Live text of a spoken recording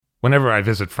Whenever I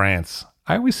visit France,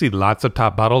 I always see lots of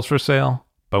top bottles for sale,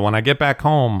 but when I get back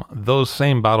home, those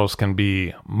same bottles can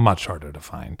be much harder to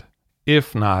find,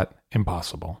 if not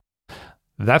impossible.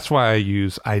 That's why I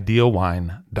use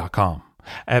idealwine.com.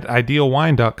 At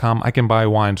idealwine.com, I can buy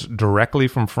wines directly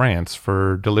from France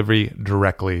for delivery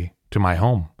directly to my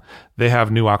home. They have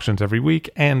new auctions every week,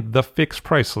 and the fixed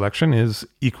price selection is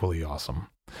equally awesome.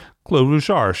 Clos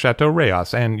Rougeard, Chateau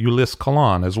Rayas, and Ulysse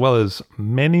Cologne, as well as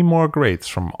many more greats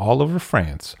from all over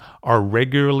France, are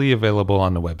regularly available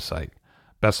on the website.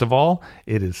 Best of all,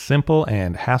 it is simple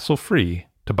and hassle-free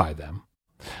to buy them.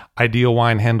 Ideal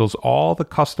Wine handles all the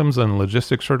customs and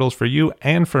logistics hurdles for you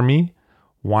and for me.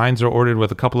 Wines are ordered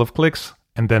with a couple of clicks,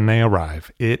 and then they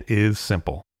arrive. It is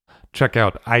simple. Check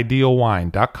out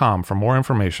idealwine.com for more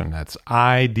information. That's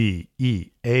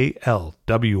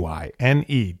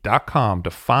IDEALWINE.com to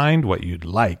find what you'd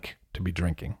like to be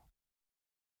drinking.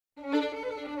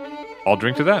 I'll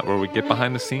drink to that, where we get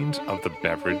behind the scenes of the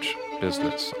beverage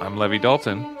business. I'm Levi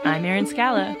Dalton. I'm Erin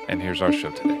Scala. And here's our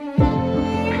show today.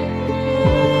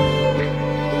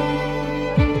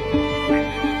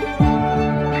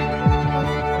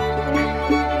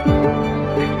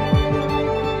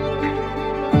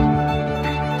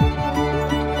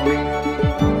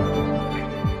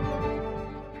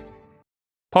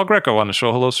 Paul Grieco on the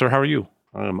show. Hello, sir. How are you?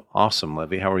 I'm awesome,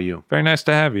 Levi. How are you? Very nice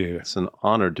to have you. It's an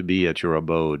honor to be at your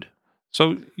abode.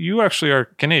 So you actually are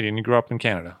Canadian. You grew up in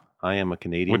Canada. I am a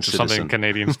Canadian Which is citizen. something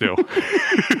Canadians do.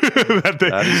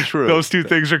 That is true. Those two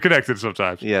things are connected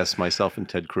sometimes. Yes, myself and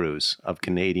Ted Cruz, of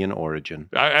Canadian origin.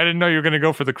 I didn't know you were going to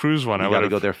go for the cruise one. You got to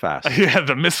go there fast. Yeah,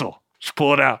 the missile. Just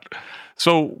pull it out.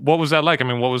 So what was that like? I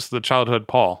mean, what was the childhood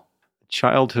Paul?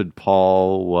 Childhood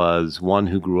Paul was one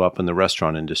who grew up in the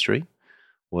restaurant industry,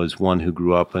 was one who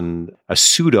grew up in a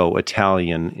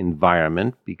pseudo-Italian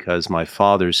environment because my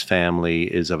father's family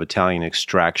is of Italian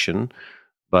extraction,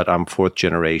 but I'm fourth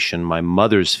generation. My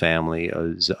mother's family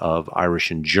is of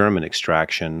Irish and German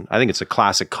extraction. I think it's a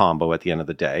classic combo at the end of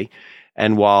the day.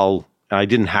 And while I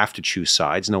didn't have to choose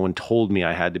sides, no one told me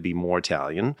I had to be more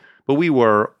Italian, but we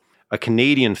were a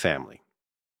Canadian family.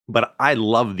 But I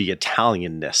love the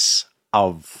Italianness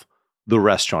of the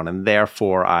restaurant, and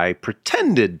therefore I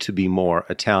pretended to be more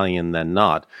Italian than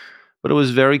not. But it was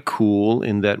very cool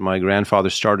in that my grandfather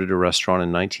started a restaurant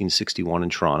in 1961 in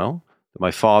Toronto.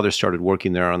 My father started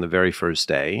working there on the very first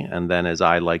day, and then, as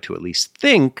I like to at least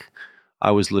think, I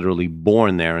was literally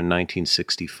born there in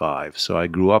 1965. So I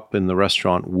grew up in the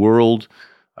restaurant world.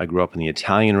 I grew up in the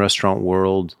Italian restaurant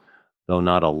world, though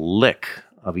not a lick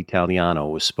of Italiano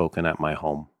was spoken at my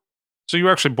home. So you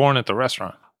were actually born at the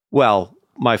restaurant? Well,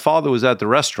 my father was at the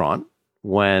restaurant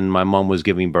when my mom was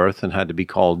giving birth and had to be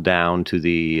called down to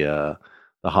the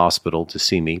hospital to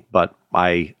see me. But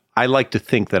I like to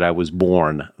think that I was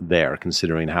born there,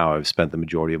 considering how I've spent the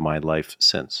majority of my life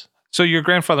since. So your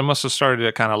grandfather must have started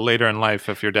it kind of later in life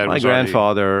if your dad was My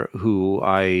grandfather, who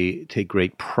I take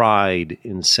great pride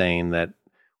in saying that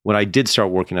when I did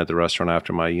start working at the restaurant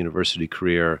after my university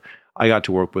career, I got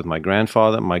to work with my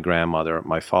grandfather, my grandmother,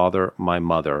 my father, my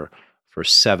mother, for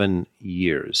 7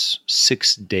 years,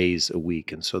 6 days a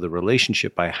week. And so the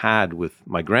relationship I had with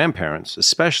my grandparents,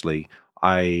 especially,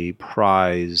 I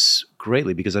prize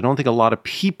greatly because I don't think a lot of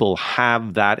people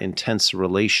have that intense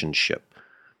relationship.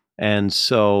 And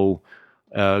so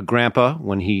Grandpa,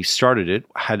 when he started it,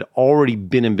 had already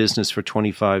been in business for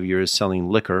 25 years selling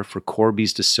liquor for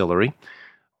Corby's Distillery.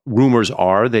 Rumors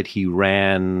are that he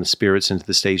ran spirits into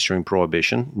the States during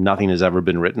Prohibition. Nothing has ever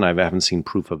been written. I haven't seen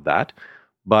proof of that.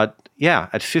 But yeah,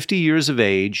 at 50 years of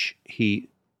age, he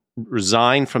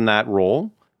resigned from that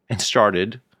role and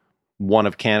started one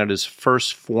of Canada's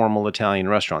first formal Italian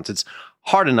restaurants. It's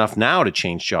hard enough now to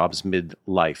change jobs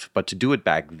mid-life, but to do it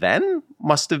back then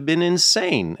must have been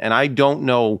insane. And I don't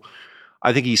know,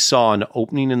 I think he saw an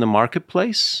opening in the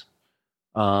marketplace.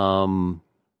 But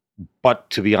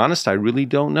to be honest, I really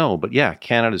don't know. But yeah,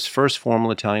 Canada's first formal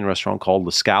Italian restaurant called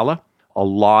La Scala. A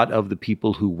lot of the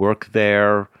people who work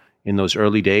there in those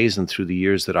early days and through the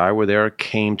years that I were there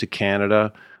came to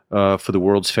Canada for the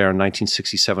World's Fair in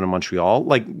 1967 in Montreal.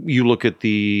 Like, you look at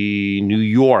the New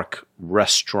York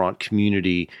restaurant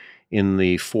community in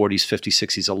the 40s, 50s,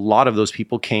 60s, a lot of those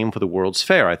people came for the World's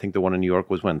Fair. I think the one in New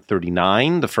York was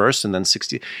 39, the first, and then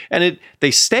 60. And they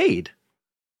stayed.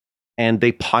 And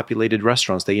they populated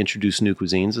restaurants. They introduced new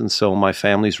cuisines. And so my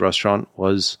family's restaurant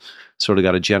was sort of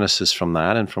got a genesis from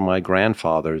that and from my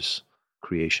grandfather's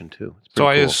creation too. So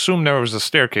I assume there was a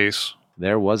staircase.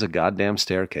 There was a goddamn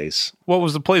staircase. What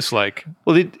was the place like?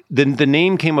 Well, the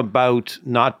name came about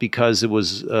not because it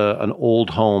was an old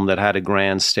home that had a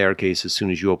grand staircase as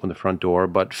soon as you opened the front door,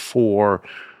 but for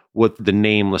what the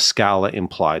name La Scala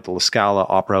implied. The La Scala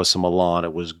Opera House in Milan,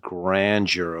 it was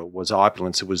grandeur, it was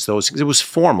opulence, it was those things. It was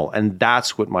formal. And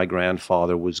that's what my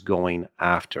grandfather was going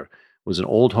after. It was an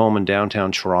old home in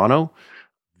downtown Toronto,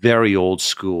 very old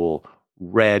school,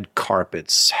 red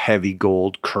carpets, heavy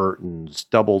gold curtains,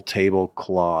 double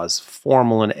tablecloths,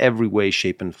 formal in every way,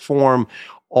 shape, and form.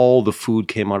 All the food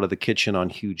came out of the kitchen on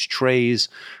huge trays,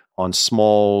 on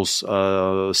small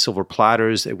silver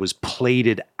platters. It was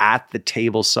plated at the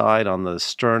table side on the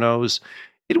sternos.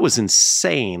 It was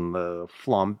insane. The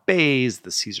flambés,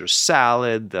 the Caesar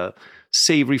salad, the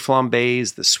savory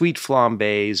flambés, the sweet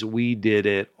flambés. We did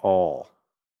it all.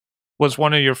 Was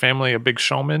one of your family a big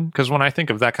showman? Because when I think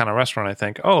of that kind of restaurant, I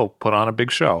think, oh, put on a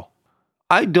big show.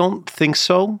 I don't think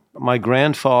so. My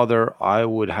grandfather, I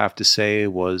would have to say,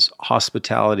 was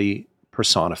hospitality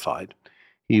personified.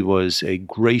 He was a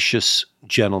gracious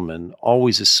gentleman,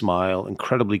 always a smile,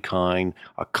 incredibly kind,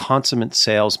 a consummate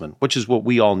salesman, which is what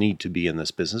we all need to be in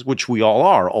this business, which we all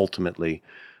are ultimately.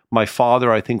 My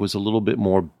father, I think, was a little bit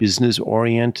more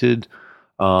business-oriented,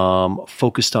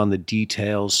 focused on the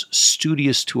details,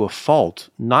 studious to a fault.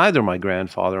 Neither my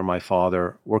grandfather or my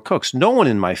father were cooks. No one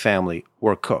in my family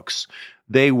were cooks.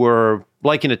 They were,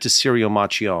 liken it to Sirio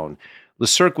Macchione. Le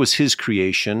Cirque was his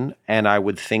creation, and I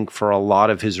would think for a lot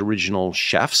of his original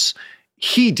chefs,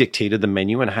 he dictated the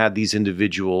menu and had these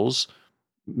individuals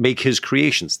make his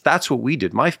creations. That's what we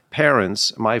did. My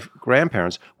parents, my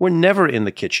grandparents were never in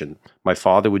the kitchen. My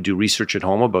father would do research at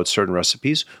home about certain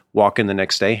recipes, walk in the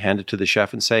next day, hand it to the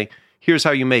chef and say, here's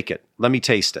how you make it. Let me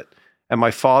taste it. And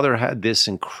my father has this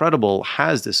incredible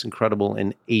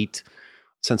innate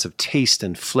sense of taste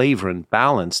and flavor and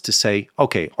balance to say,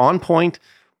 okay, on point,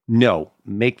 no,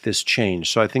 make this change.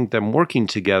 So I think them working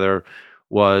together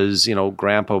was,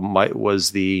 Grandpa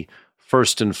was the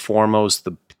first and foremost,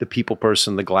 the people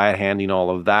person, the glad handing, all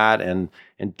of that. And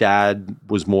Dad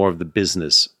was more of the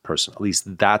business person. At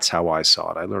least that's how I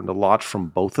saw it. I learned a lot from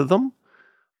both of them.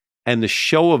 And the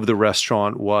show of the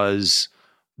restaurant was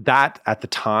that at the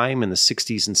time in the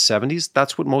 60s and 70s,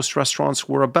 that's what most restaurants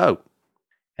were about.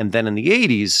 And then in the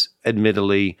 80s,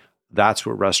 admittedly, that's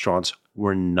what restaurants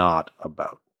were not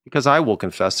about. Because I will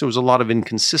confess, there was a lot of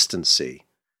inconsistency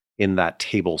in that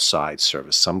table side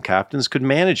service. Some captains could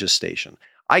manage a station.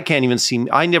 I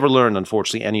never learned,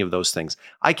 unfortunately, any of those things.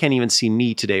 I can't even see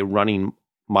me today running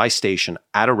my station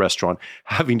at a restaurant,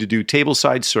 having to do table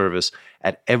side service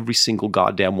at every single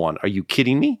goddamn one. Are you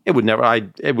kidding me? It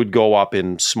would go up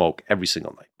in smoke every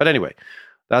single night. But anyway,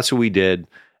 that's what we did.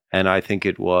 And I think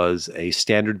it was a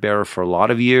standard bearer for a lot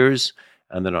of years.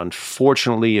 And then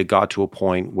unfortunately, it got to a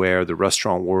point where the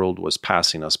restaurant world was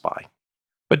passing us by.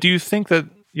 But do you think that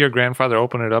your grandfather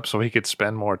opened it up so he could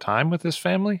spend more time with his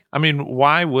family? I mean,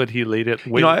 why would he lead it?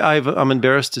 I'm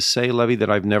embarrassed to say, Levy, that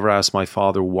I've never asked my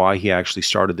father why he actually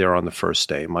started there on the first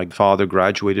day. My father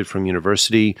graduated from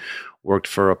university, worked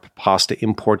for a pasta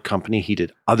import company. He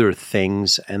did other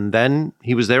things. And then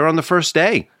he was there on the first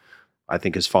day. I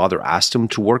think his father asked him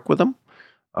to work with him.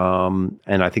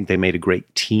 And I think they made a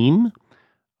great team.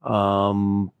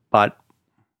 But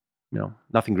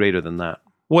nothing greater than that.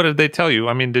 What did they tell you?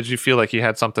 I mean, did you feel like you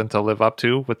had something to live up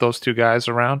to with those two guys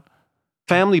around?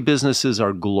 Family businesses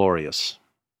are glorious,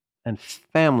 and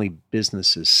family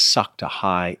businesses suck to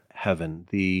high heaven.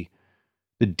 The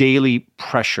daily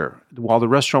pressure. While the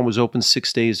restaurant was open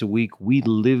 6 days a week, we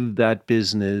lived that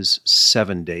business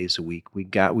 7 days a week. We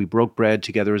broke bread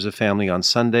together as a family on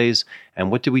Sundays, and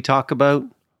what did we talk about?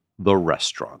 The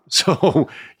restaurant. So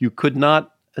you could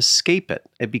not escape it.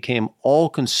 It became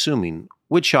all-consuming,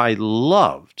 which I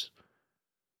loved.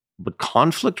 But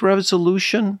conflict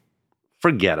resolution,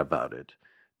 forget about it.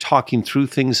 Talking through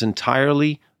things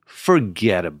entirely,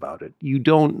 forget about it.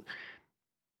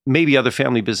 Maybe other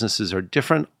family businesses are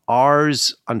different.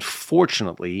 Ours,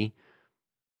 unfortunately,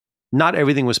 not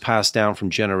everything was passed down from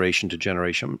generation to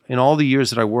generation. In all the years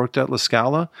that I worked at La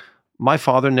Scala, my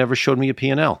father never showed me a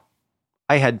P&L.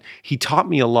 He taught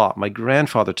me a lot. My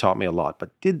grandfather taught me a lot,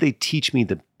 but did they teach me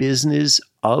the business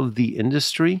of the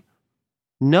industry?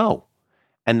 No.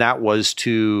 And that was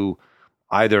to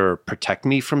either protect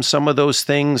me from some of those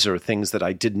things or things that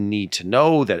I didn't need to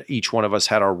know, that each one of us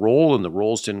had our role and the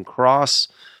roles didn't cross.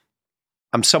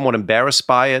 I'm somewhat embarrassed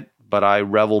by it, but I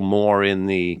revel more in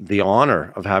the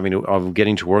honor of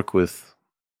getting to work with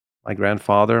my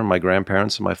grandfather, my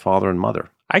grandparents, and my father and mother.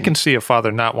 I can see a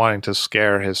father not wanting to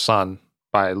scare his son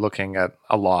by looking at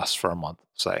a loss for a month,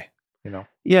 say,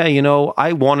 Yeah,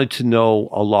 I wanted to know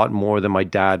a lot more than my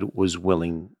dad was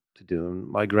willing to do.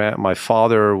 My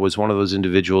father was one of those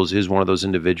individuals, is one of those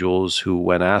individuals who,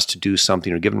 when asked to do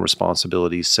something or given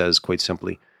responsibilities, says quite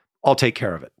simply, I'll take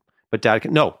care of it. But Dad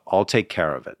can, no, I'll take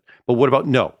care of it. But what about,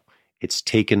 no, it's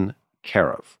taken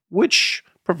care of, which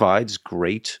provides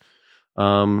great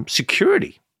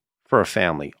security for a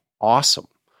family. Awesome.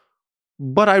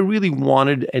 But I really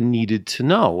wanted and needed to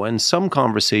know. And some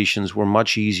conversations were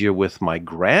much easier with my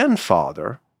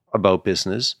grandfather about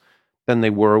business than they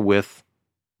were with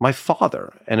my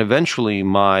father. And eventually,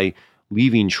 my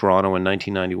leaving Toronto in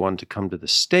 1991 to come to the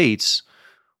States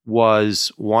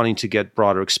was wanting to get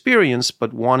broader experience,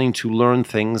 but wanting to learn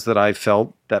things that I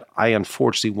felt that I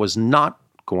unfortunately was not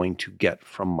going to get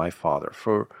from my father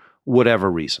for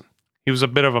whatever reason. He was a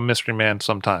bit of a mystery man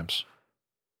sometimes.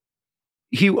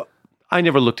 I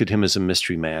never looked at him as a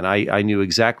mystery man. I knew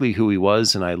exactly who he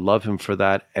was, and I love him for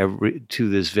that to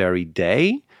this very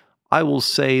day. I will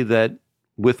say that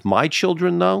with my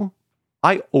children, though,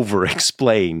 I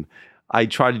over-explain. I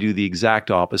try to do the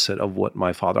exact opposite of what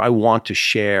my father. I want to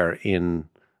share in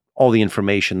all the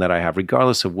information that I have,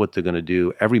 regardless of what they're going to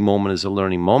do. Every moment is a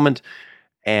learning moment.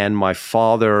 And my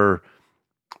father,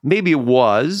 maybe it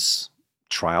was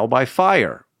trial by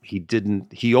fire.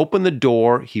 He opened the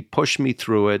door, he pushed me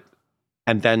through it,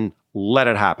 and then let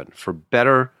it happen, for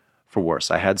better, for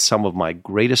worse. I had some of my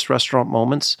greatest restaurant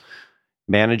moments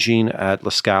managing at La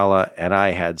Scala, and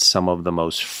I had some of the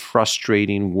most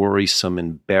frustrating, worrisome,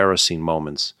 embarrassing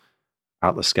moments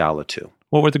at La Scala too.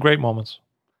 What were the great moments?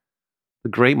 The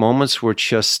great moments were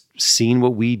just seeing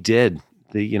what we did.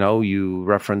 You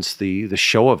referenced the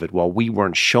show of it. While we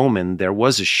weren't showmen, there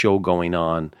was a show going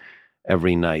on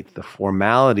every night. The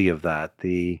formality of that,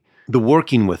 the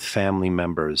working with family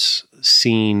members,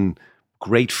 seeing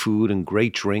great food and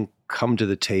great drink come to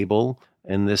the table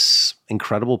in this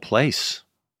incredible place.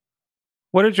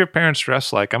 What did your parents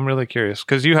dress like? I'm really curious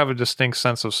because you have a distinct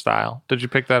sense of style. Did you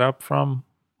pick that up from?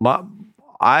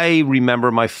 I remember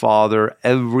my father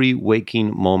every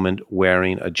waking moment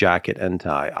wearing a jacket and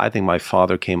tie. I think my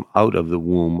father came out of the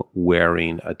womb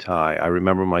wearing a tie. I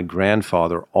remember my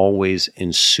grandfather always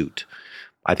in suit.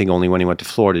 I think only when he went to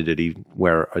Florida did he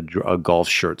wear a golf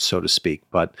shirt, so to speak.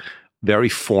 But very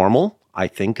formal, I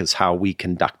think, is how we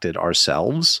conducted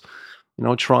ourselves.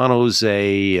 Toronto's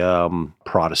a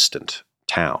Protestant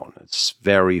town. It's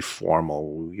very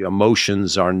formal.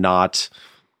 Emotions are not,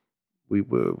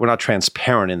 we're not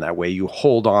transparent in that way. You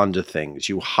hold on to things.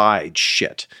 You hide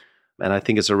shit. And I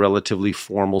think it's a relatively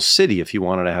formal city. If you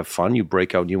wanted to have fun, you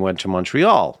break out and you went to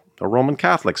Montreal. They're Roman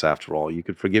Catholics, after all. You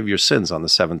could forgive your sins on the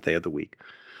seventh day of the week.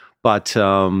 But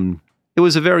it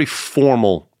was a very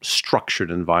formal,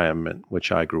 structured environment,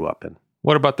 which I grew up in.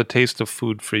 What about the taste of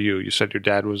food for you? You said your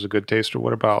dad was a good taster.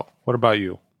 What about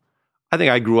you? I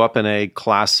think I grew up in a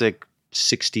classic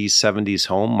 60s, 70s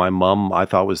home. My mom, I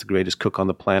thought, was the greatest cook on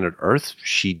the planet Earth.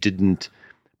 She didn't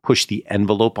push the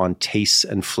envelope on tastes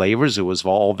and flavors. It was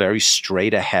all very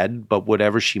straight ahead, but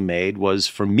whatever she made was,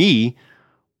 for me,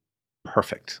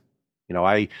 perfect.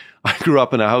 I grew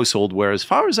up in a household where, as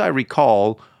far as I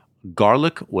recall,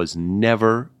 garlic was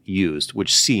never used,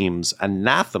 which seems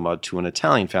anathema to an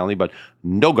Italian family, but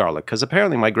no garlic, because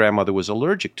apparently my grandmother was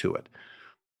allergic to it.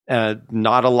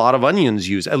 Not a lot of onions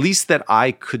used, at least that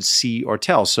I could see or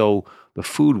tell. So the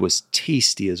food was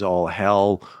tasty as all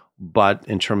hell, but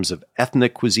in terms of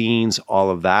ethnic cuisines, all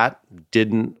of that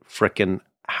didn't frickin'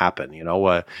 happen.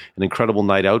 An incredible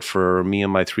night out for me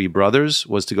and my three brothers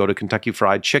was to go to Kentucky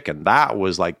Fried Chicken. That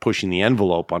was like pushing the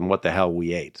envelope on what the hell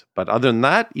we ate. But other than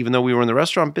that, even though we were in the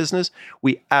restaurant business,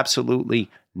 we absolutely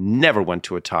never went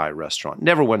to a Thai restaurant,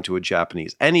 never went to a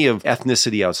Japanese, any of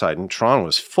ethnicity outside. And Toronto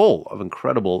is full of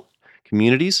incredible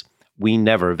communities. We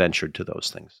never ventured to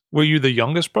those things. Were you the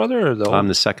youngest brother or the oldest? I'm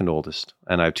the second oldest,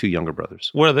 and I have two younger brothers.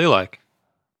 What are they like?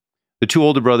 The two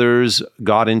older brothers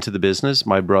got into the business.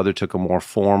 My brother took a more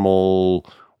formal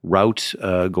route,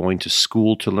 going to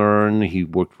school to learn. He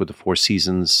worked with the Four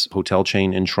Seasons hotel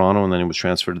chain in Toronto, and then he was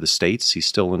transferred to the States. He's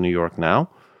still in New York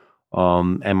now.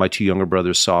 And my two younger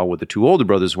brothers saw what the two older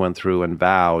brothers went through and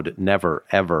vowed never,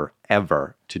 ever,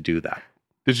 ever to do that.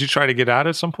 Did you try to get out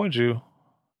at some point? Did you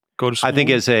go to school? I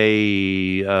think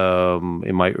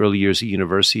in my early years at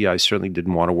university, I certainly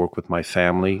didn't want to work with my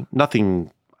family.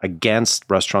 Nothing against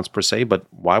restaurants per se, but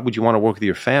why would you want to work with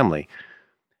your family?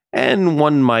 And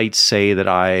one might say that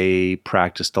I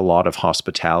practiced a lot of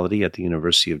hospitality at the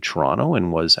University of Toronto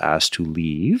and was asked to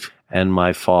leave. And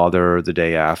my father, the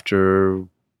day after,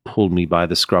 pulled me by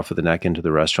the scruff of the neck into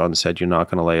the restaurant and said, "You're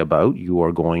not going to lay about. You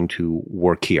are going to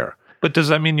work here." But does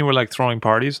that mean you were like throwing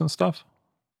parties and stuff?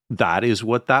 That is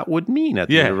what that would mean at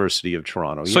the University of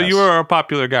Toronto. So yes. You were a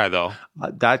popular guy, though.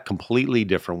 That completely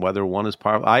different. Whether one is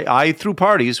part, I threw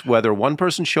parties. Whether one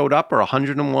person showed up or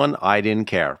 101, I didn't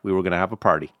care. We were going to have a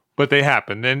party. But they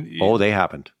happened, and they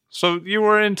happened. So you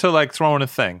were into like throwing a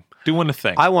thing, doing a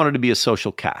thing. I wanted to be a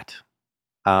social cat.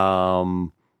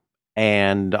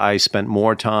 And I spent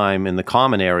more time in the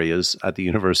common areas at the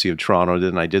University of Toronto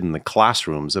than I did in the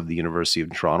classrooms of the University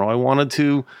of Toronto. I wanted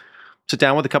to sit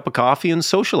down with a cup of coffee and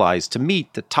socialize, to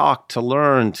meet, to talk, to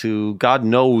learn, to God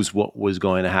knows what was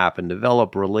going to happen,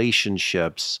 develop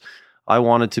relationships. I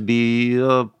wanted to be,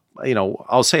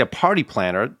 I'll say a party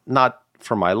planner, not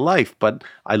for my life, but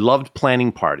I loved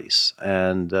planning parties.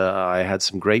 And I had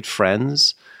some great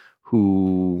friends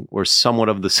who were somewhat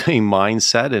of the same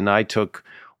mindset. And I took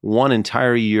one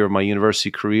entire year of my university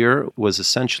career was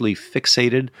essentially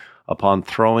fixated upon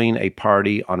throwing a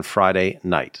party on Friday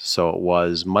night. So it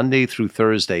was Monday through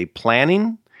Thursday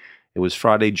planning. It was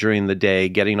Friday during the day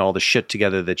getting all the shit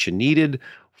together that you needed.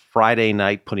 Friday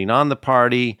night putting on the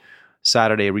party.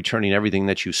 Saturday returning everything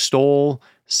that you stole.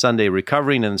 Sunday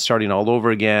recovering and starting all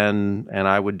over again. And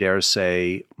I would dare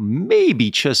say maybe,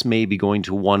 just maybe, going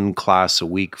to one class a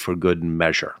week for good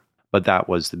measure. But that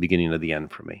was the beginning of the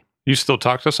end for me. You still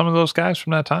talk to some of those guys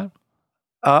from that time?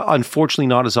 Unfortunately,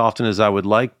 not as often as I would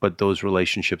like, but those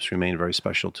relationships remain very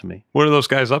special to me. What are those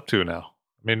guys up to now?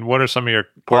 I mean, what are some of your...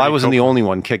 Well, I wasn't the only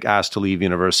one asked to leave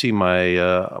university.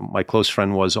 My close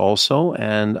friend was also,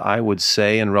 and I would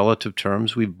say in relative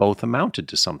terms, we've both amounted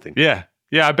to something. Yeah,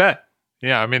 I bet.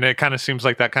 Yeah, I mean, it kind of seems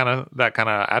like that kind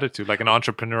of attitude, like an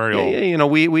entrepreneurial... Yeah,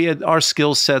 we had our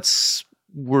skill sets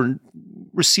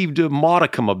received a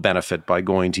modicum of benefit by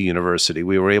going to university.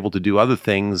 We were able to do other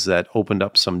things that opened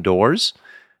up some doors,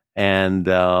 and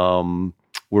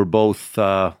we're both.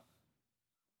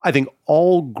 I think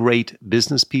all great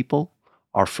business people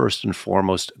are first and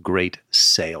foremost great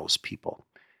salespeople.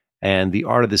 And the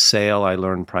art of the sale I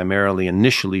learned primarily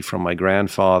initially from my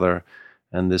grandfather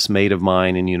and this mate of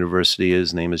mine in university.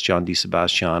 His name is John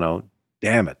DiSebastiano.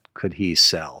 Damn it, could he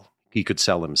sell? He could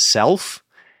sell himself.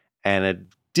 And it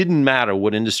didn't matter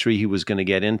what industry he was going to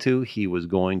get into; he was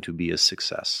going to be a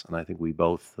success. And I think we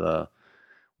both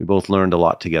learned a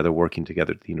lot together, working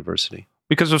together at the university.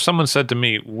 Because if someone said to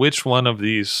me, which one of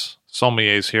these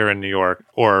sommeliers here in New York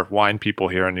or wine people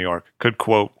here in New York could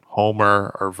quote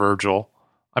Homer or Virgil,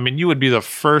 I mean, you would be the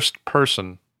first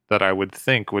person that I would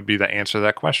think would be the answer to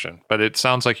that question. But it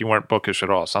sounds like you weren't bookish at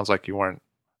all. It sounds like you weren't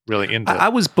really into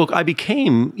it. I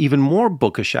became even more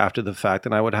bookish after the fact,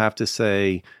 and I would have to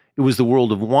say it was the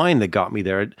world of wine that got me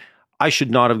there. I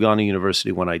should not have gone to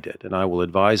university when I did. And I will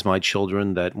advise my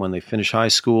children that when they finish high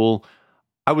school,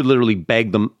 I would literally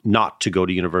beg them not to go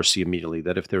to university immediately,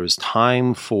 that if there is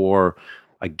time for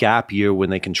a gap year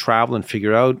when they can travel and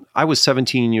figure out. I was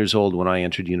 17 years old when I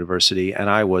entered university, and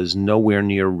I was nowhere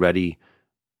near ready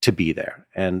to be there.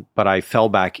 But I fell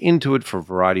back into it for a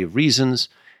variety of reasons.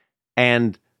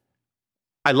 And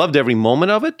I loved every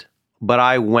moment of it. But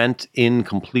I went in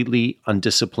completely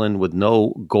undisciplined with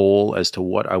no goal as to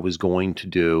what I was going to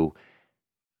do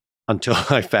until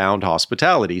I found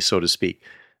hospitality, so to speak.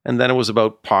 And then it was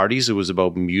about parties. It was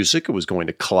about music. It was going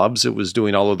to clubs. It was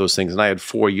doing all of those things. And I had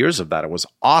 4 years of that. It was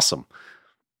awesome.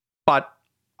 But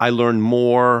I learned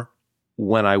more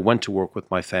when I went to work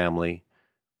with my family,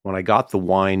 when I got the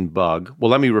wine bug. Well,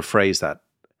 let me rephrase that.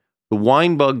 The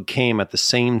wine bug came at the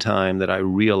same time that I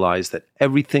realized that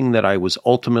everything that I was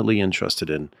ultimately interested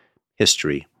in,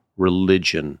 history,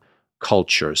 religion,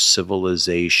 culture,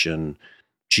 civilization,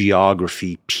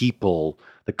 geography, people,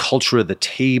 the culture of the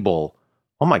table,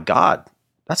 oh my God,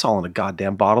 that's all in a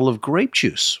goddamn bottle of grape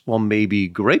juice. Well, maybe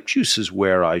grape juice is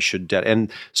where I should...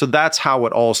 And so that's how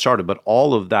it all started. But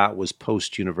all of that was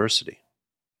post-university.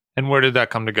 And where did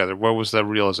that come together? What was the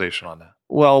realization on that?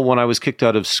 Well, when I was kicked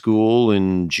out of school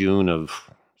in June of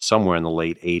somewhere in the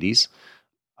late 80s,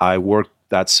 I worked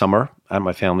that summer at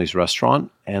my family's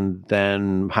restaurant. And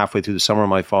then halfway through the summer,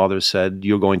 my father said,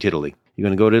 you're going to Italy. You're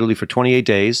going to go to Italy for 28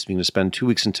 days. You're going to spend 2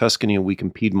 weeks in Tuscany, a week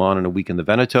in Piedmont, and a week in the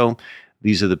Veneto.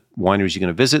 These are the wineries you're going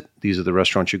to visit. These are the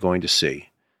restaurants you're going to see.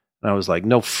 And I was like,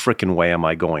 no frickin' way am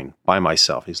I going by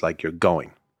myself. He's like, you're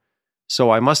going. So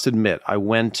I must admit, I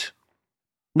went...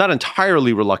 not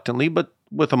entirely reluctantly, but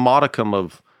with a modicum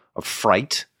of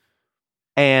fright.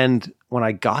 And when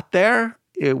I got there,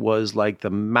 it was like the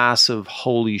massive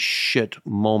holy shit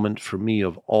moment for me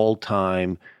of all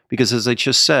time. Because as I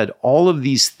just said, all of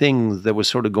these things that were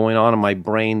sort of going on in my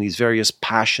brain, these various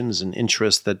passions and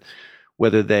interests that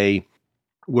whether they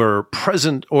were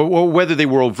present or whether they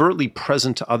were overtly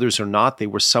present to others or not, they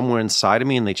were somewhere inside of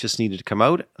me and they just needed to come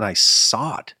out. And I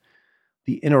saw it.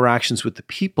 The interactions with the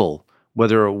people,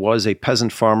 whether it was a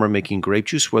peasant farmer making grape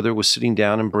juice, whether it was sitting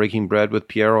down and breaking bread with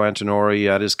Piero Antinori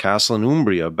at his castle in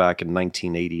Umbria back in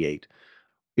 1988.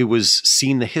 It was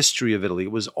seeing the history of Italy.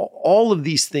 It was all of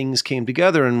these things came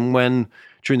together. And when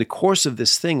during the course of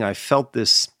this thing, I felt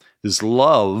this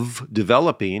love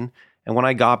developing. And when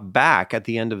I got back at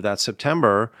the end of that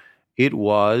September, it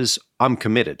was, I'm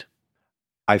committed.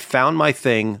 I found my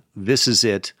thing. This is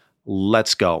it.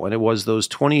 Let's go. And it was those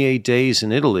 28 days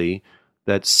in Italy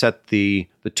that set the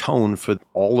tone for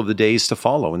all of the days to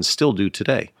follow and still do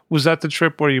today. Was that the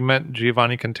trip where you met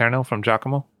Giovanni Conterno from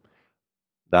Giacomo?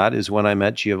 That is when I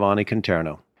met Giovanni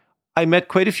Conterno. I met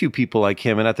quite a few people like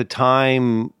him, and at the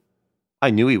time, I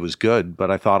knew he was good,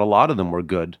 but I thought a lot of them were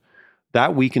good.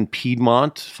 That week in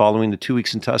Piedmont, following the 2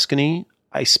 weeks in Tuscany,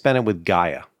 I spent it with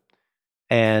Gaia.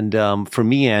 And for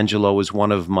me, Angelo was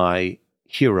one of my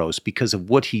heroes because of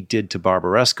what he did to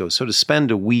Barbaresco. So to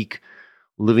spend a week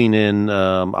living in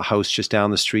a house just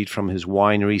down the street from his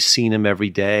winery, seeing him every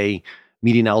day,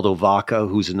 meeting Aldo Vaca,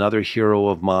 who's another hero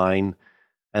of mine.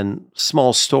 And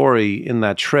small story, in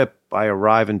that trip, I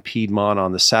arrive in Piedmont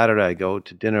on the Saturday. I go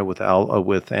to dinner with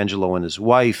Angelo and his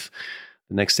wife.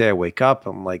 The next day I wake up.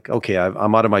 I'm like, okay,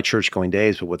 I'm out of my church-going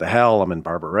days, but what the hell? I'm in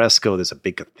Barbaresco. There's a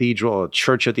big cathedral, a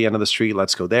church at the end of the street.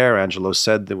 Let's go there. Angelo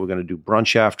said that we're going to do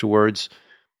brunch afterwards.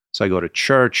 So I go to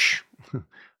church,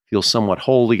 feel somewhat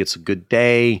holy. It's a good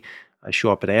day. I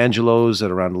show up at Angelo's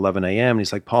at around 11 a.m. And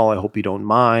he's like, Paul, I hope you don't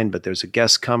mind, but there's a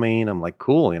guest coming. I'm like,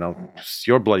 cool, it's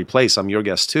your bloody place. I'm your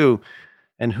guest too.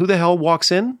 And who the hell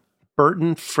walks in?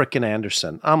 Burton frickin'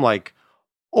 Anderson. I'm like,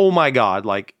 oh my God,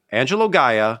 like Angelo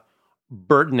Gaia,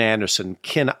 Burton Anderson.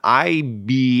 Can I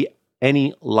be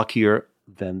any luckier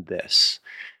than this?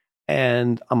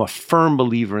 And I'm a firm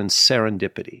believer in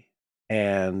serendipity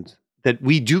and that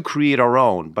we do create our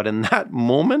own. But in that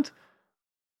moment,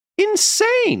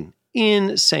 insane.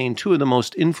 Two of the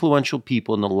most influential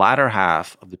people in the latter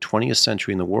half of the 20th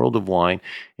century in the world of wine.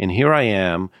 And here I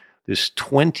am, this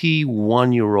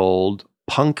 21-year-old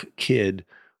punk kid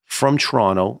from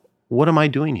Toronto. What am I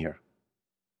doing here?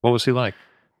 What was he like?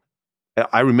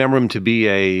 I remember him to be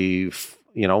an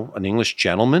English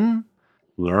gentleman,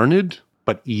 learned,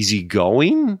 but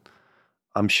easygoing.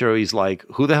 I'm sure he's like,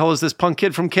 who the hell is this punk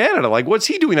kid from Canada? Like, what's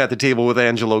he doing at the table with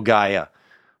Angelo Gaia?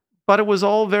 But it was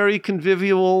all very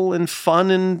convivial and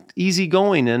fun and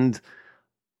easygoing. And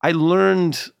I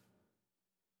learned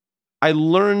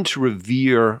to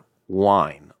revere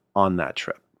wine on that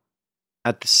trip.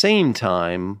 At the same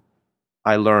time,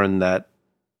 I learned that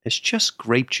it's just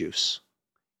grape juice.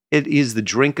 It is the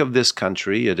drink of this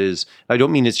country. It is, I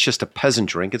don't mean it's just a peasant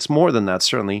drink. It's more than that,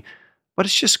 certainly. But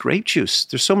it's just grape juice.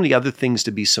 There's so many other things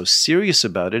to be so serious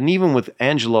about. And even with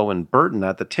Angelo and Burton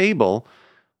at the table,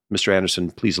 Mr.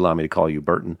 Anderson, please allow me to call you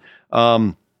Burton,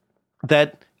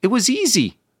 that it was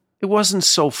easy. It wasn't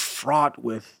so fraught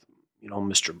with,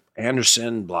 Mr.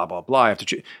 Anderson, blah, blah, blah.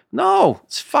 No,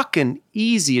 it's fucking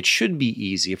easy. It should be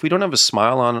easy. If we don't have a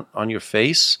smile on your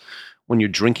face when you're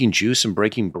drinking juice and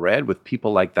breaking bread with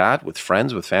people like that, with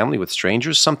friends, with family, with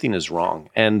strangers, something is wrong.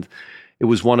 And it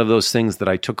was one of those things that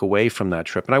I took away from that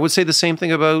trip. And I would say the same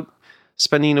thing about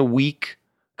spending a week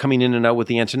coming in and out with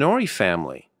the Antinori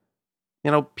family.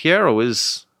 Piero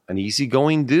is an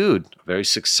easygoing dude, a very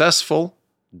successful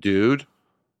dude,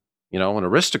 an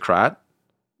aristocrat,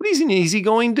 but he's an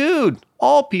easygoing dude.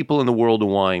 All people in the world of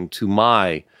wine, to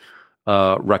my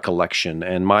recollection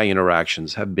and my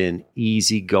interactions, have been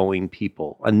easygoing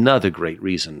people. Another great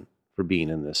reason for being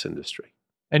in this industry.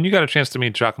 And you got a chance to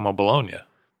meet Giacomo Bologna.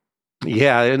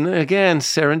 Yeah, and again,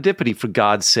 serendipity, for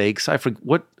God's sakes. I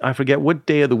forget what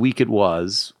day of the week it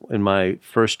was in my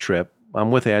first trip. I'm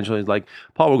with Angela. He's like,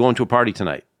 Paul, we're going to a party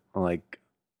tonight. I'm like,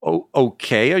 oh,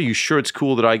 okay. Are you sure it's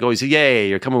cool that I go? He said, yeah,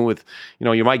 you're coming with,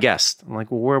 you're my guest. I'm like,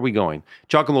 well, where are we going?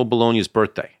 Giacomo Bologna's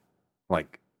birthday.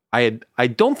 Like, I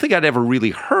don't think I'd ever really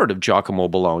heard of Giacomo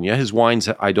Bologna. His wines,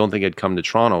 I don't think had come to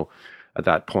Toronto at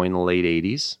that point in the late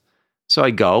 80s. So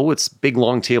I go, it's big,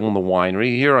 long table in the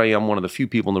winery. Here I am, one of the few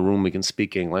people in the room who can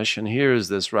speak English. And here's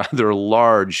this rather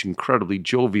large, incredibly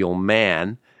jovial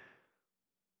man.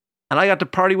 And I got to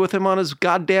party with him on his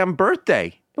goddamn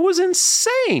birthday. It was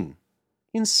insane.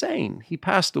 Insane. He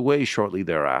passed away shortly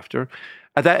thereafter.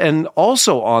 And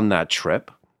also on that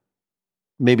trip,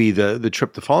 maybe the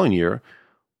trip the following year,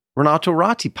 Renato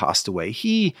Ratti passed away.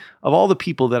 He, of all the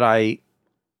people that I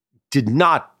did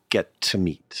not get to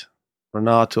meet,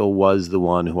 Renato was the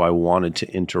one who I wanted to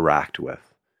interact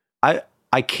with.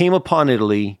 I came upon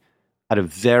Italy at a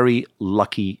very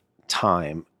lucky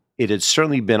time. It had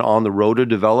certainly been on the road to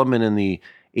development in the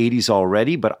 80s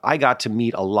already, but I got to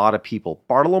meet a lot of people.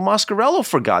 Bartolo Mascarello,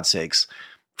 for God's sakes.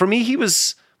 For me, he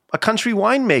was a country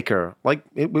winemaker. Like,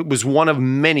 it was one of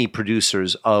many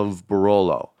producers of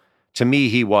Barolo. To me,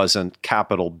 he wasn't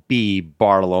capital B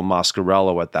Bartolo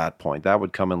Mascarello at that point. That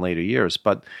would come in later years.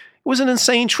 But It was an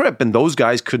insane trip. And those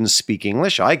guys couldn't speak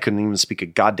English. I couldn't even speak a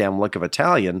goddamn lick of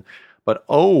Italian. But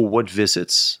oh, what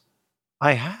visits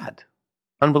I had.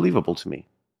 Unbelievable to me.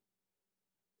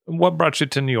 What brought you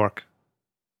to New York?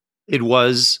 It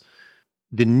was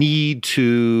the need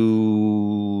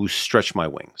to stretch my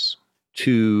wings,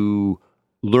 to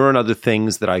learn other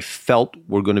things that I felt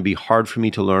were going to be hard for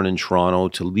me to learn in Toronto,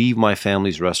 to leave my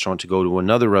family's restaurant, to go to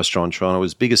another restaurant in Toronto.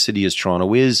 As big a city as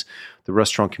Toronto is, the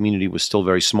restaurant community was still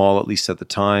very small, at least at the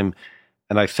time.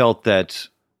 And I felt that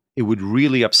it would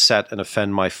really upset and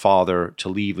offend my father to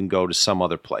leave and go to some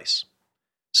other place.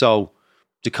 So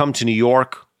to come to New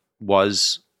York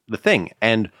was the thing.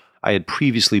 And I had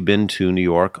previously been to New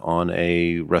York on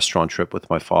a restaurant trip with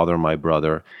my father and my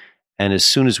brother. And as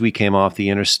soon as we came off the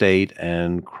interstate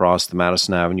and crossed the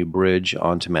Madison Avenue Bridge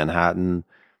onto Manhattan,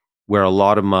 where a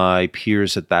lot of my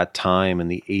peers at that time in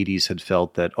the 80s had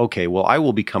felt that, okay, well, I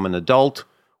will become an adult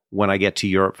when I get to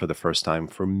Europe for the first time.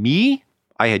 For me,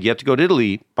 I had yet to go to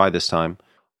Italy by this time.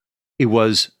 It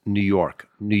was New York.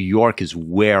 New York is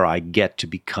where I get to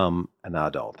become an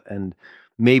adult. And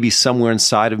maybe somewhere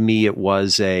inside of me, it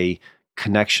was a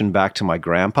connection back to my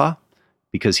grandpa,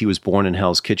 because he was born in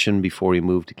Hell's Kitchen before he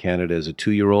moved to Canada as a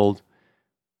 2-year-old.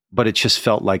 But it just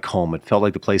felt like home. It felt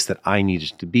like the place that I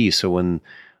needed to be. So when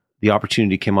the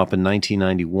opportunity came up in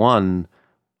 1991,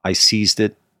 I seized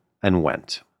it and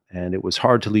went. And it was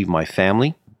hard to leave my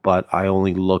family, but I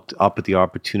only looked up at the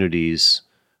opportunities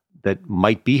that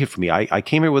might be here for me. I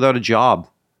came here without a job.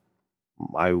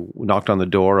 I knocked on the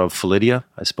door of Felidia.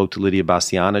 I spoke to Lydia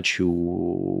Bastianich,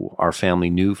 who our family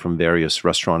knew from various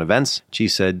restaurant events. She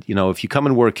said, if you come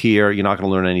and work here, you're not going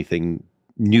to learn anything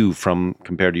new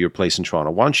compared to your place in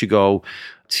Toronto. Why don't you go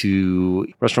to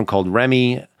a restaurant called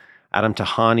Remy, Adam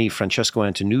Tahani, Francesco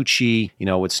Antonucci.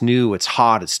 It's new, it's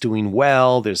hot, it's doing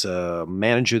well. There's a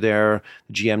manager there,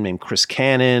 the GM named Chris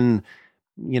Cannon.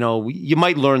 You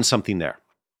might learn something there.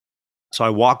 So I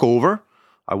walk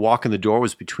in the door, it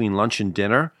was between lunch and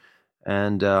dinner,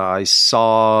 and I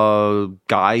saw a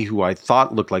guy who I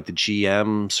thought looked like the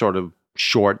GM, sort of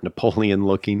short, Napoleon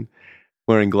looking,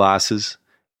 wearing glasses.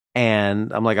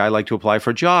 And I'm like, I'd like to apply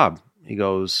for a job. He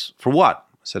goes, for what?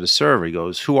 I said, a server. He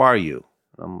goes, who are you?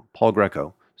 I'm Paul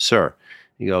Grieco. Sir.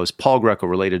 He goes, Paul Grieco,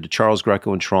 related to Charles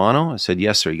Grieco in Toronto? I said,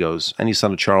 yes, sir. He goes, any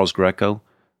son of Charles Grieco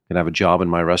can have a job in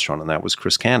my restaurant. And that was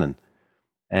Chris Cannon.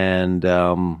 And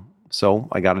so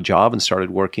I got a job and started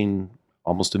working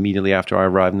almost immediately after I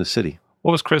arrived in the city.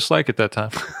 What was Chris like at that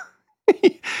time?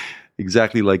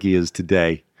 Exactly like he is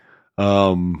today.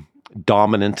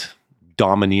 Dominant,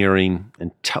 domineering,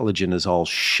 intelligent as all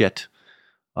shit.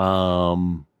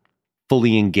 Fully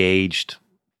engaged,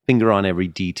 finger on every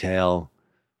detail.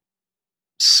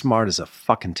 Smart as a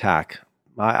fucking tack.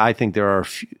 I think there are,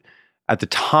 at the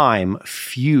time,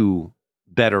 few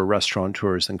better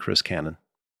restaurateurs than Chris Cannon.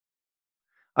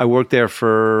 I worked there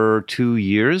for 2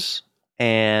 years,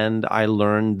 and I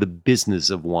learned the business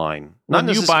of wine. When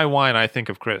you buy wine, I think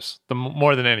of Chris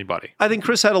more than anybody. I think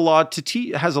Chris had a lot to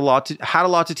teach. Has a lot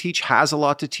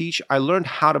to teach. I learned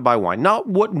how to buy wine, not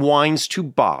what wines to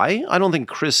buy. I don't think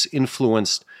Chris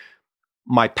influenced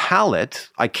my palate.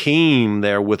 I came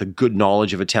there with a good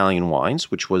knowledge of Italian wines,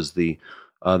 which was the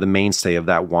mainstay of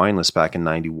that wine list back in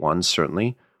 '91,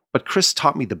 certainly. But Chris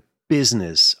taught me the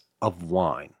business of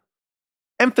wine.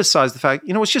 Emphasize the fact,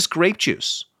 it's just grape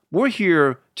juice. We're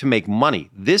here to make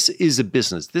money. This is a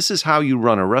business. This is how you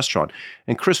run a restaurant.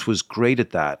 And Chris was great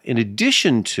at that. In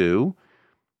addition to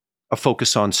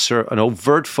an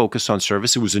overt focus on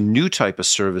service, it was a new type of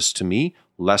service to me,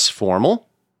 less formal,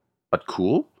 but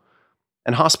cool,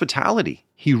 and hospitality.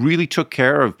 He really took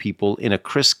care of people in a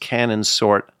Chris Cannon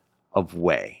sort of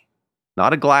way.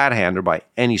 Not a glad hander by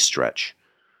any stretch.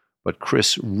 But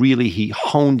Chris really, he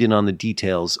honed in on the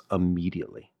details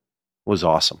immediately. It was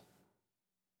awesome.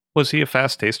 Was he a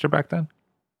fast taster back then?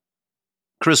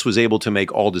 Chris was able to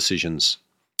make all decisions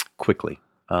quickly.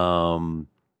 I'm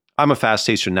a fast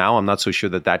taster now. I'm not so sure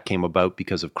that came about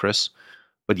because of Chris.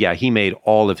 But yeah, he made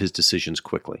all of his decisions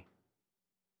quickly.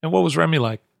 And what was Remy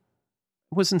like?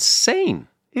 It was insane.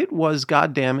 It was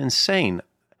goddamn insane.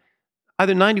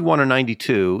 Either 91 or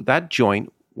 92, that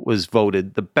joint was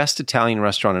voted the best Italian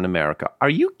restaurant in America. Are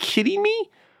you kidding me?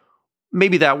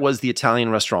 Maybe that was the Italian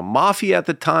restaurant mafia at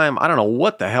the time. I don't know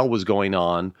what the hell was going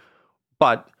on,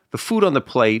 but the food on the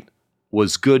plate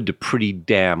was good to pretty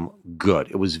damn good.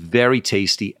 It was very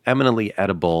tasty, eminently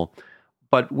edible,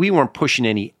 but we weren't pushing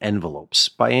any envelopes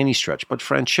by any stretch. But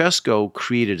Francesco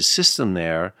created a system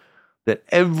there that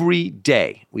every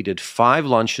day we did 5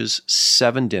 lunches,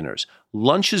 7 dinners.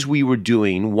 Lunches we were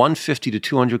doing 150 to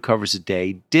 200 covers a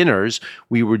day. Dinners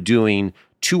we were doing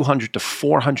 200 to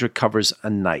 400 covers a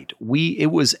night.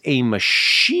 It was a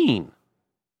machine,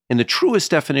 in the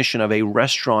truest definition of a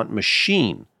restaurant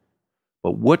machine.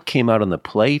 But what came out on the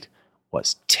plate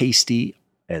was tasty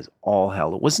as all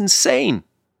hell. It was insane.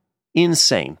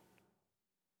 Insane.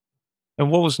 And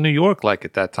what was New York like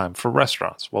at that time for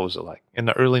restaurants? What was it like in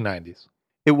the early 90s?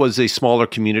 It was a smaller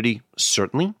community,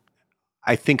 certainly.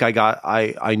 I think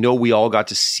I know we all got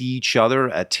to see each other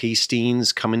at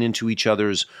tastings, coming into each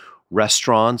other's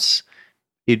restaurants.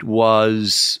 It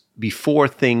was before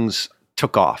things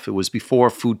took off. It was before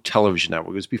Food Television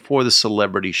Network. It was before the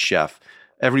Celebrity Chef.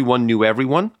 Everyone knew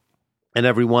everyone, and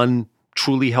everyone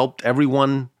truly helped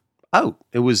everyone out.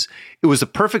 It was a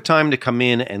perfect time to come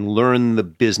in and learn the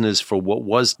business for what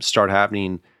was start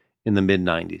happening in the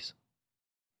mid-90s.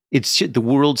 The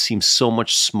world seemed so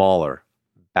much smaller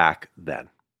back then,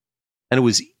 and it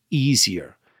was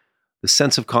easier. The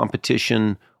sense of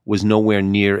competition was nowhere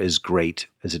near as great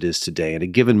as it is today. In a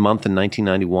given month in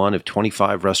 1991, if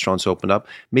 25 restaurants opened up,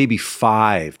 maybe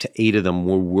 5 to 8 of them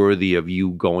were worthy of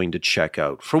you going to check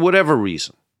out for whatever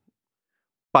reason.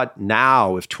 But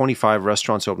now, if 25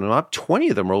 restaurants open up, 20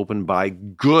 of them are opened by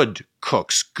good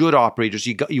cooks, good operators.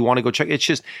 You want to go check.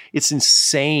 It's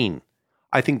insane.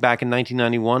 I think back in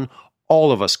 1991,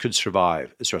 all of us could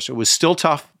survive as restaurants. It was still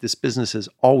tough. This business has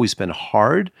always been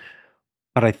hard,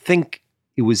 but I think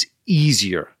it was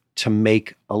easier to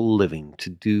make a living, to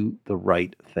do the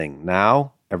right thing.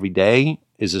 Now, every day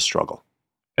is a struggle.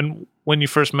 And when you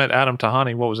first met Adam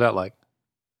Tahani, what was that like?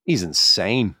 He's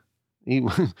insane.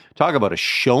 Talk about a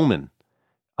showman.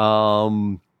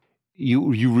 You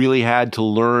really had to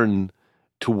learn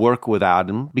to work with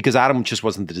Adam, because Adam just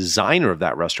wasn't the designer of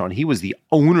that restaurant. He was the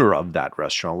owner of that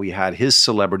restaurant. We had his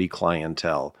celebrity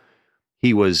clientele.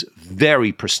 He was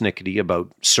very persnickety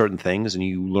about certain things, and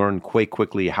you learn quite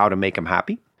quickly how to make him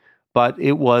happy. But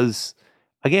it was,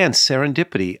 again,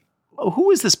 serendipity. Who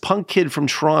is this punk kid from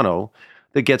Toronto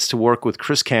that gets to work with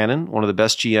Chris Cannon, one of the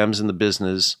best GMs in the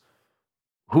business?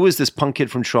 Who is this punk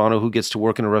kid from Toronto who gets to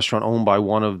work in a restaurant owned by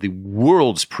one of the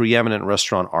world's preeminent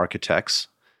restaurant architects?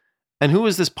 And who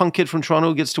is this punk kid from Toronto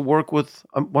who gets to work with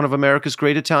one of America's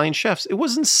great Italian chefs? It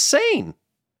was insane.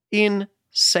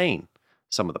 Insane.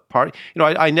 Some of the party.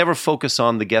 I never focus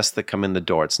on the guests that come in the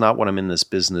door. It's not what I'm in this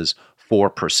business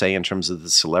for per se in terms of the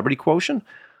celebrity quotient.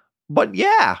 But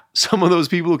yeah, some of those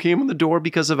people who came in the door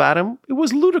because of Adam, it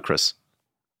was ludicrous.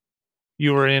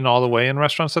 You were in all the way in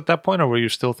restaurants at that point, or were you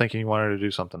still thinking you wanted to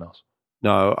do something else?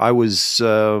 No, I was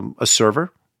a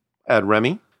server at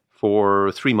Remy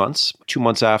for 3 months. 2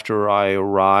 months after I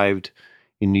arrived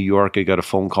in New York, I got a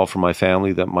phone call from my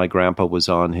family that my grandpa was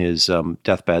on his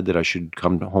deathbed, that I should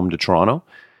come home to Toronto.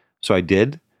 So I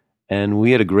did, and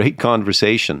we had a great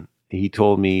conversation. He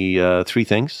told me 3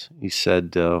 things. He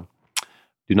said, do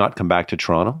not come back to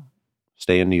Toronto,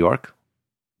 stay in New York,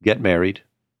 get married,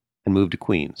 and move to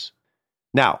Queens.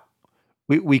 Now,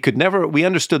 we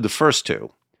understood the first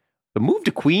 2. The move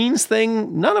to Queens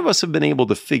thing, none of us have been able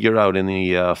to figure out in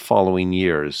the following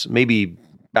years. Maybe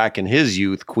back in his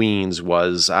youth, Queens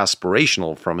was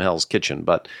aspirational from Hell's Kitchen,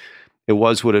 but it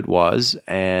was what it was.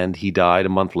 And he died a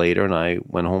month later, and I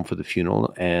went home for the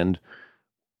funeral. And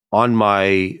on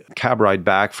my cab ride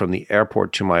back from the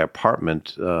airport to my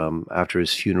apartment after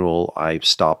his funeral, I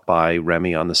stopped by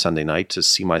Remy on the Sunday night to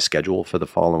see my schedule for the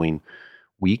following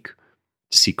week,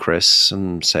 to see Chris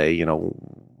and say,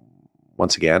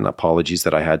 once again, apologies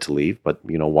that I had to leave, but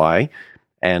why?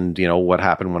 And what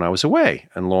happened when I was away.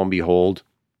 And lo and behold,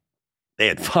 they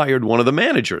had fired one of the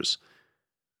managers.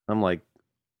 I'm like,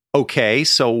 okay,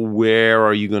 so where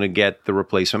are you going to get the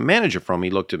replacement manager from? He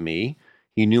looked at me.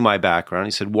 He knew my background.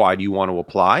 He said, why do you want to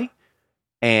apply?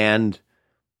 And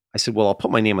I said, well, I'll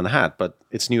put my name in the hat, but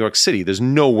it's New York City. There's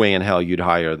no way in hell you'd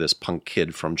hire this punk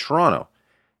kid from Toronto.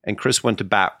 And Chris went to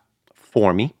bat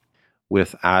for me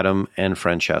with Adam and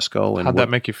Francesco. And how'd that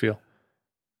make you feel?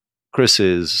 Chris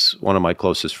is one of my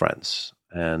closest friends.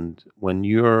 And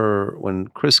when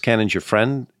Chris Cannon's your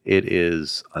friend, it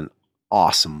is an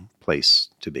awesome place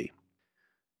to be.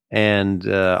 And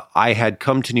I had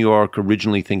come to New York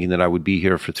originally thinking that I would be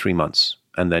here for 3 months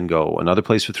and then go another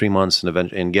place for 3 months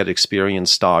and get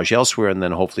experience, stage elsewhere, and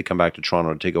then hopefully come back to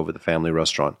Toronto to take over the family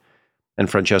restaurant. And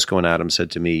Francesco and Adam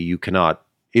said to me, you cannot,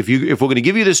 if we're going to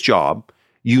give you this job,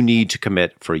 you need to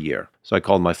commit for a year. So I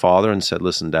called my father and said,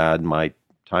 listen, Dad, my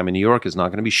time in New York is not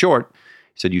going to be short.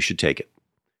 He said, you should take it.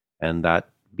 And that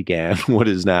began what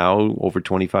is now over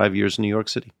 25 years in New York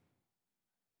City.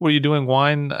 Were you doing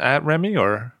wine at Remy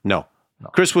or? No.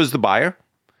 Chris was the buyer.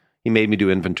 He made me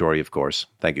do inventory, of course.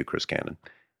 Thank you, Chris Cannon.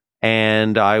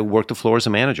 And I worked the floor as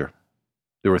a manager.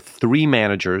 There were 3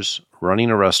 managers running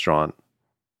a restaurant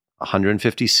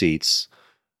 150 seats,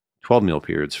 12 meal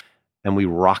periods, and we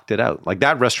rocked it out. Like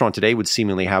that restaurant today would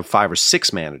seemingly have 5 or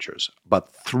 6 managers,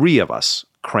 but 3 of us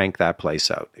cranked that place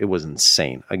out. It was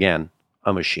insane. Again,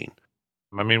 a machine.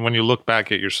 I mean, when you look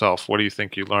back at yourself, what do you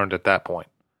think you learned at that point?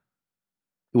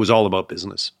 It was all about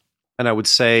business. And I would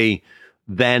say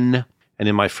then, and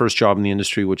in my first job in the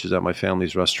industry, which is at my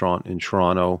family's restaurant in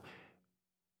Toronto,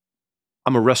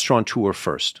 I'm a restaurateur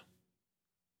first.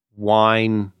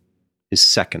 Wine is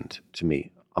second to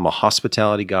me. I'm a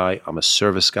hospitality guy. I'm a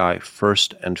service guy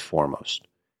first and foremost.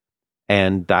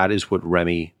 And that is what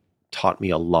Remy taught me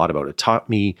a lot about. It taught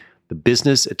me the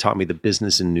business. It taught me the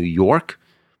business in New York.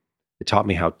 It taught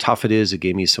me how tough it is. It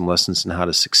gave me some lessons on how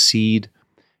to succeed.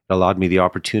 It allowed me the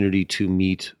opportunity to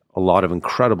meet a lot of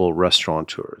incredible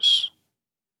restaurateurs.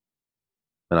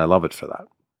 And I love it for that.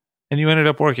 And you ended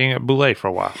up working at Boulay for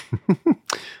a while.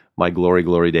 My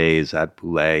glory days at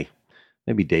Boulay.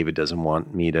 Maybe David doesn't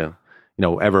want me to,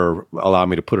 ever allow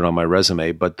me to put it on my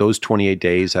resume, but those 28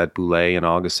 days at Boulay in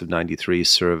August of 93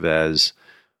 serve as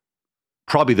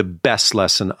probably the best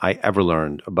lesson I ever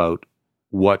learned about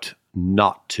what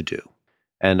not to do.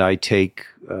 And I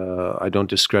don't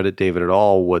discredit David at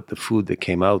all. What the food that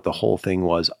came out, the whole thing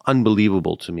was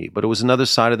unbelievable to me. But it was another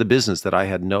side of the business that I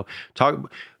had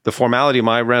the formality of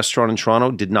my restaurant in Toronto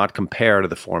did not compare to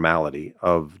the formality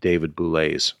of David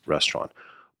Boulay's restaurant.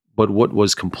 But what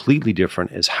was completely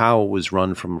different is how it was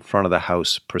run from front of the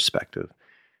house perspective.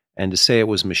 And to say it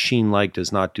was machine-like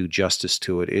does not do justice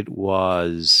to it. It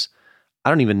was, I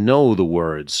don't even know the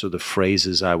words or the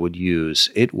phrases I would use.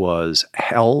 It was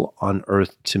hell on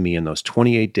earth to me. And those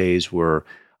 28 days were,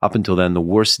 up until then, the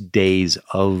worst days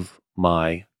of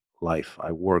my life.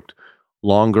 I worked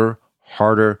longer,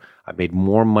 harder. I made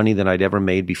more money than I'd ever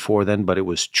made before then, but it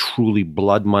was truly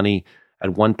blood money.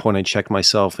 At one point, I checked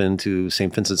myself into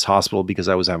St. Vincent's Hospital because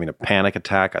I was having a panic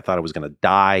attack. I thought I was going to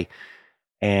die.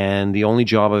 And the only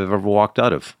job I've ever walked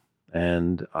out of.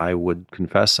 And I would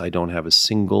confess I don't have a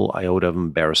single iota of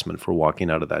embarrassment for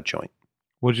walking out of that joint.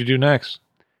 What'd you do next?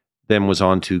 Then was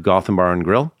on to Gotham Bar and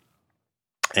Grill.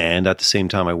 And at the same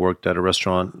time, I worked at a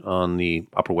restaurant on the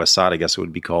Upper West Side, I guess it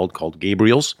would be called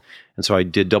Gabriel's. And so I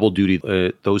did double duty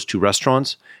at those 2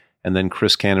 restaurants. And then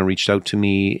Chris Cannon reached out to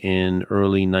me in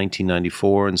early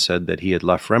 1994 and said that he had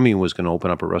left Remy and was going to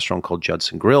open up a restaurant called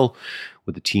Judson Grill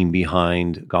with the team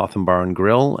behind Gotham Bar and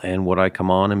Grill. And would I come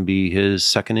on and be his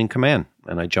second in command?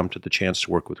 And I jumped at the chance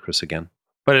to work with Chris again.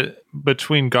 But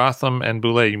between Gotham and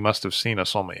Boulay, you must have seen a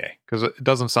sommelier, because it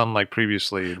doesn't sound like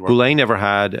previously you'd worked. Boulay never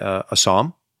had a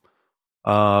somm.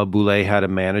 Boulay had a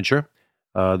manager,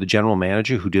 the general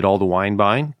manager who did all the wine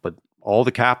buying, but all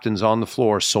the captains on the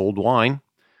floor sold wine.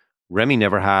 Remy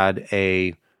never had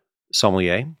a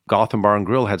sommelier. Gotham Bar and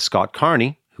Grill had Scott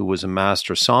Carney, who was a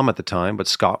master somm at the time, but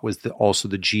Scott was also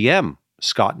the GM.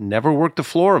 Scott never worked the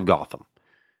floor of Gotham.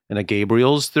 And at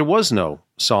Gabriel's, there was no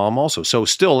somm also. So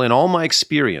still, in all my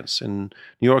experience in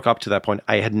New York up to that point,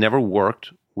 I had never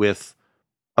worked with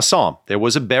a somm. There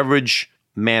was a beverage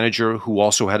manager who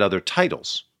also had other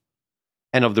titles.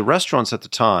 And of the restaurants at the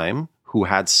time who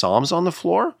had somms on the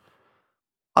floor,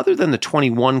 other than the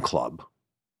 21 Club,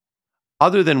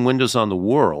 other than Windows on the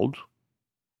World,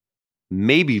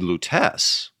 maybe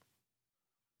Lutece,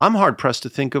 I'm hard-pressed to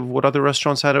think of what other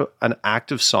restaurants had an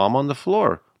active somm on the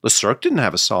floor. Le Cirque didn't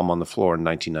have a somm on the floor in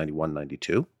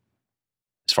 1991-92,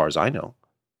 as far as I know.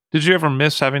 Did you ever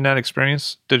miss having that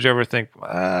experience? Did you ever think,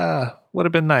 would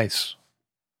have been nice?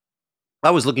 I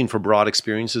was looking for broad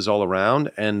experiences all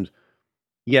around, and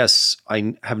yes,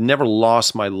 I have never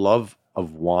lost my love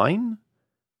of wine.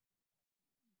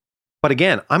 But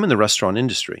again, I'm in the restaurant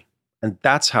industry, and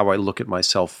that's how I look at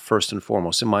myself first and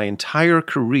foremost. In my entire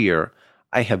career,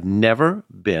 I have never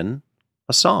been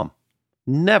a somm.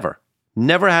 Never.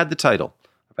 Never had the title.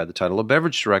 I've had the title of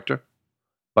beverage director,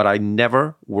 but I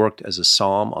never worked as a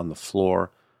somm on the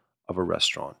floor of a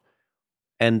restaurant.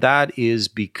 And that is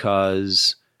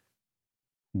because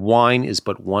wine is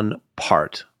but one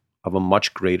part of a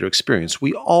much greater experience.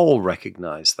 We all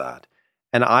recognize that.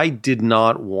 And I did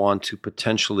not want to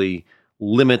potentially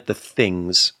limit the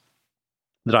things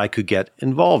that I could get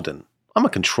involved in. I'm a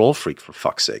control freak, for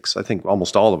fuck's sakes. I think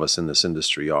almost all of us in this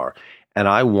industry are. And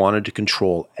I wanted to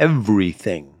control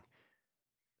everything.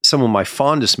 Some of my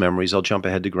fondest memories, I'll jump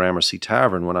ahead to Gramercy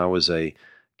Tavern when I was a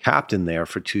captain there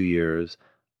for 2 years.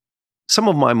 Some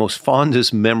of my most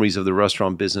fondest memories of the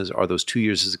restaurant business are those 2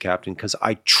 years as a captain, because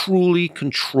I truly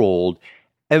controlled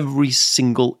every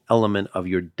single element of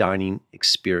your dining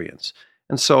experience.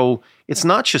 And so it's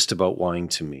not just about wine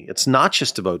to me. It's not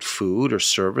just about food or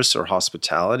service or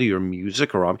hospitality or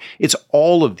music it's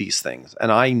all of these things.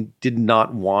 And I did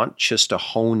not want just to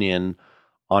hone in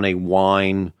on a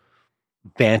wine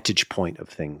vantage point of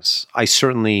things. I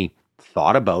certainly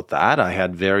thought about that. I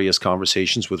had various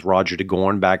conversations with Roger de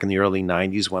Gorn back in the early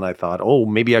 90s when I thought, oh,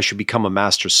 maybe I should become a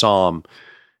master somm.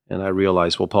 And I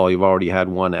realized, well, Paul, you've already had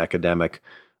one academic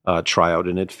tryout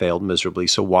and it failed miserably.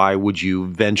 So why would you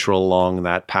venture along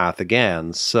that path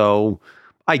again? So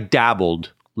I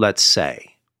dabbled, let's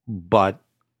say, but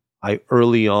I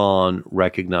early on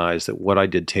recognized that what I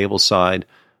did tableside,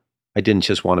 I didn't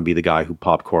just want to be the guy who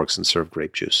popped corks and served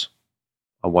grape juice.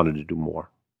 I wanted to do more.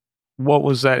 What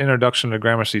was that introduction to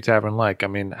Gramercy Tavern like? I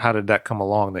mean, how did that come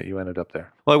along that you ended up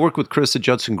there? Well, I worked with Chris at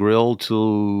Judson Grill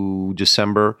till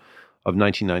December of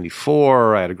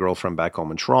 1994. I had a girlfriend back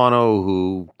home in Toronto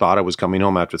who thought I was coming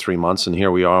home after 3 months, and here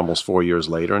we are almost 4 years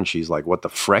later, and she's like, what the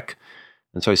frick?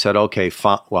 And so I said, okay,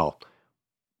 fine. Well,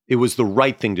 it was the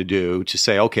right thing to do to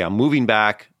say, okay, I'm moving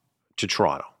back to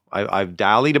Toronto. I've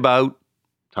dallied about,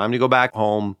 time to go back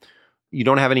home. You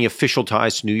don't have any official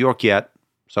ties to New York yet.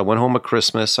 So I went home at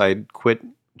Christmas. I had quit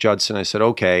Judson. I said,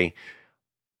 okay,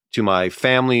 to my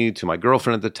family, to my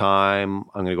girlfriend at the time,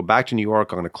 I'm going to go back to New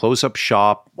York. I'm going to close up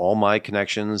shop, all my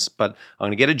connections, but I'm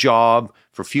going to get a job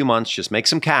for a few months, just make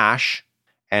some cash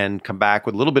and come back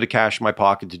with a little bit of cash in my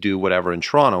pocket to do whatever in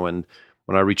Toronto. And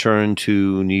when I returned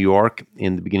to New York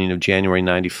in the beginning of January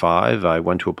 95, I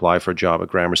went to apply for a job at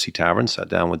Gramercy Tavern, sat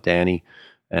down with Danny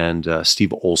and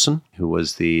Steve Olson, who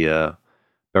was the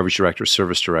beverage director,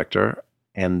 service director.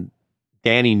 And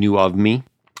Danny knew of me.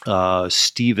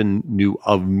 Steven knew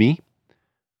of me.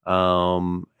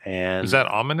 And is that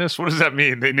ominous? What does that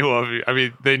mean? They knew of you. I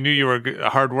mean, they knew you were a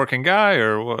hardworking guy,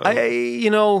 or what?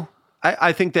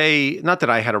 I think they, not that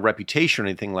I had a reputation or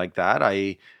anything like that.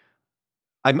 I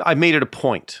made it a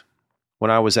point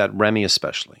when I was at Remy,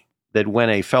 especially, that when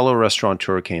a fellow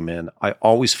restaurateur came in, I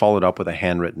always followed up with a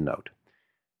handwritten note.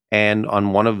 And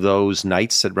on one of those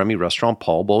nights at Remy Restaurant,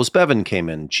 Paul Bowles-Bevan came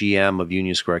in, GM of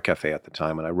Union Square Cafe at the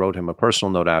time, and I wrote him a personal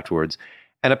note afterwards.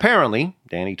 And apparently,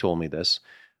 Danny told me this,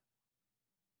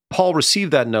 Paul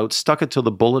received that note, stuck it to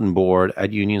the bulletin board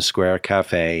at Union Square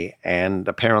Cafe, and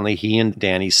apparently he and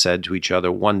Danny said to each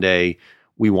other, one day,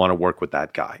 we want to work with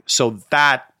that guy. So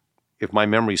that, if my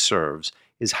memory serves,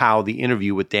 is how the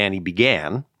interview with Danny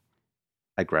began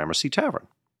at Gramercy Tavern.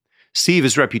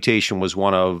 Steve's reputation was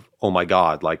one of, oh my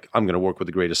God, like I'm going to work with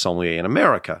the greatest sommelier in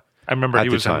America. I remember he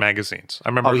was in magazines. I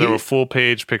remember there were full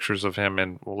page pictures of him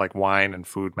in like wine and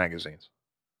food magazines.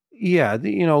 Yeah,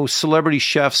 celebrity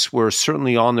chefs were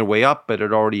certainly on their way up, but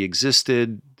it already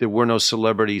existed. There were no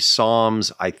celebrity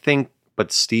somms, I think,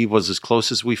 but Steve was as close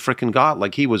as we frickin' got.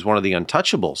 Like he was one of the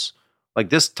untouchables. Like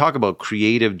this, talk about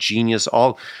creative genius.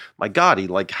 My God, he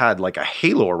had a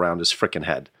halo around his frickin'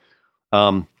 head.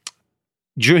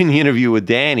 During the interview with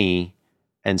Danny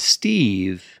and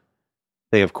Steve,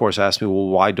 they of course asked me, well,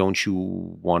 why don't you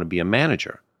want to be a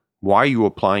manager? Why are you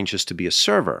applying just to be a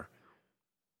server?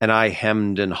 And I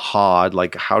hemmed and hawed,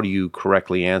 like, how do you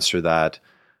correctly answer that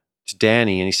to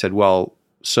Danny? And he said, well,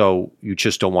 so you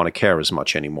just don't want to care as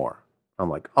much anymore. I'm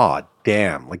like, oh,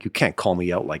 damn, like you can't call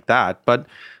me out like that. But I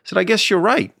said, I guess you're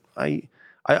right.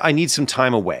 I need some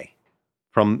time away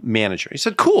from manager. He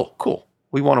said, cool.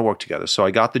 We want to work together. So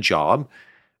I got the job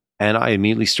and I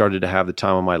immediately started to have the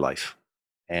time of my life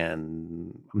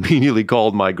and immediately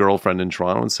called my girlfriend in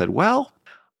Toronto and said, well,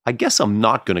 I guess I'm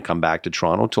not going to come back to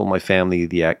Toronto. Told my family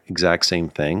the exact same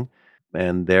thing.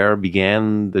 And there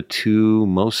began the 2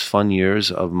 most fun years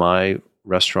of my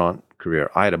restaurant career.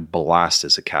 I had a blast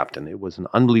as a captain. It was an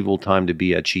unbelievable time to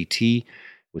be at GT. It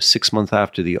was 6 months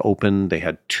after the open. They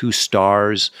had 2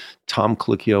 stars, Tom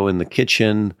Colicchio in the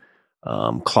kitchen,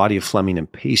 Claudia Fleming in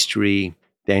pastry,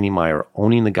 Danny Meyer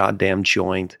owning the goddamn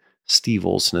joint, Steve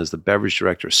Olson as the beverage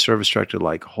director, service director.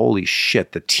 Like, holy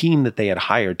shit, the team that they had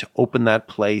hired to open that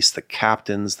place, the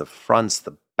captains, the fronts,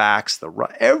 the backs,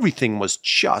 everything was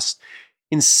just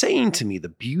insane to me. The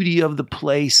beauty of the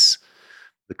place,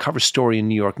 the cover story in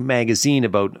New York Magazine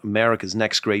about America's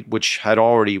Next Great, which had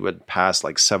already passed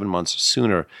like 7 months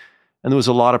sooner. And there was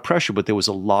a lot of pressure, but there was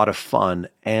a lot of fun.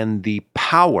 And the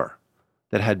power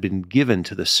that had been given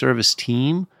to the service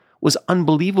team was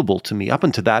unbelievable to me up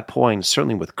until that point,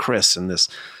 certainly with Chris and this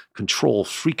control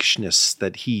freakishness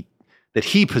that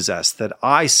he possessed, that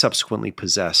I subsequently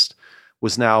possessed,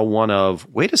 was now one of,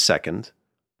 wait a second,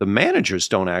 the managers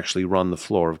don't actually run the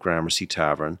floor of Gramercy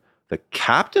Tavern. The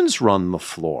captains run the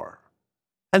floor.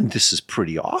 And this is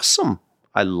pretty awesome.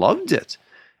 I loved it.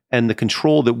 And the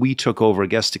control that we took over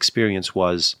guest experience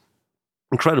was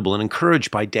incredible. And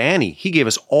encouraged by Danny, he gave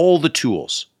us all the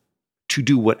tools to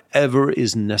do whatever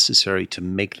is necessary to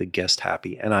make the guest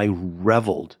happy. And I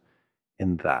reveled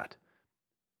in that.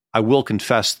 I will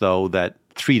confess, though, that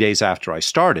 3 days after I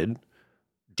started,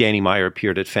 Danny Meyer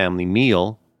appeared at Family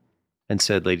Meal and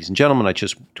said, "Ladies and gentlemen, I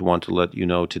just want to let you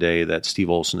know today that Steve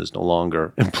Olson is no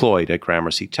longer employed at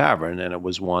Gramercy Tavern." And it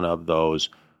was one of those,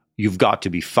 "You've got to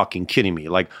be fucking kidding me."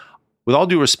 Like, with all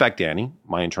due respect, Danny,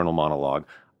 my internal monologue,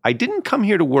 I didn't come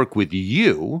here to work with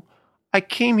you. I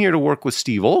came here to work with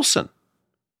Steve Olson.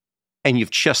 And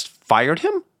you've just fired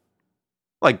him?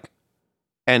 Like,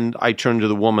 and I turned to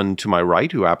the woman to my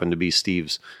right, who happened to be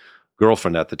Steve's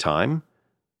girlfriend at the time.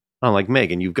 I'm like,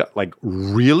 "Megan, you've got, like,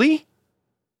 really?"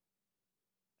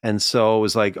 And so it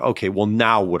was like, okay, well,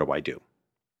 now what do I do?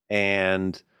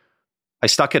 And I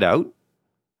stuck it out,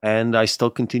 and I still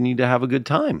continued to have a good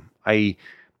time. The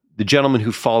gentleman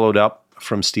who followed up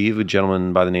from Steve, a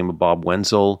gentleman by the name of Bob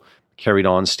Wenzel, carried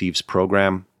on Steve's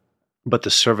program. But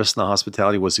the service and the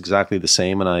hospitality was exactly the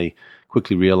same, and I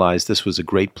quickly realized this was a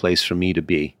great place for me to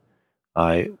be.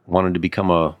 I wanted to become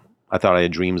I thought I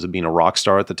had dreams of being a rock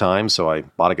star at the time, so I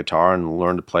bought a guitar and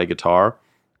learned to play guitar.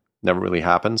 Never really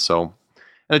happened.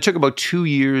 And it took about 2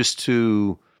 years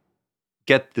to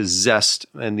get the zest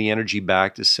and the energy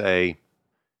back to say,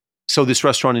 so this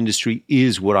restaurant industry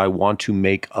is what I want to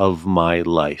make of my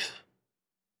life.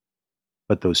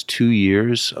 But those 2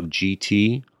 years of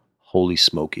GT, holy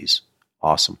smokies.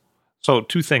 Awesome. So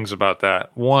 2 things about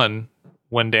that. One,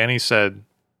 when Danny said,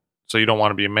 "So you don't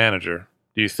want to be a manager,"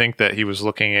 do you think that he was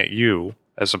looking at you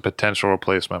as a potential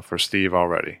replacement for Steve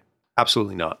already?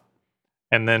 Absolutely not.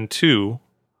 And then 2,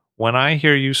 when I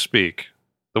hear you speak,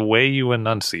 the way you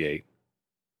enunciate,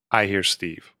 I hear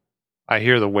Steve. I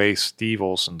hear the way Steve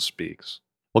Olson speaks.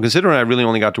 Well, considering I really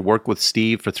only got to work with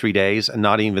Steve for 3 days, and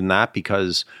not even that,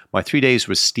 because my 3 days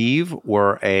with Steve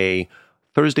were a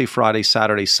Thursday, Friday,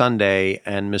 Saturday, Sunday,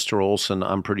 and Mr. Olson,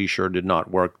 I'm pretty sure, did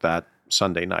not work that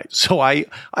Sunday night. So I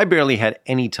barely had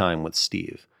any time with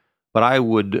Steve. But I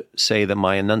would say that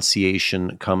my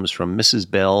enunciation comes from Mrs.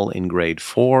 Bell in grade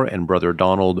 4 and Brother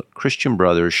Donald, Christian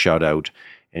Brothers, shout out,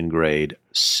 in grade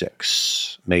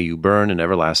 6. May you burn in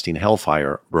everlasting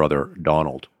hellfire, Brother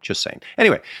Donald. Just saying.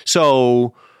 Anyway,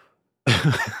 so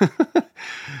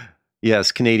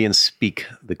yes, Canadians speak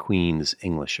the Queen's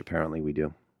English. Apparently we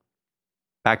do.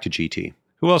 Back to GT.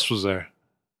 Who else was there?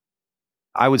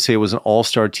 I would say it was an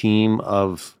all-star team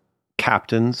of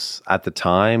captains at the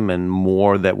time, and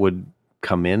more that would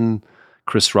come in.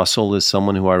 Chris Russell is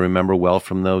someone who I remember well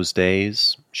from those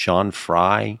days. Sean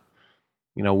Fry.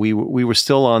 You know, we were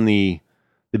still on the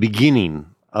beginning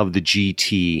of the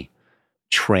GT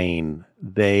train.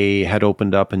 They had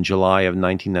opened up in July of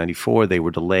 1994. They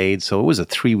were delayed. So it was a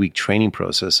 3-week training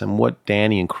process. And what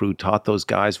Danny and crew taught those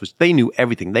guys was they knew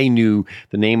everything. They knew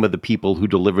the name of the people who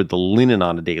delivered the linen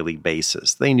on a daily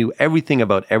basis. They knew everything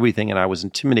about everything. And I was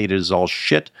intimidated as all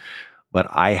shit, but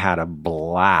I had a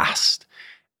blast.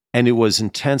 And it was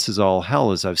intense as all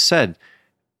hell, as I've said.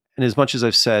 And as much as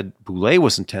I've said Boulé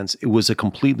was intense, it was a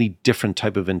completely different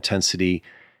type of intensity.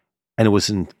 And it was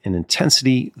an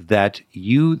intensity that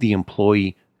you, the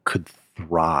employee, could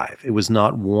thrive. It was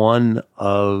not one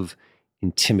of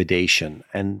intimidation.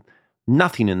 And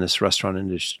nothing in this restaurant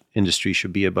industry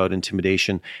should be about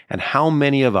intimidation. And how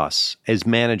many of us as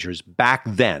managers back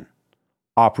then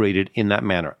operated in that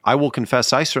manner? I will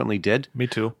confess I certainly did. Me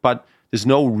too. But there's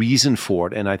no reason for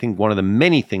it. And I think one of the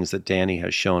many things that Danny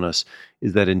has shown us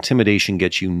is that intimidation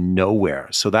gets you nowhere.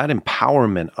 So that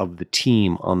empowerment of the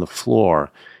team on the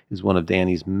floor is one of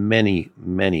Danny's many,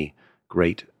 many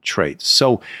great traits.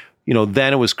 So, you know,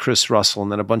 then it was Chris Russell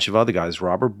and then a bunch of other guys.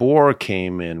 Robert Bohr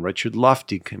came in, Richard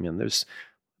Lufty came in. There's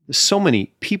so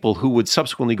many people who would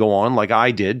subsequently go on, like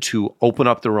I did, to open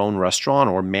up their own restaurant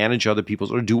or manage other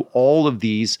people's or do all of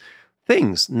these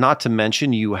things. Not to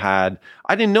mention I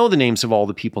didn't know the names of all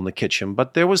the people in the kitchen,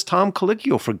 but there was Tom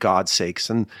Colicchio, for God's sakes.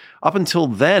 And up until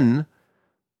then,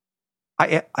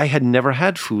 I had never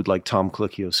had food like Tom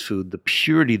Colicchio's food. The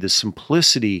purity, the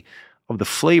simplicity of the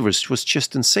flavors was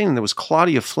just insane. And there was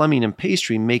Claudia Fleming in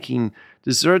pastry making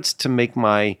desserts to make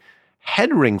my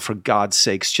head ring, for God's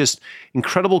sakes. Just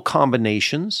incredible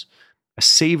combinations, a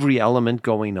savory element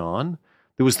going on.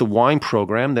 There was the wine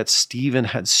program that Stephen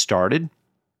had started,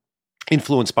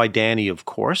 influenced by Danny, of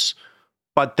course,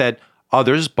 but that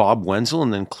others, Bob Wenzel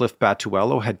and then Cliff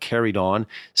Battuello, had carried on,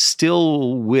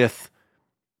 still with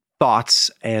thoughts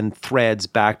and threads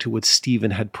back to what Stephen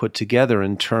had put together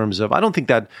in terms of, I don't think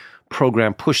that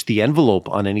program pushed the envelope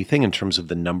on anything in terms of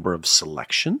the number of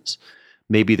selections.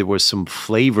 Maybe there was some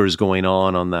flavors going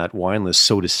on that wine list,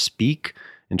 so to speak,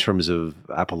 in terms of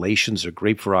appellations or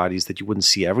grape varieties that you wouldn't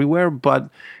see everywhere, but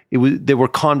there were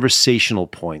conversational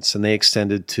points, and they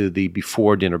extended to the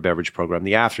before dinner beverage program,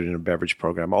 the after dinner beverage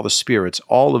program, all the spirits,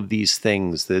 all of these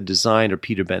things, the design of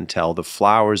Peter Bentel, the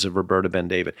flowers of Roberta Ben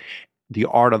David, the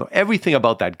art of everything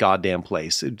about that goddamn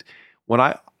place.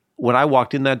 When I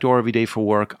walked in that door every day for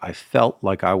work, I felt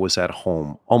like I was at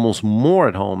home, almost more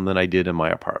at home than I did in my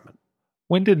apartment.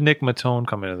 When did Nick Matone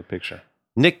come into the picture?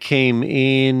 Nick came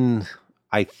in,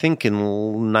 I think, in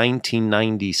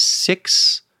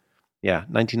 1996. Yeah,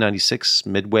 1996,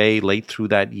 midway, late through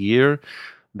that year.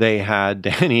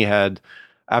 Danny had,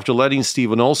 after letting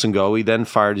Stephen Olson go, he then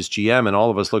fired his GM, and all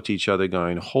of us looked at each other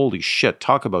going, holy shit,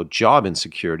 talk about job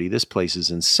insecurity. This place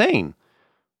is insane.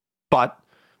 But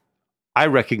I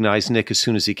recognized Nick as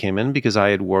soon as he came in because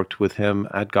I had worked with him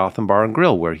at Gotham Bar and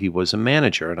Grill, where he was a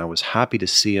manager, and I was happy to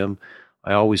see him.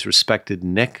 I always respected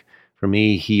Nick. For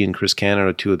me, he and Chris Cannon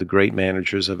are two of the great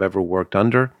managers I've ever worked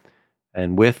under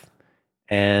and with.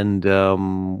 And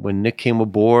when Nick came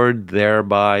aboard,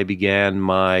 thereby began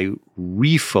my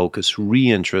refocus,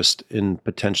 reinterest in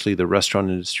potentially the restaurant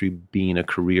industry being a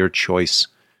career choice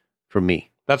for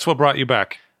me. That's what brought you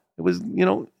back. It was,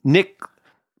 Nick.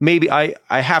 Maybe I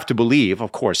have to believe,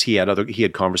 of course, he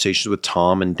had conversations with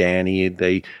Tom and Danny.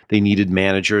 They needed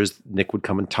managers. Nick would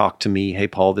come and talk to me. Hey,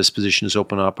 Paul, this position is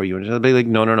open up. Are you interested? I'd be like,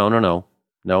 no,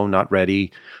 not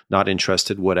ready, not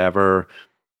interested, whatever.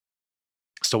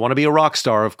 Still want to be a rock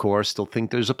star, of course. Still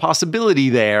think there's a possibility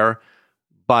there.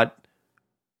 But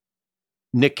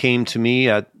Nick came to me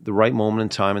at the right moment in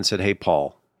time and said, hey,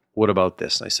 Paul, what about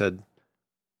this? And I said,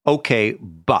 okay,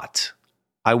 but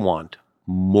I want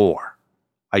more.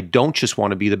 I don't just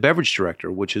want to be the beverage director,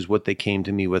 which is what they came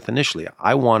to me with initially.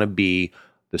 I want to be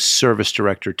the service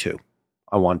director too.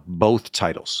 I want both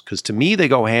titles because to me, they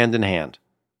go hand in hand.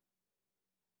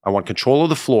 I want control of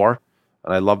the floor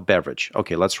and I love beverage.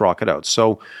 Okay, let's rock it out.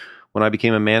 So when I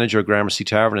became a manager at Gramercy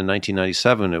Tavern in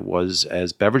 1997, it was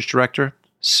as beverage director,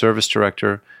 service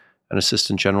director, and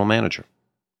assistant general manager.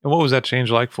 And what was that change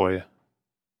like for you?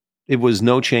 It was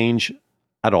no change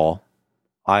at all.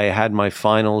 I had my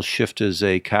final shift as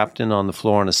a captain on the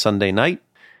floor on a Sunday night.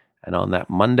 And on that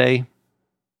Monday,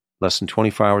 less than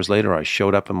 24 hours later, I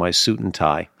showed up in my suit and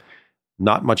tie.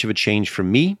 Not much of a change for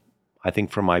me. I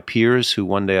think for my peers, who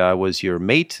one day I was your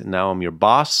mate, and now I'm your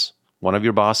boss, one of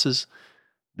your bosses.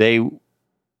 They,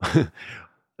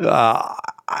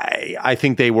 I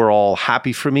think they were all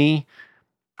happy for me.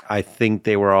 I think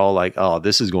they were all like, oh,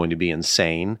 this is going to be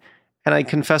insane. And I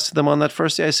confessed to them on that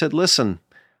first day. I said, listen,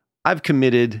 I've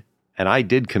committed, and I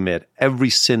did commit, every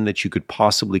sin that you could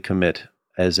possibly commit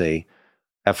as a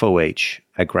FOH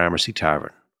at Gramercy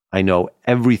Tavern. I know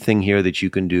everything here that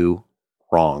you can do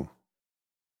wrong.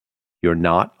 You're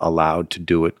not allowed to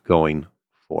do it going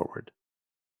forward.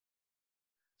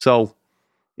 So,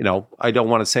 I don't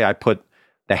want to say I put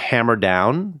the hammer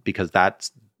down because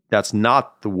that's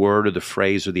not the word or the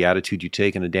phrase or the attitude you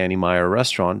take in a Danny Meyer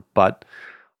restaurant, but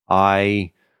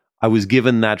I was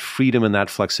given that freedom and that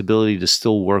flexibility to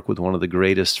still work with one of the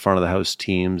greatest front of the house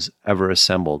teams ever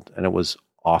assembled. And it was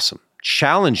awesome.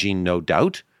 Challenging, no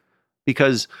doubt,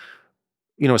 because,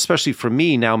 especially for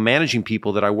me now managing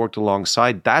people that I worked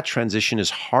alongside, that transition is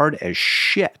hard as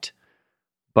shit.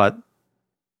 But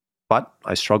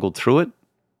I struggled through it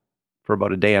for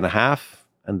about a day and a half,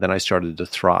 and then I started to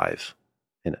thrive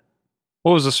in it.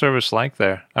 What was the service like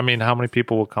there? I mean, how many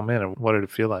people will come in and what did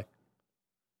it feel like?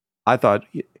 I thought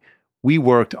we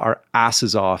worked our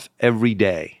asses off every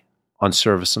day on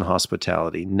service and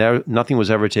hospitality. Nothing was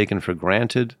ever taken for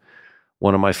granted.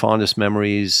 One of my fondest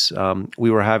memories, we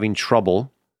were having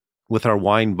trouble with our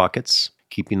wine buckets,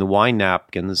 keeping the wine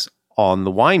napkins on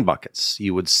the wine buckets.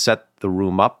 You would set the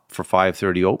room up for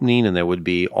 5:30 opening, and there would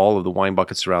be all of the wine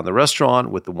buckets around the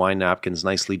restaurant with the wine napkins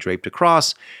nicely draped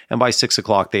across. And by 6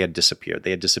 o'clock, they had disappeared.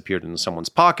 They had disappeared into someone's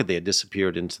pocket. They had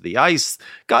disappeared into the ice.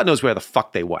 God knows where the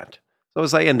fuck they went. So it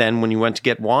was like, and then when you went to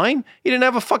get wine, you didn't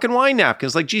have a fucking wine napkin.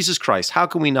 It's like, Jesus Christ, how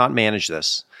can we not manage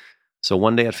this? So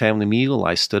one day at family meal,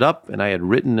 I stood up and I had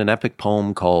written an epic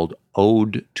poem called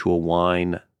Ode to a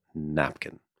Wine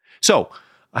Napkin. So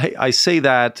I say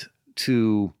that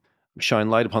to shine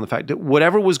light upon the fact that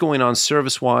whatever was going on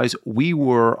service-wise, we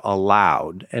were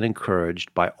allowed and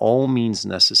encouraged by all means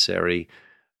necessary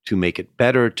to make it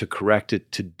better, to correct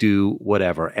it, to do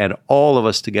whatever. And all of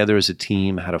us together as a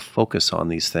team had a focus on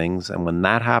these things. And when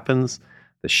that happens,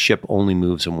 the ship only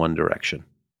moves in one direction.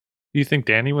 Do you think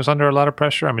Danny was under a lot of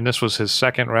pressure? I mean, this was his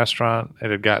second restaurant. It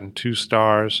had gotten 2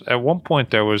 stars. At one point,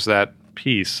 there was that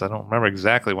piece, I don't remember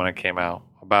exactly when it came out,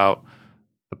 about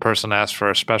the person asked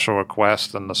for a special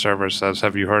request and the server says,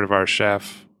 have you heard of our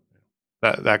chef?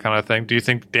 that kind of thing. Do you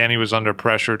think Danny was under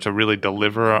pressure to really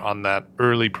deliver on that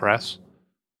early press?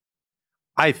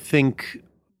 I think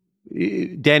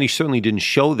Danny certainly didn't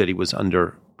show that he was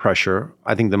under pressure.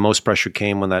 I think the most pressure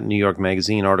came when that New York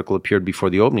Magazine article appeared before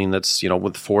the opening. That's,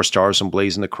 with 4 stars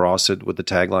emblazoned across it with the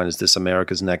tagline, "Is this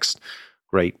America's next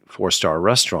great 4-star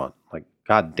restaurant?" Like,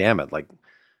 God damn it. Like,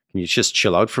 can you just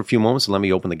chill out for a few moments and let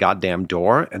me open the goddamn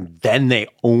door? And then they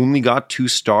only got 2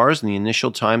 stars in the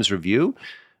initial Times review.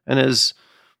 And as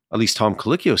at least Tom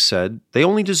Colicchio said, they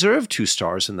only deserved 2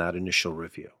 stars in that initial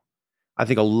review. I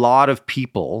think a lot of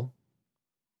people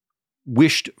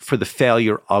wished for the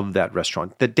failure of that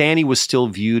restaurant, that Danny was still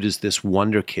viewed as this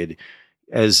wonder kid.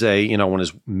 As in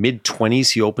his mid-20s,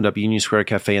 he opened up Union Square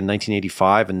Cafe in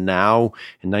 1985, and now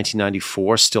in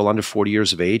 1994, still under 40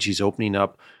 years of age, he's opening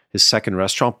up his second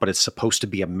restaurant, but it's supposed to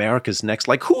be America's next.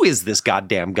 Like, who is this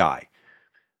goddamn guy?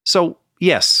 So,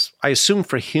 yes, I assume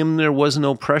for him there was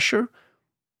no pressure,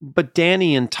 but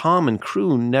Danny and Tom and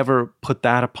crew never put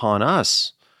that upon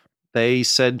us. They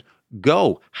said,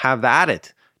 go, have at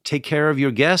it. Take care of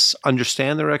your guests,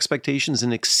 understand their expectations,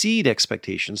 and exceed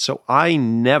expectations. So I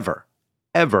never,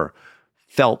 ever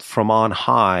felt from on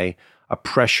high a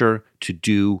pressure to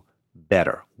do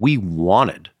better. We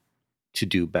wanted to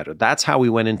do better. That's how we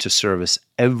went into service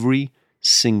every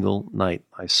single night,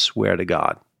 I swear to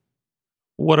God.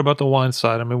 What about the wine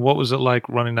side? I mean, what was it like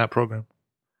running that program?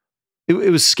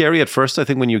 It was scary at first. I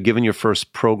think when you're given your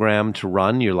first program to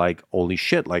run, you're like, holy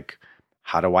shit, like,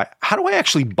 how do I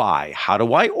actually buy? How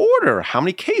do I order? How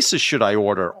many cases should I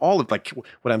order? All of, like,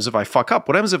 what happens if I fuck up?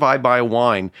 What happens if I buy a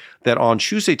wine that on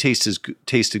Tuesday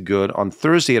tasted good, on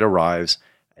Thursday it arrives,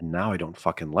 and now I don't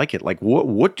fucking like it? Like,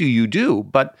 what do you do?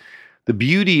 But the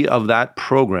beauty of that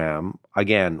program,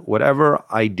 again, whatever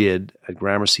I did at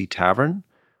Gramercy Tavern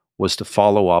was to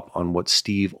follow up on what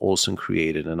Steve Olson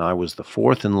created, and I was the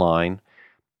 4th in line,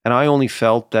 and I only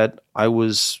felt that I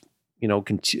was,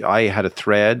 I had a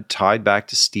thread tied back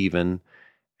to Stephen,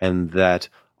 and that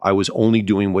I was only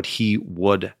doing what he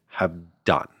would have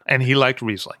done. And he liked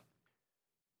Riesling.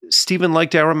 Stephen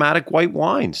liked aromatic white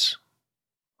wines.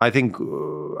 I think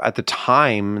at the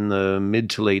time, in the mid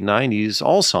to late 90s,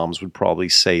 all Psalms would probably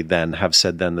have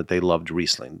said then that they loved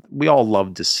Riesling. We all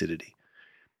loved acidity.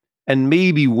 And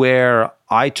maybe where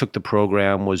I took the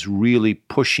program was really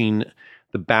pushing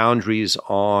the boundaries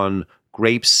on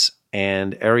grapes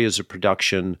and areas of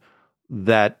production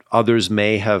that others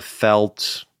may have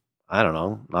felt, I don't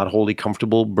know, not wholly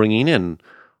comfortable bringing in.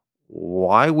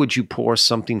 Why would you pour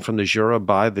something from the Jura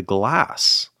by the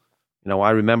glass?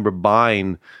 I remember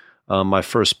buying my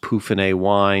first Pouffinet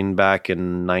wine back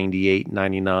in 98,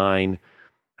 99,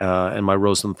 and my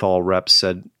Rosenthal rep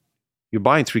said, "You're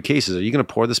buying 3 cases. Are you going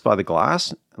to pour this by the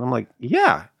glass?" And I'm like,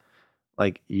 "Yeah."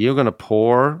 Like, you're going to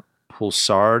pour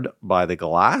Pulsard by the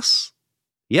glass?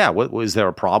 Yeah, what was there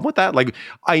a problem with that? Like,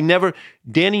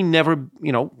 Danny never,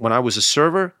 when I was a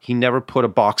server, he never put a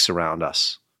box around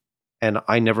us. And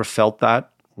I never felt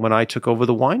that when I took over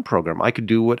the wine program. I could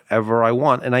do whatever I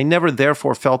want. And I never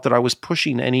therefore felt that I was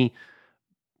pushing any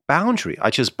boundary. I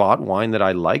just bought wine that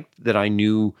I liked, that I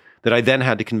knew, that I then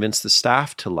had to convince the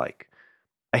staff to like.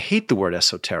 I hate the word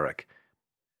esoteric.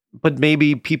 But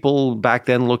maybe people back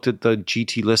then looked at the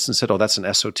GT list and said, "Oh, that's an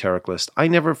esoteric list." I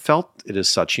never felt it as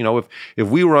such. If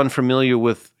we were unfamiliar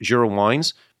with Jura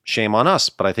wines, shame on us.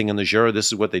 But I think in the Jura, this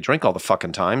is what they drink all the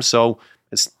fucking time. So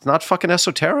it's not fucking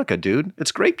esoterica, dude.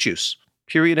 It's grape juice.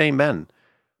 Period. Amen.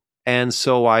 And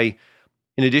so in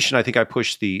addition, I think I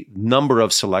pushed the number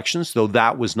of selections, though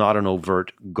that was not an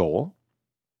overt goal.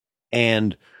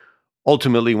 And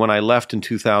ultimately, when I left in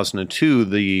 2002,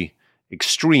 the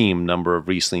extreme number of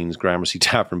Rieslings Gramercy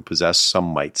Tavern possessed, some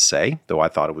might say, though I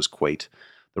thought it was quite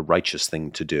the righteous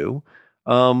thing to do,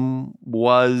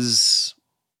 was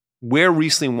where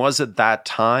Riesling was at that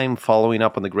time, following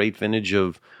up on the great vintage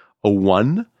of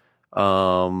 01,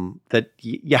 that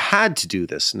you had to do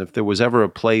this. And if there was ever a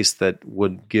place that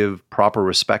would give proper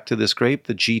respect to this grape,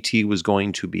 the GT was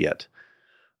going to be it.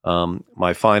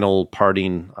 My final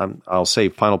parting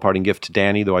gift to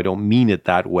Danny, though I don't mean it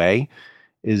that way,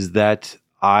 is that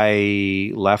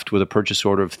I left with a purchase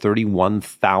order of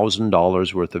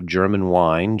 $31,000 worth of German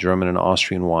and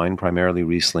Austrian wine, primarily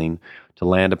Riesling, to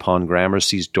land upon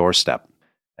Gramercy's doorstep.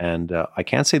 And I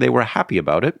can't say they were happy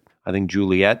about it. I think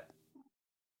Juliet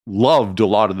loved a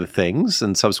lot of the things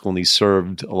and subsequently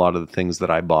served a lot of the things that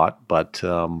I bought, but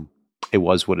it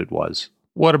was what it was.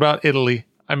 What about Italy?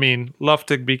 I mean,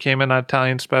 Luftig became an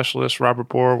Italian specialist. Robert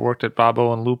Bohr worked at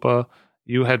Babbo and Lupa.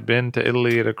 You had been to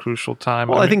Italy at a crucial time.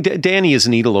 Well, I think Danny is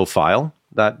an Italophile.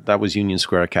 That was Union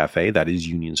Square Cafe. That is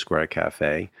Union Square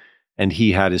Cafe. and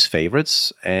he had his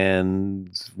favorites. And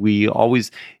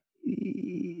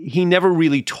he never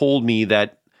really told me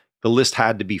that the list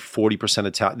had to be 40%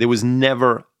 Italian. There was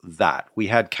never that. We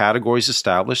had categories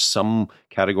established. Some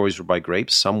categories were by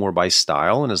grapes, some were by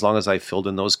style. And as long as I filled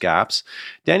in those gaps,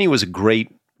 Danny was a great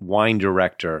wine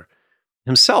director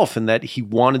himself in that he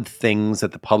wanted things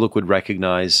that the public would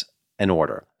recognize and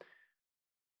order.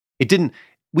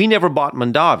 We never bought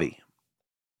Mondavi.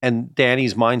 And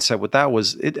Danny's mindset with that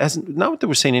was, not that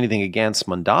we're saying anything against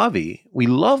Mondavi. We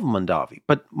love Mondavi,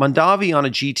 but Mondavi on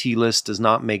a GT list does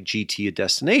not make GT a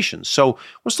destination. So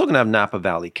we're still going to have Napa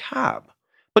Valley Cab,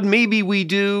 but maybe we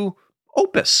do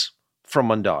Opus from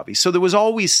Mondavi. So there was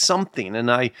always something,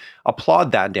 and I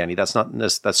applaud that, Danny. That's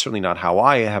certainly not how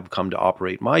I have come to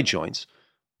operate my joints,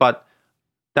 but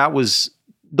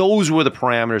those were the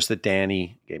parameters that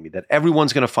Danny gave me, that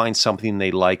everyone's going to find something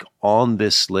they like on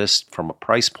this list from a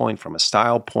price point, from a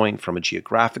style point, from a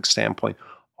geographic standpoint.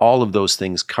 All of those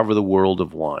things cover the world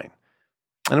of wine.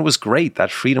 And it was great.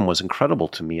 That freedom was incredible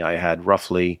to me. I had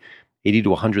roughly $80,000 to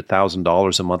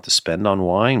 $100,000 a month to spend on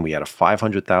wine. We had a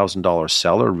 $500,000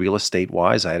 cellar, real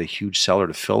estate-wise. I had a huge cellar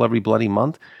to fill every bloody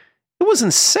month. It was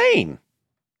insane.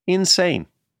 Insane.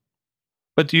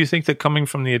 But do you think that coming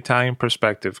from the Italian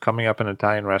perspective, coming up in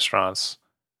Italian restaurants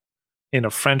in a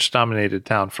French-dominated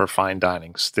town for fine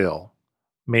dining still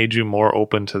made you more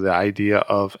open to the idea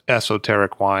of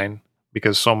esoteric wine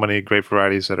because so many grape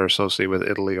varieties that are associated with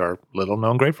Italy are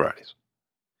little-known grape varieties?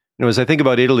 As I think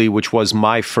about Italy, which was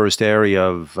my first area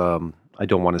of, I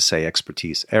don't want to say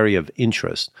expertise, area of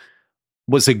interest,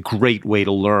 was a great way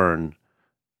to learn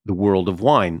the world of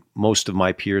wine. Most of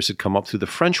my peers had come up through the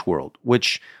French world,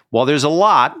 which, while there's a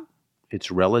lot, it's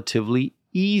relatively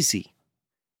easy.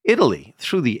 Italy,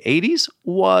 through the 80s,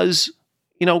 was,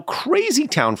 crazy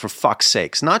town for fuck's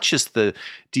sakes. Not just the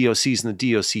DOCs and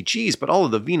the DOCGs, but all of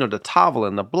the Vino da Tavola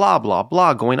and the blah, blah,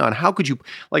 blah going on. How could you,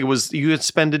 you would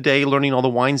spend a day learning all the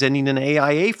wines ending in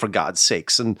AIA, for God's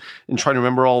sakes, and trying to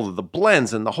remember all of the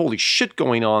blends and the holy shit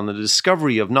going on, the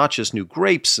discovery of not just new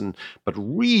grapes, but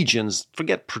regions,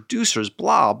 forget producers,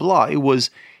 blah, blah. It was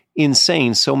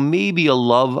insane. So maybe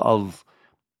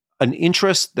an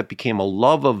interest that became a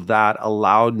love of that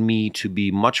allowed me to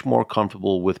be much more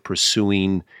comfortable with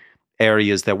pursuing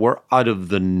areas that were out of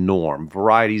the norm,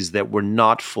 varieties that were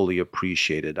not fully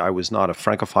appreciated. I was not a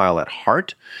Francophile at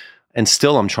heart, and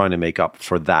still I'm trying to make up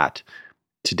for that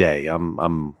today.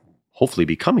 I'm hopefully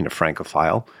becoming a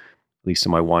Francophile, at least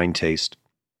in my wine taste.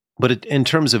 But in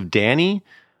terms of Danny,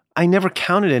 I never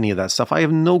counted any of that stuff. I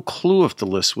have no clue if the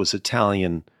list was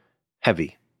Italian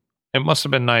heavy. It must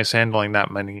have been nice handling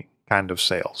that many kind of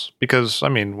sales because,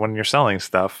 when you're selling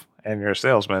stuff and you're a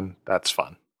salesman, that's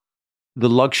fun. The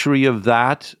luxury of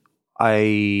that,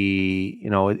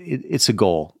 it's a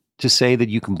goal. To say that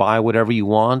you can buy whatever you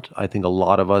want, I think a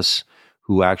lot of us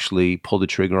who actually pull the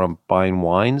trigger on buying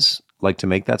wines like to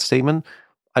make that statement.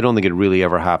 I don't think it really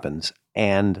ever happens.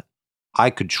 And I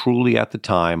could truly, at the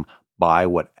time, buy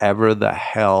whatever the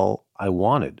hell I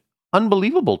wanted.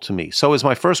 Unbelievable to me. So as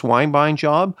my first wine buying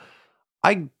job,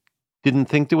 I didn't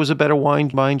think there was a better wine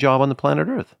buying job on the planet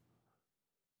Earth.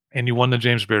 And you won the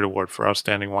James Beard Award for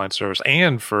Outstanding Wine Service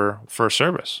and for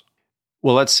service.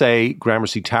 Well, let's say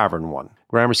Gramercy Tavern won.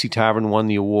 Gramercy Tavern won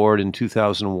the award in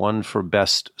 2001 for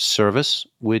Best Service,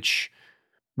 which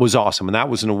was awesome. And that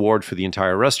was an award for the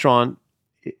entire restaurant.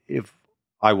 If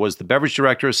I was the beverage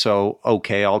director, so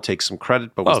okay, I'll take some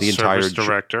credit, but was the entire service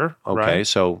director. Okay, right?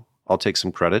 So I'll take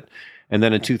some credit. And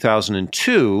then in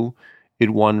 2002, it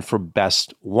won for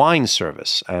Best Wine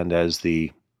Service. And as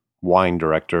the wine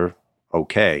director,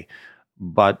 okay.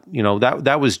 But,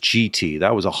 that was GT.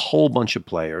 That was a whole bunch of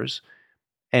players.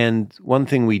 And one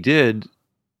thing we did,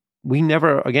 we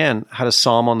never, again, had a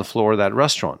somm on the floor of that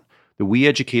restaurant. That we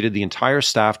educated the entire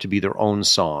staff to be their own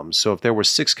somms. So if there were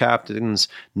 6 captains,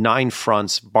 9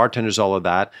 fronts, bartenders, all of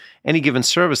that, any given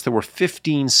service, there were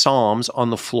 15 somms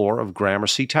on the floor of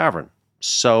Gramercy Tavern.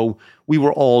 So we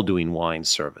were all doing wine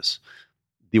service.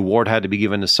 The award had to be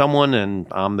given to someone, and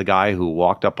I'm the guy who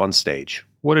walked up on stage.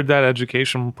 What did that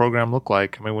education program look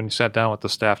like? When you sat down with the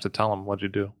staff to tell them, what'd you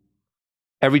do?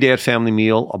 Every day at family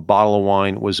meal, a bottle of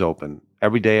wine was open.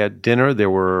 Every day at dinner, there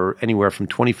were anywhere from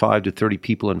 25 to 30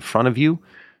 people in front of you,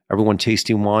 everyone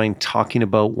tasting wine, talking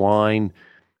about wine.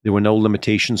 There were no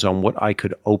limitations on what I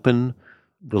could open.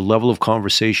 The level of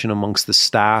conversation amongst the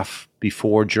staff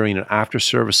before, during, and after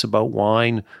service about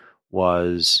wine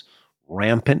was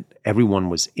rampant. Everyone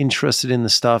was interested in the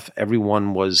stuff.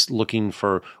 Everyone was looking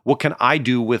for, what can I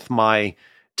do with my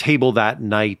table that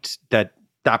night that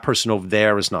that person over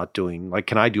there is not doing. Like,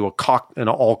 can I do an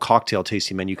all cocktail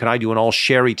tasting menu? Can I do an all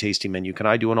sherry tasting menu? Can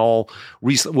I do an all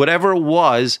whatever it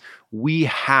was? We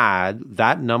had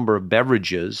that number of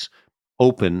beverages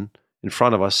open in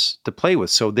front of us to play with.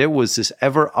 So there was this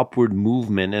ever upward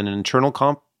movement and an internal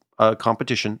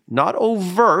competition, not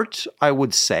overt, I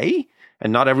would say,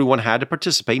 and not everyone had to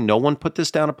participate. No one put this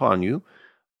down upon you,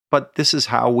 but this is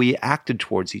how we acted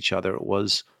towards each other. It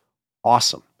was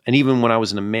awesome. And even when I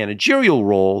was in a managerial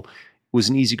role, it was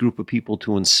an easy group of people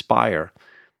to inspire.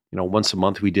 Once a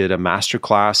month we did a master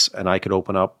class and I could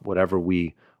open up whatever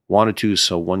we wanted to.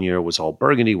 So one year was all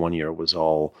Burgundy, one year was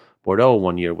all Bordeaux,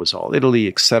 one year was all Italy,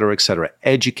 et cetera, et cetera.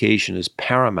 Education is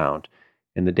paramount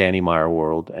in the Danny Meyer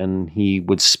world. And he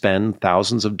would spend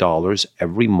thousands of dollars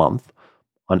every month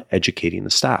on educating the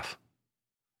staff.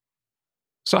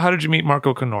 So how did you meet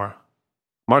Marco Canora?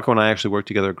 Marco and I actually worked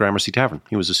together at Gramercy Tavern.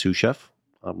 He was a sous chef.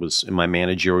 I was in my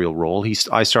managerial role.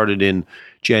 I started in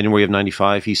January of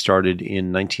 95. He started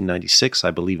in 1996,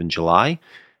 I believe in July,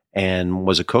 and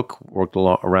was a cook, worked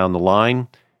around the line,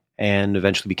 and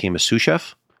eventually became a sous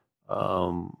chef.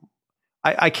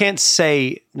 I can't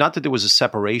say, not that there was a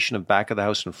separation of back of the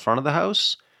house and front of the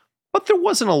house, but there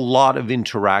wasn't a lot of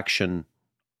interaction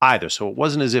either. So it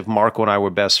wasn't as if Marco and I were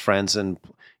best friends and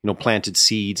planted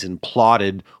seeds and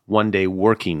plotted one day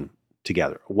working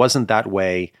together. It wasn't that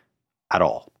way at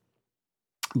all.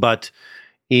 But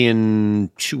we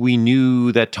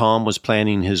knew that Tom was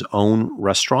planning his own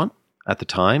restaurant at the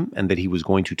time and that he was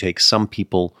going to take some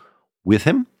people with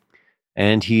him.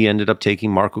 And he ended up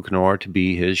taking Marco Canora to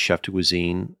be his chef de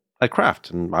cuisine at Kraft.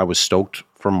 And I was stoked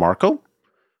for Marco.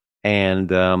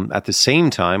 And at the same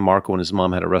time, Marco and his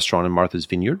mom had a restaurant in Martha's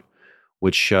Vineyard,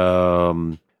 which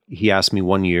he asked me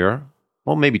 1 year,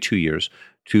 well, maybe 2 years,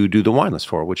 to do the wine list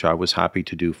for, which I was happy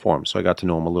to do for him. So I got to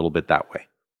know him a little bit that way.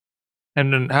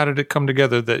 And then how did it come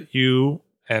together that you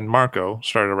and Marco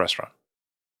started a restaurant?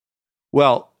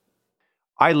 Well,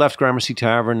 I left Gramercy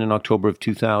Tavern in October of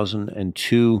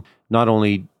 2002. Not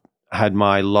only had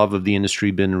my love of the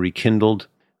industry been rekindled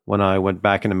when I went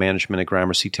back into management at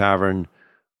Gramercy Tavern,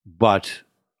 but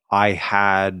I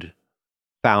had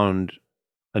found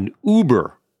an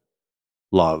uber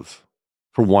love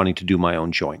for wanting to do my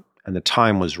own joint. And the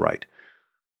time was right.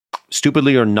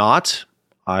 Stupidly or not,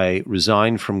 I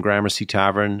resigned from Gramercy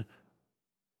Tavern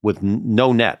with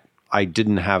no net. I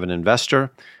didn't have an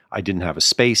investor. I didn't have a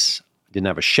space. I didn't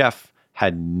have a chef.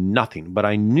 Had nothing. But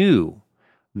I knew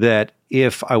that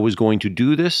if I was going to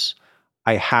do this,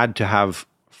 I had to have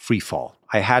free fall.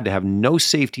 I had to have no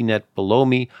safety net below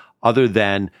me other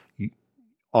than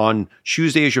on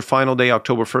Tuesday is your final day,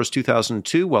 October 1st,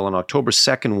 2002. Well, on October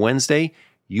 2nd, Wednesday,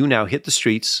 you now hit the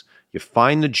streets. You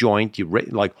find the joint,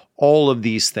 like all of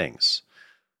these things.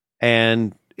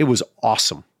 And it was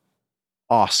awesome.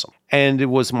 Awesome. And it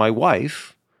was my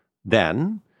wife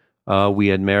then. We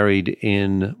had married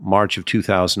in March of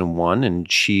 2001, and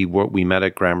we met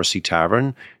at Gramercy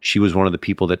Tavern. She was one of the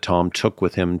people that Tom took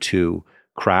with him to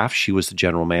Kraft. She was the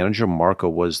general manager. Marco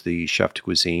was the chef de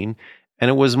cuisine. And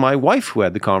it was my wife who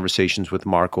had the conversations with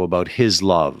Marco about his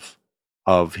love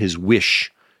of his wish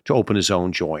to open his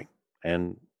own joint.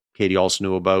 And Katie also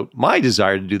knew about my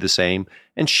desire to do the same,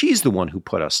 and she's the one who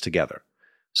put us together.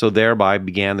 So thereby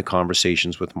began the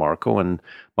conversations with Marco, and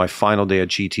my final day at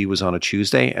GT was on a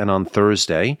Tuesday, and on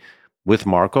Thursday, with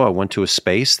Marco, I went to a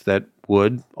space that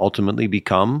would ultimately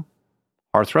become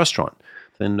Hearth Restaurant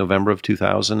in November of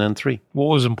 2003. What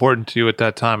was important to you at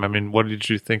that time? I mean, what did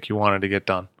you think you wanted to get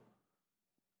done?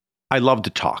 I love to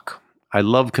talk. I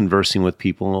love conversing with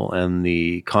people, and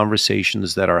the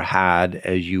conversations that are had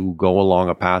as you go along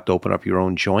a path to open up your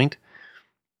own joint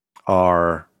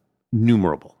are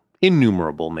innumerable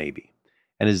maybe.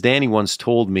 And as Danny once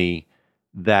told me,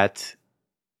 that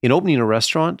in opening a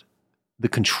restaurant, the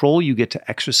control you get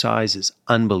to exercise is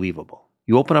unbelievable.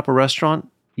 You open up a restaurant,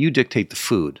 you dictate the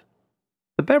food,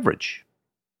 the beverage,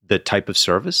 the type of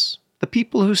service, the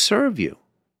people who serve you,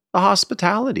 the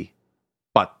hospitality,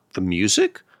 but the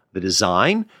music, the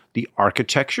design, the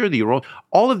architecture,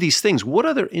 all of these things. What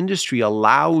other industry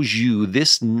allows you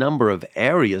this number of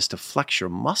areas to flex your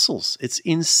muscles? It's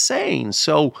insane.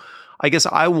 So I guess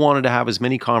I wanted to have as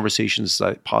many conversations as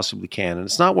I possibly can. And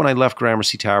it's not when I left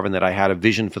Gramercy Tavern that I had a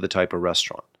vision for the type of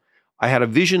restaurant. I had a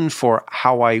vision for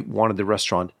how I wanted the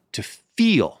restaurant to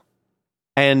feel.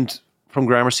 And from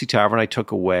Gramercy Tavern, I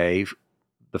took away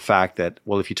the fact that,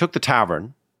 well, if you took the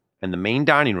tavern and the main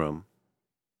dining room,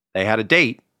 they had a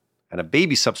date, and a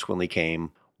baby subsequently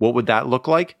came, what would that look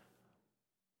like?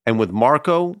 And with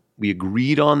Marco, we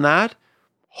agreed on that.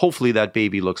 Hopefully that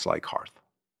baby looks like Hearth.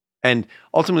 And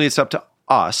ultimately it's up to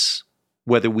us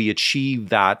whether we achieve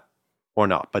that or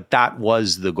not. But that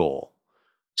was the goal.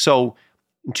 So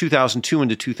in 2002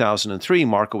 into 2003,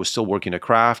 Marco was still working at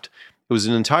Kraft. It was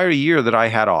an entire year that I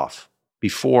had off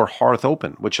before Hearth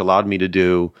opened, which allowed me to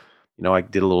do, I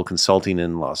did a little consulting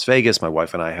in Las Vegas. My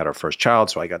wife and I had our first child,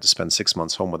 so I got to spend 6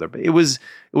 months home with her. But it was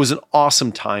an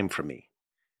awesome time for me.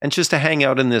 And just to hang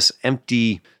out in this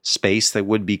empty space that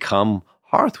would become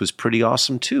Hearth was pretty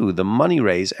awesome too. The money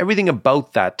raise, everything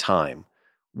about that time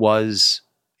was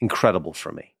incredible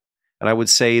for me. And I would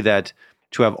say that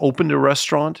to have opened a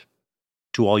restaurant,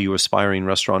 to all you aspiring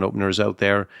restaurant openers out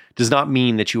there, does not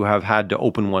mean that you have had to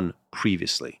open one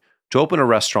previously. To open a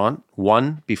restaurant,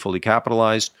 1, be fully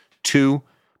capitalized. 2,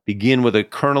 begin with a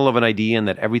kernel of an idea and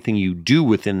that everything you do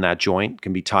within that joint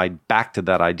can be tied back to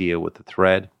that idea with a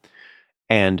thread.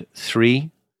 And 3,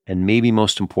 and maybe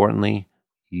most importantly,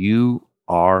 you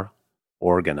are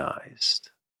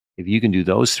organized. If you can do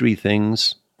those 3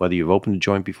 things, whether you've opened a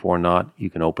joint before or not,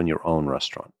 you can open your own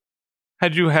restaurant.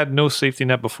 Had you had no safety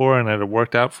net before and it had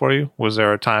worked out for you? Was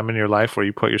there a time in your life where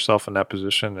you put yourself in that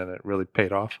position and it really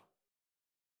paid off?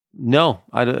 No,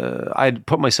 I'd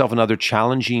put myself in other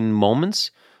challenging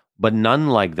moments, but none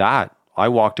like that. I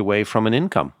walked away from an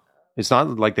income. It's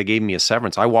not like they gave me a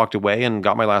severance. I walked away and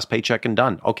got my last paycheck and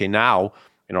done. Okay, now,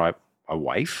 I have a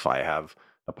wife, I have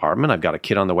an apartment, I've got a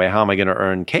kid on the way. How am I going to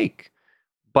earn cake?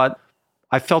 But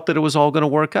I felt that it was all going to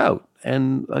work out.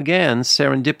 And again,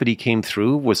 serendipity came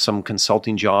through with some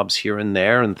consulting jobs here and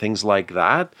there and things like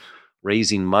that,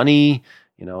 raising money,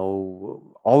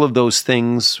 all of those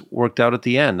things worked out at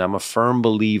the end. I'm a firm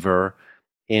believer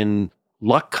in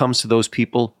luck comes to those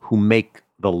people who make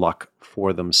the luck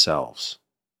for themselves.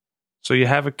 So you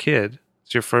have a kid.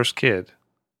 It's your first kid.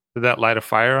 Did that light a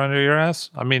fire under your ass?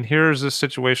 I mean, here's a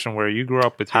situation where you grew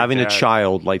up with your having dad. A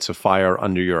child lights a fire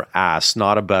under your ass,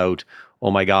 not about, oh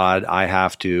my God, I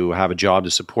have to have a job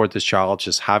to support this child.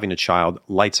 Just having a child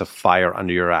lights a fire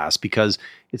under your ass because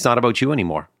it's not about you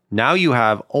anymore. Now you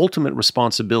have ultimate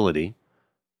responsibility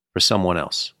for someone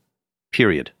else,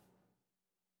 period.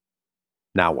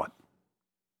 Now what?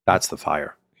 That's the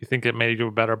fire. You think it made you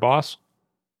a better boss?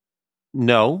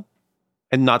 No.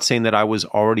 And not saying that I was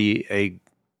already a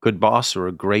good boss or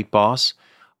a great boss.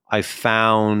 I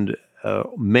found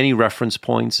many reference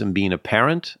points in being a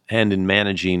parent and in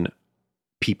managing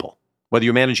people. Whether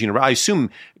you're managing, I assume,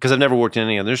 because I've never worked in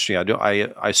any other industry,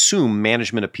 I assume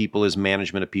management of people is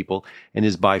management of people and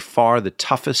is by far the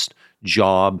toughest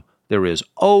job there is.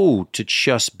 Oh, to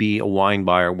just be a wine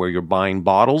buyer where you're buying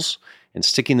bottles and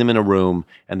sticking them in a room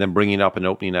and then bringing it up and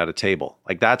opening at a table.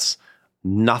 Like that's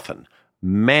nothing.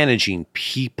 Managing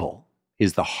people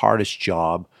is the hardest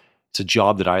job. It's a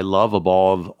job that I love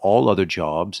above all other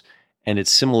jobs. And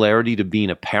its similarity to being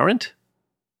a parent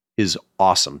is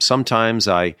awesome. Sometimes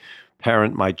I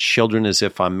parent my children as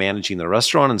if I'm managing the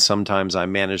restaurant, and sometimes I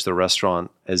manage the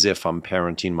restaurant as if I'm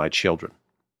parenting my children.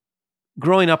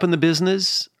 Growing up in the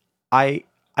business, I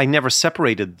never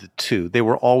separated the two. They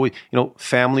were always,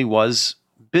 family was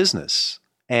business.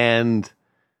 And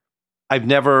I've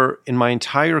never, in my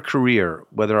entire career,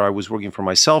 whether I was working for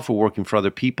myself or working for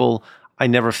other people, I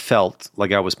never felt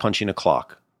like I was punching a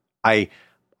clock. I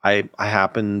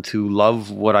happen to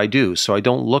love what I do, so I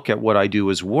don't look at what I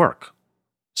do as work.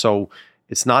 So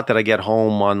it's not that I get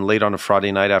home late on a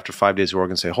Friday night after 5 days of work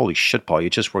and say, holy shit, Paul, you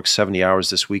just worked 70 hours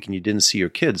this week and you didn't see your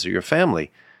kids or your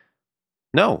family.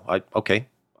 No,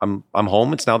 I'm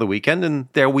home. It's now the weekend and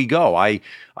there we go. I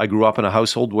grew up in a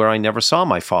household where I never saw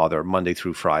my father Monday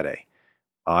through Friday.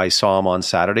 I saw him on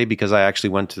Saturday because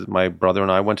my brother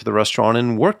and I went to the restaurant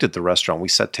and worked at the restaurant. We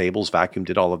set tables, vacuumed,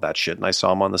 did all of that shit. And I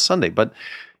saw him on the Sunday, but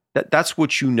that's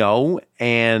what you know.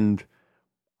 And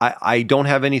I don't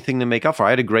have anything to make up for. I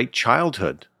had a great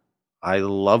childhood. I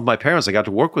love my parents. I got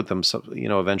to work with them,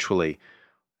 eventually.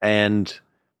 And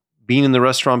being in the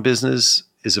restaurant business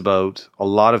is about a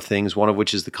lot of things, one of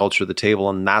which is the culture of the table.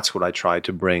 And that's what I try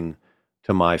to bring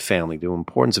to my family, the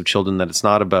importance of children, that it's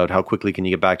not about how quickly can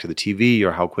you get back to the TV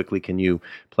or how quickly can you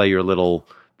play your little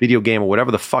video game or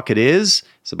whatever the fuck it is.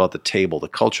 It's about the table, the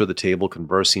culture of the table,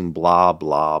 conversing, blah,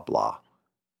 blah, blah.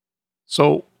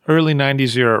 So early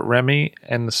 90s, you're at Remy,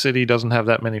 and the city doesn't have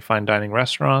that many fine dining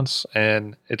restaurants,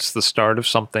 and it's the start of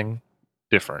something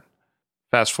different.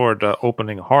 Fast forward to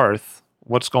opening Hearth.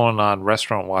 What's going on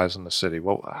restaurant-wise in the city?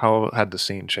 How had the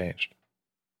scene changed?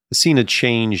 The scene had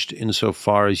changed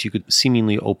insofar as you could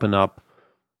seemingly open up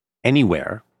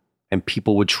anywhere and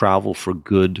people would travel for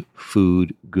good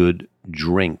food, good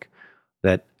drink,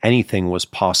 that anything was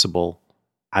possible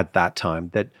at that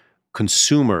time, that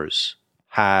consumers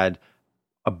had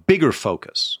a bigger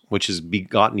focus, which has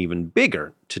gotten even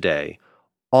bigger today,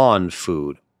 on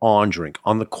food, on drink,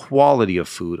 on the quality of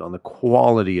food, on the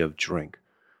quality of drink,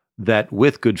 that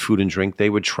with good food and drink, they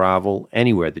would travel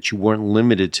anywhere, that you weren't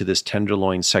limited to this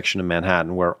Tenderloin section of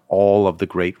Manhattan where all of the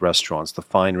great restaurants, the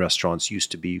fine restaurants used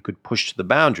to be. You could push to the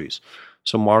boundaries.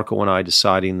 So Marco and I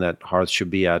deciding that Hearth should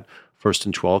be at 1st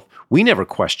and 12th, we never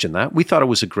questioned that. We thought it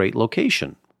was a great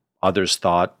location. Others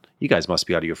thought, you guys must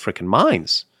be out of your freaking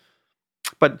minds.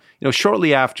 But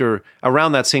shortly after,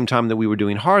 around that same time that we were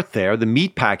doing Hearth there, the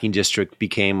meatpacking district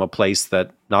became a place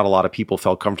that not a lot of people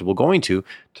felt comfortable going to,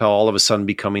 till all of a sudden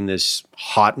becoming this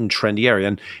hot and trendy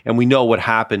area. And we know what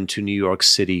happened to New York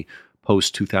City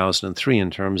post 2003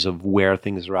 in terms of where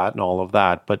things are at and all of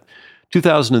that. But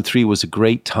 2003 was a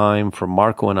great time for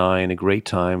Marco and I, and a great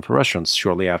time for restaurants.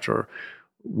 Shortly after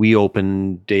we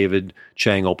opened, David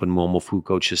Chang opened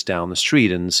Momofuku just down the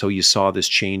street. And so you saw this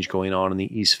change going on in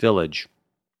the East Village.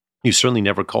 You certainly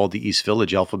never called the East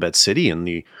Village Alphabet City in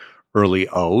the early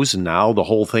O's, and now the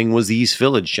whole thing was the East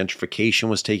Village. Gentrification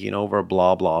was taking over,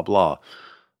 blah, blah, blah.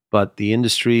 But the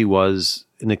industry was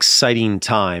an exciting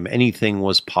time. Anything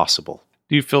was possible.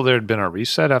 Do you feel there had been a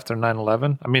reset after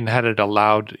 9/11? I mean, had it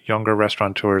allowed younger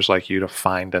restaurateurs like you to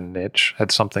find a niche?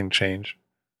 Had something changed?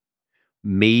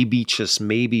 Maybe, just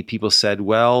maybe, people said,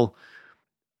 well,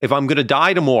 if I'm going to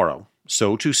die tomorrow,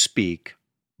 so to speak,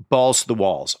 balls to the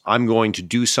walls. I'm going to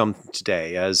do something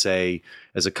today. As a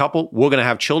couple, we're going to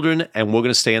have children and we're going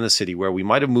to stay in the city where we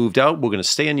might have moved out. We're going to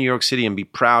stay in New York City and be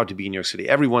proud to be in New York City.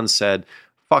 Everyone said,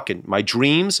 fuck it, my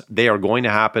dreams, they are going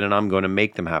to happen and I'm going to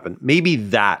make them happen. Maybe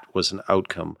that was an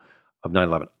outcome of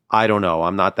 9/11. I don't know.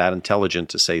 I'm not that intelligent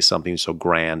to say something so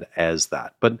grand as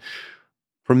that. But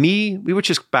for me, we were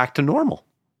just back to normal.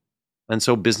 And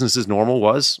so business as normal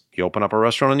was, you open up a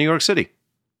restaurant in New York City.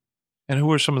 And who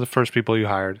were some of the first people you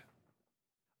hired?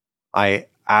 I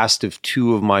asked if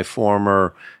two of my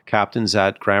former captains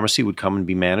at Gramercy would come and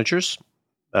be managers.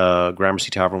 Gramercy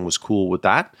Tavern was cool with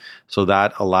that. So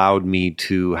that allowed me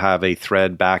to have a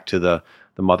thread back to the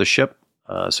mothership,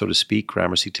 so to speak,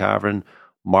 Gramercy Tavern.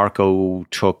 Marco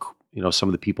took some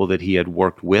of the people that he had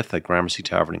worked with at Gramercy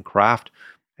Tavern and Craft.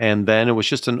 And then it was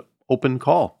just an open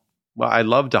call. Well, I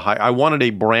loved to hire. I wanted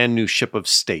a brand new ship of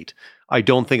state. I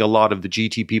don't think a lot of the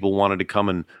GT people wanted to come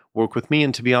and work with me.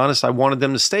 And to be honest, I wanted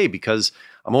them to stay because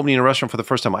I'm opening a restaurant for the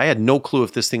first time. I had no clue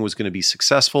if this thing was going to be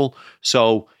successful.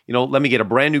 So, let me get a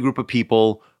brand new group of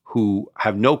people who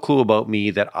have no clue about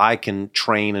me that I can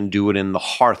train and do it in the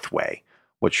Hearth way,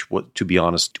 which, to be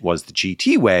honest, was the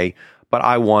GT way. But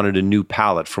I wanted a new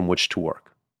palette from which to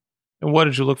work. And what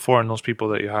did you look for in those people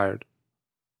that you hired?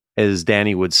 As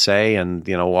Danny would say, and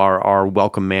our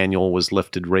welcome manual was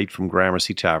lifted right from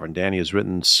Gramercy Tavern. Danny has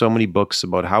written so many books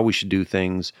about how we should do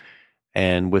things,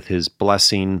 and with his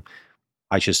blessing,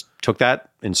 I just took that,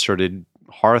 inserted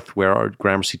Hearth where our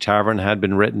Gramercy Tavern had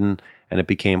been written, and it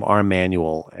became our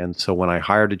manual. And so when I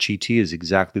hired at GT, is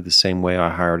exactly the same way I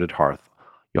hired at Hearth.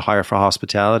 You hire for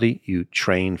hospitality, you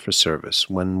train for service.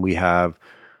 When we have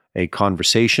a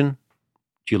conversation,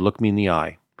 you look me in the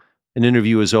eye. An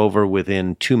interview is over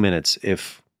within 2 minutes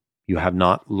if you have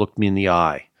not looked me in the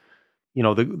eye.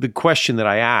 The question that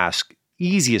I ask,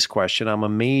 easiest question, I'm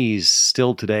amazed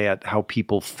still today at how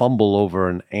people fumble over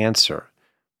an answer.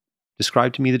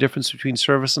 Describe to me the difference between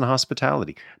service and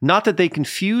hospitality. Not that they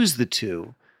confuse the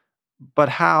two, but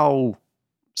how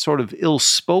sort of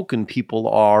ill-spoken people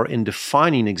are in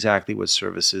defining exactly what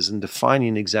service is and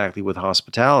defining exactly what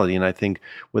hospitality. And I think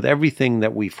with everything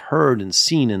that we've heard and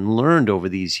seen and learned over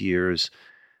these years,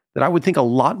 that I would think a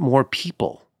lot more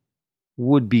people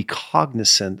would be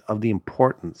cognizant of the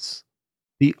importance,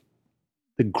 the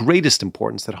greatest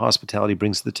importance that hospitality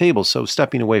brings to the table. So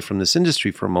stepping away from this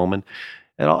industry for a moment,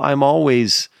 and I'm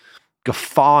always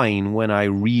guffawing when I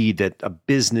read that a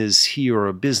business here or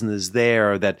a business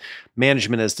there, that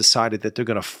management has decided that they're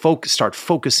going to start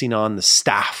focusing on the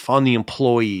staff, on the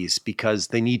employees, because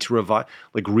they need to revive.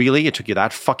 Like, really? It took you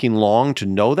that fucking long to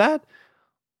know that?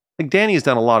 Like, Danny has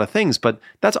done a lot of things, but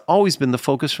that's always been the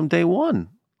focus from day one.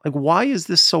 Like, why is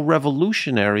this so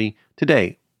revolutionary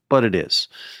today? But it is.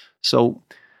 So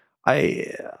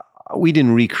we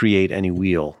didn't recreate any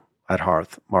wheel at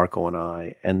Hearth, Marco and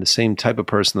I, and the same type of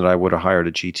person that I would have hired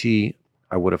at GT,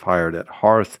 I would have hired at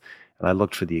Hearth, and I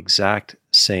looked for the exact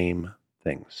same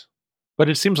things. But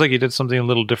it seems like you did something a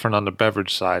little different on the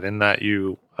beverage side in that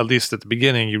you, at least at the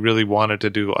beginning, you really wanted to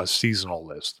do a seasonal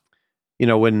list.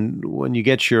 When you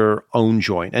get your own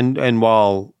joint, and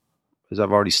while, as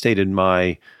I've already stated,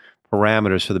 my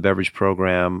parameters for the beverage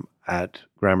program at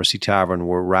Gramercy Tavern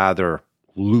were rather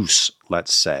loose,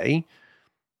 let's say,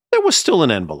 there was still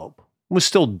an envelope. It was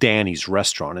still Danny's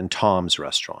restaurant and Tom's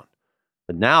restaurant.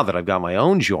 But now that I've got my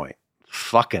own joint,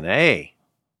 fucking A,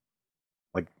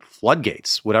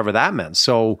 floodgates, whatever that meant.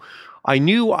 So I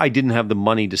knew I didn't have the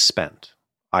money to spend.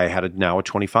 I had now a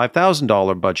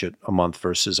 $25,000 budget a month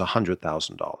versus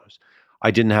 $100,000.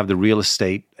 I didn't have the real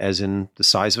estate as in the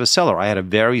size of a cellar. I had a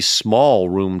very small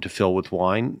room to fill with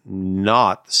wine,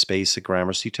 not the space at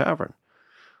Gramercy Tavern.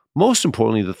 Most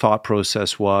importantly, the thought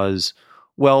process was,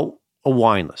 well, a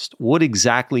wine list. What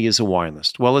exactly is a wine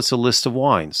list? Well, it's a list of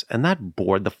wines, and that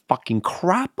bored the fucking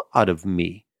crap out of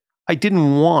me. I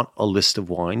didn't want a list of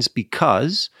wines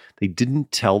because they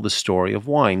didn't tell the story of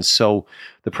wines. So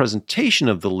the presentation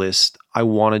of the list, I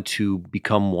wanted to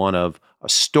become one of a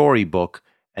storybook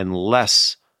and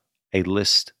less a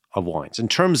list of wines. In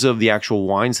terms of the actual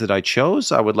wines that I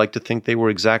chose, I would like to think they were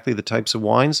exactly the types of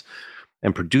wines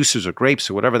and producers or grapes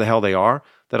or whatever the hell they are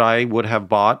that I would have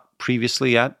bought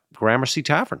previously at Gramercy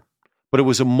Tavern. But it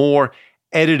was a more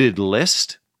edited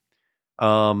list.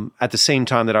 At the same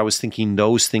time that I was thinking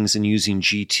those things and using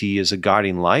GT as a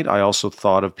guiding light, I also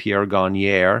thought of Pierre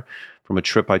Gagnaire from a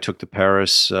trip I took to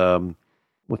Paris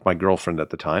with my girlfriend at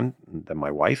the time, then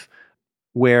my wife,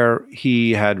 where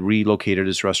he had relocated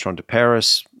his restaurant to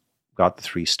Paris, got the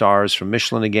 3 stars from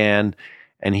Michelin again,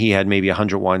 and he had maybe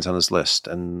 100 wines on his list.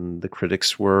 And the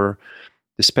critics were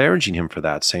disparaging him for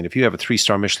that, saying, if you have a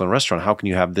 3-star Michelin restaurant, how can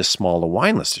you have this small a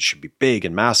wine list? It should be big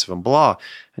and massive and blah.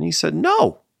 And he said,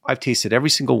 no, I've tasted every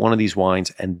single one of these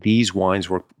wines, and these wines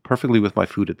work perfectly with my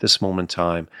food at this moment in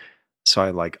time. So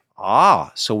I'm like,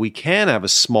 so we can have a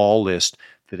small list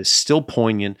that is still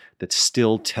poignant, that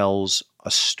still tells a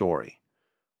story.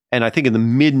 And I think in the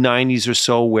mid-90s or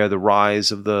so, where the rise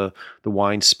of the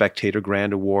Wine Spectator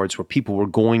Grand Awards, where people were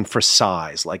going for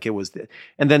size, like it was,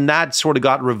 and then that sort of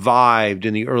got revived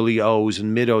in the early O's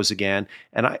and mid-O's again.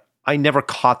 And I never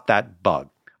caught that bug.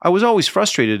 I was always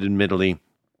frustrated, admittedly,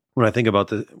 when I think about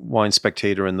the Wine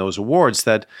Spectator and those awards,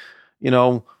 that,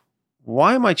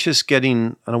 why am I just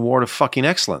getting an award of fucking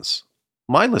excellence?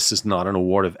 My list is not an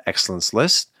award of excellence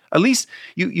list. At least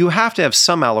you have to have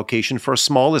some allocation for a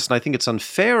small list. And I think it's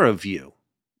unfair of you,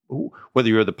 whether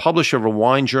you're the publisher of a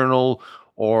wine journal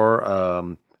or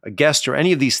a guest or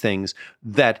any of these things,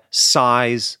 that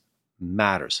size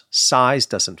matters. Size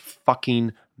doesn't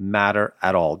fucking matter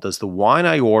at all. Does the wine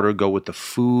I order go with the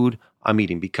food I'm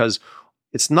eating? Because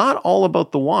it's not all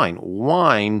about the wine.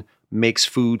 Wine makes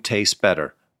food taste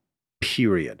better,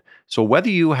 period. So whether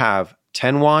you have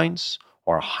 10 wines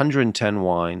or 110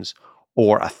 wines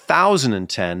or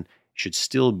 1,010, should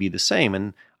still be the same.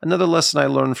 And another lesson I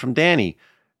learned from Danny,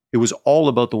 it was all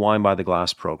about the Wine by the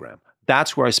Glass program.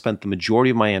 That's where I spent the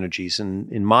majority of my energies. And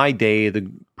in my day,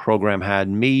 the program had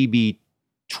maybe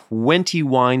 20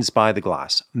 wines by the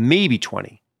glass, maybe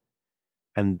 20.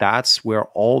 And that's where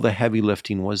all the heavy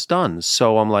lifting was done.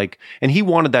 So I'm like, and he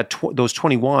wanted those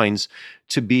 20 wines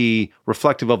to be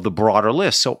reflective of the broader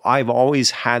list. So I've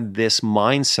always had this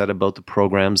mindset about the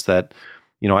programs that,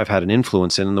 I've had an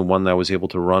influence in, and the one that I was able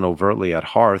to run overtly at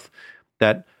Hearth,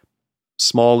 that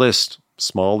small list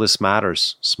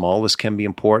matters. Small list can be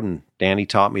important. Danny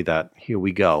taught me that. Here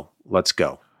we go. Let's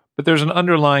go. But there's an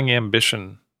underlying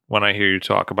ambition when I hear you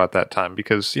talk about that time,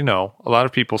 because, a lot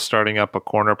of people starting up a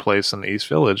corner place in the East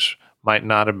Village might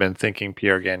not have been thinking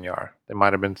Pierre Gagnaire. They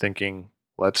might have been thinking,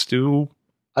 let's do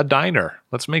a diner.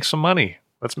 Let's make some money.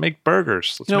 Let's make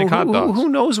burgers. Let's make hot dogs. Who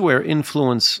knows where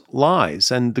influence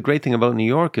lies? And the great thing about New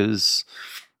York is,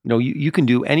 you can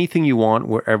do anything you want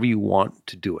wherever you want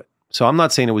to do it. So I'm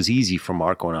not saying it was easy for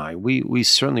Marco and I. We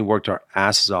certainly worked our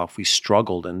asses off. We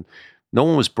struggled, and no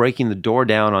one was breaking the door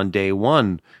down on day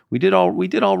one. We did all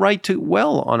right to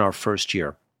well on our first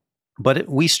year, but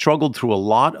we struggled through a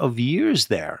lot of years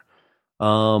there.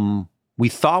 We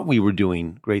thought we were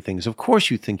doing great things. Of course,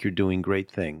 you think you're doing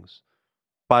great things.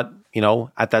 But,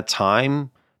 at that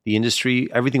time, the industry,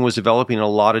 everything was developing in a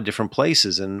lot of different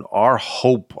places. And our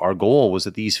goal was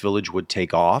that the East Village would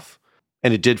take off.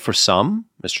 And it did for some,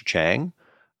 Mr. Chang.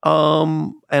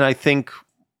 And I think,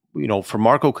 for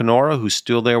Marco Canora, who's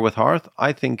still there with Hearth,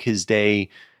 I think his day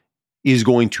is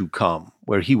going to come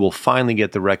where he will finally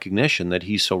get the recognition that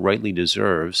he so rightly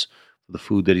deserves for the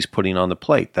food that he's putting on the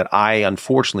plate, that I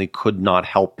unfortunately could not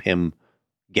help him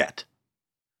get.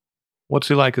 What's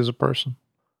he like as a person?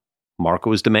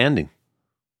 Marco is demanding,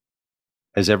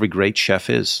 as every great chef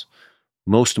is.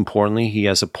 Most importantly, he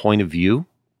has a point of view.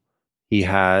 He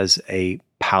has a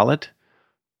palate.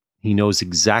 He knows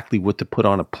exactly what to put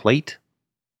on a plate.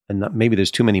 And maybe there's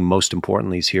too many most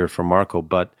importantly's here for Marco,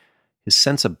 but his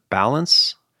sense of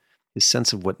balance, his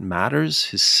sense of what matters,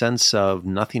 his sense of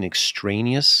nothing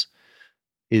extraneous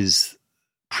is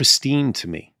pristine to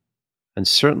me. And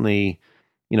certainly,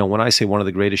 when I say one of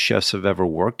the greatest chefs I've ever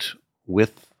worked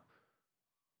with,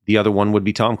 the other one would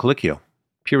be Tom Colicchio.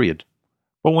 period.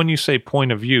 But when you say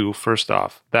point of view, first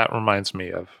off, that reminds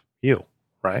me of you,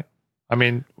 right? I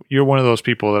mean, you're one of those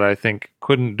people that I think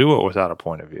couldn't do it without a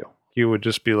point of view. You would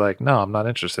just be like, no, I'm not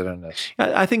interested in this.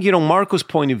 I think, Marco's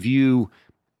point of view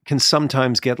can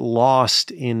sometimes get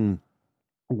lost in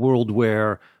a world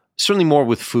where, certainly more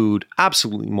with food,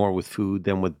 absolutely more with food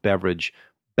than with beverage,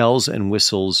 bells and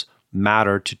whistles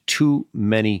matter to too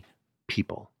many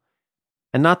people.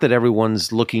 And not that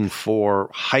everyone's looking for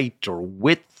height or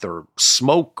width or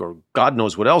smoke or God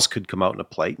knows what else could come out in a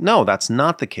plate. No, that's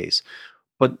not the case.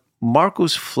 But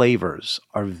Marco's flavors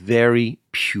are very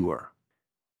pure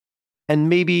and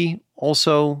maybe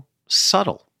also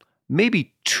subtle,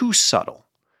 maybe too subtle.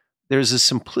 There's a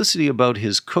simplicity about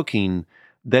his cooking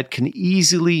that can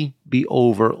easily be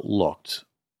overlooked.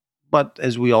 But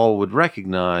as we all would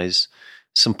recognize,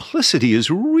 simplicity is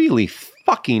really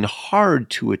fucking hard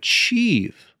to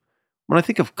achieve. When I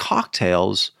think of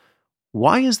cocktails,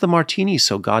 why is the martini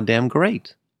so goddamn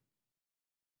great?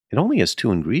 It only has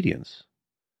 2 ingredients.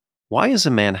 Why is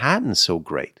a Manhattan so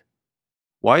great?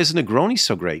 Why is a Negroni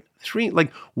so great? 3,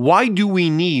 why do we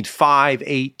need 5,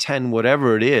 8, 10,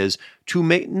 whatever it is to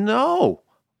make? No,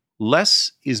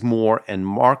 less is more, and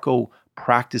Marco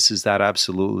practices that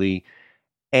absolutely.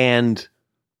 And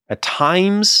at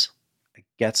times, it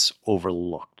gets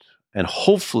overlooked. And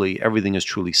hopefully everything is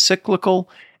truly cyclical,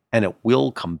 and it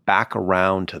will come back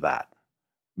around to that.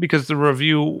 Because the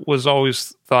review was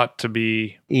always thought to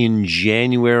be... In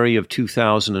January of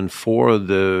 2004,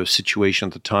 the situation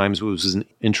at the Times was an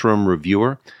interim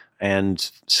reviewer. And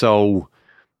so,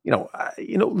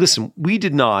 listen,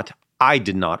 I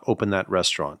did not open that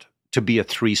restaurant to be a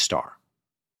 3-star.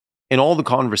 In all the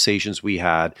conversations we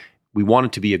had, we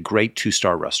wanted to be a great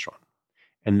 2-star restaurant.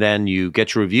 And then you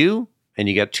get your review and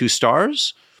you get 2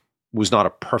 stars. It was not a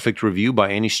perfect review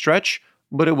by any stretch,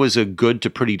 but it was a good to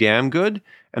pretty damn good.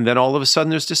 And then all of a sudden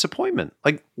there's disappointment.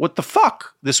 Like, what the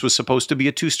fuck? This was supposed to be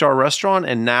a 2-star restaurant,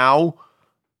 and now,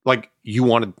 you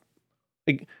wanted...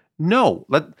 no,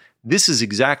 this is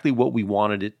exactly what we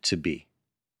wanted it to be,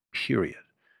 period.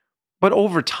 But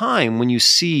over time, when you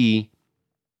see...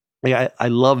 I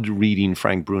loved reading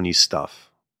Frank Bruni's stuff.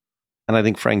 And I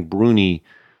think Frank Bruni,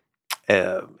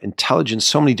 intelligent,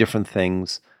 so many different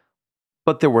things.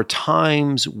 But there were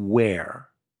times where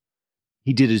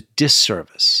he did a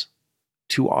disservice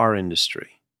to our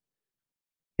industry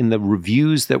in the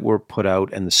reviews that were put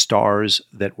out and the stars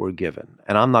that were given.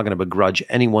 And I'm not going to begrudge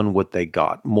anyone what they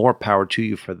got. More power to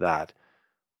you for that.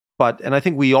 And I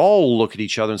think we all look at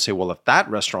each other and say, well, if that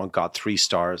restaurant got 3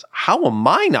 stars, how am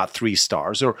I not 3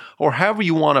 stars? Or however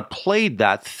you want to play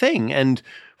that thing. And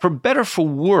for better, for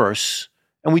worse,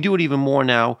 and we do it even more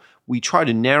now, we try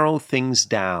to narrow things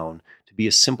down to be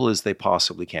as simple as they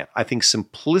possibly can. I think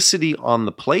simplicity on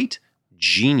the plate,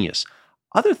 genius.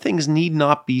 Other things need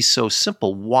not be so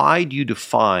simple. Why do you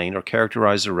define or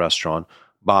characterize a restaurant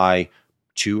by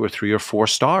 2 or 3 or 4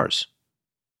 stars?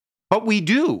 But we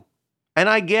do. And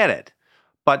I get it.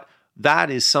 But that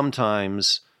is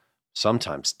sometimes,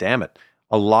 damn it,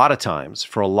 a lot of times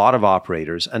for a lot of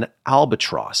operators, an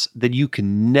albatross that you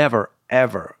can never,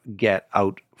 ever get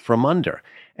out from under.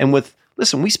 And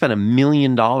listen, we spent $1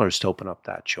 million to open up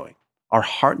that joint. Our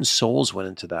heart and souls went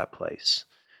into that place.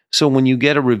 So when you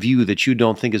get a review that you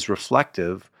don't think is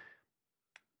reflective,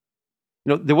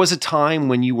 there was a time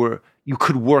when you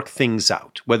could work things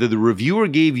out. Whether the reviewer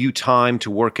gave you time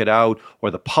to work it out or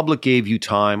the public gave you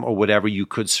time or whatever, you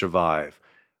could survive.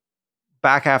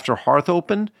 Back after Hearth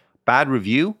opened, bad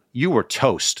review, you were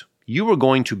toast. You were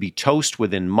going to be toast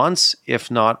within months, if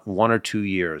not 1 or 2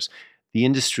 years. The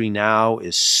industry now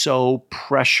is so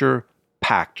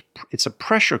pressure-packed. It's a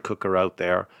pressure cooker out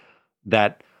there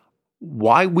that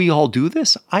why we all do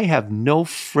this, I have no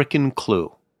frickin'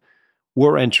 clue.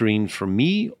 We're entering, for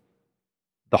me,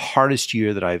 the hardest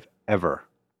year that I've ever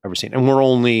seen. And we're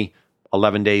only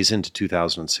 11 days into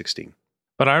 2016.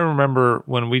 But I remember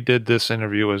when we did this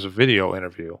interview as a video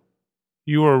interview,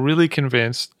 you were really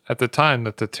convinced at the time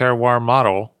that the terroir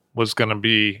model was going to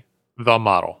be the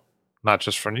model, not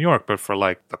just for New York, but for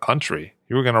the country.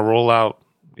 You were going to roll out,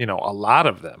 a lot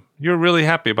of them. You're really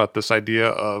happy about this idea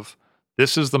of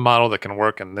this is the model that can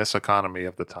work in this economy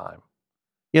of the time.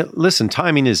 Yeah, listen,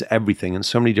 timing is everything and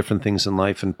so many different things in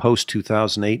life. And post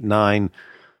 2008-9,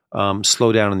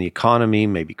 slowdown in the economy,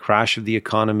 maybe crash of the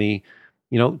economy.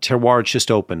 Terroir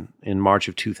just opened in March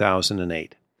of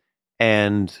 2008.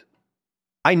 And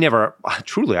I never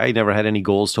had any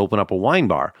goals to open up a wine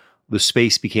bar. The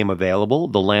space became available.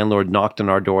 The landlord knocked on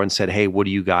our door and said, hey, what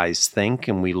do you guys think?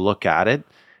 And we look at it.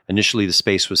 Initially, the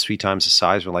space was 3 times the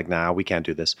size. We're like, nah, we can't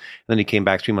do this. And then he came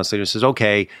back 3 months later and says,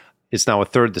 okay, It's now a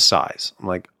third the size. I'm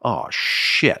like, oh,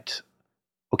 shit.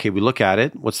 Okay, we look at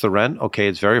it. What's the rent? Okay,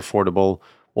 it's very affordable.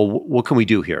 Well, what can we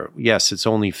do here? Yes, it's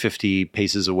only 50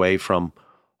 paces away from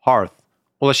Hearth.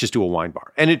 Well, let's just do a wine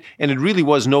bar. And it really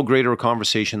was no greater a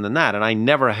conversation than that. And I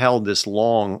never held this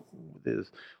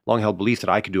long-held belief that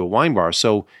I could do a wine bar.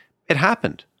 So it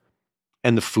happened.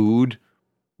 And the food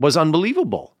was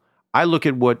unbelievable. I look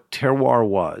at what Terroir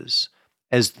was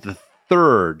as the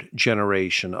third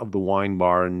generation of the wine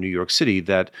bar in New York City,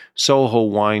 that Soho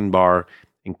wine bar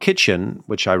and kitchen,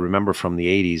 which I remember from the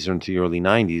 80s into the early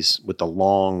 90s, with the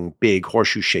long, big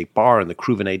horseshoe-shaped bar and the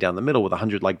Cruvenet down the middle with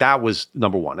 100, like that was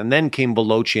number one. And then came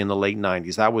Veloce in the late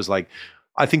 90s. That was like,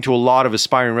 I think to a lot of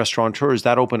aspiring restaurateurs,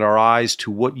 that opened our eyes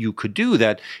to what you could do,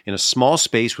 that in a small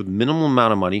space with minimal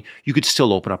amount of money, you could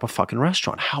still open up a fucking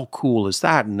restaurant. How cool is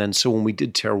that? And then so when we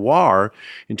did Terroir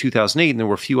in 2008, and there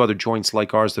were a few other joints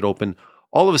like ours that opened,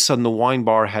 all of a sudden the wine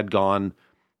bar had gone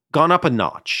up a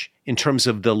notch in terms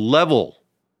of the level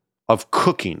of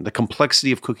cooking, the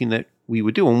complexity of cooking that we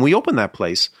would do. When we opened that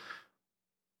place,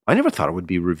 I never thought it would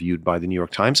be reviewed by the New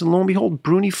York Times. And lo and behold,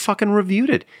 Bruni fucking reviewed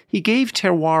it. He gave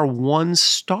Terroir 1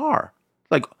 star.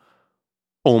 Like,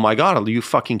 oh my God, are you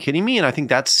fucking kidding me? And I think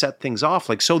that set things off.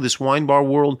 Like, so this wine bar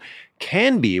world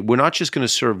can be, we're not just going to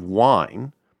serve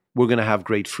wine, we're going to have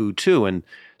great food too. And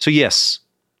so, yes,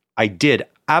 I did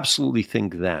absolutely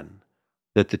think then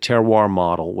that the Terroir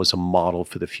model was a model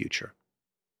for the future.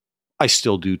 I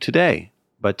still do today,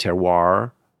 but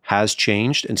Terroir has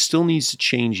changed and still needs to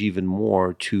change even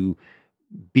more to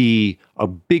be a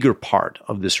bigger part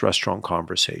of this restaurant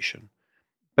conversation.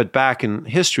 But back in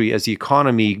history, as the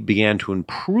economy began to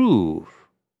improve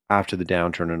after the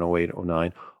downturn in 08,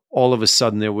 09, all of a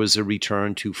sudden there was a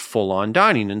return to full-on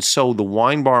dining. And so the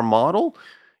wine bar model,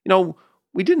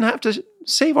 we didn't have to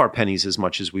save our pennies as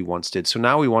much as we once did. So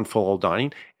now we want full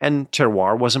dining, and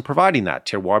Terroir wasn't providing that.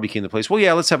 Terroir became the place, well,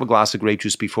 yeah, let's have a glass of grape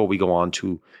juice before we go on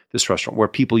to this restaurant, where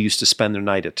people used to spend their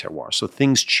night at Terroir. So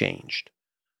things changed.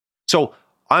 So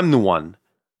I'm the one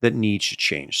that needs to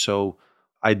change. So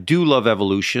I do love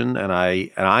evolution, and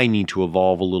I need to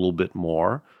evolve a little bit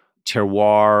more.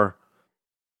 Terroir,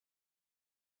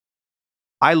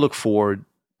 I look forward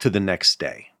to the next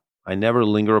day. I never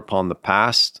linger upon the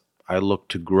past. I look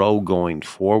to grow going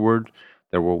forward.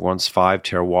 There were once 5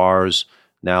 terroirs.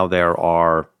 Now there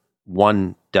are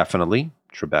 1 definitely,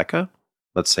 Tribeca.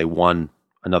 Let's say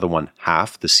another one,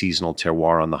 half the seasonal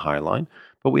terroir on the High Line.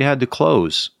 But we had to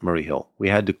close Murray Hill. We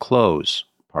had to close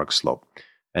Park Slope.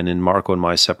 And in Marco and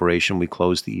my separation, we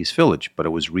closed the East Village, but it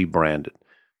was rebranded.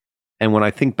 And when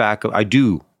I think back, I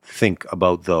do think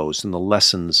about those and the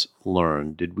lessons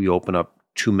learned. Did we open up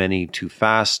too many too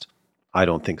fast? I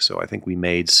don't think so. I think we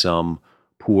made some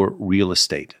poor real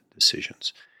estate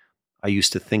decisions. I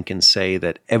used to think and say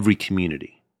that every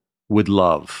community would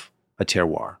love a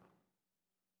terroir.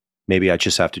 Maybe I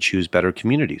just have to choose better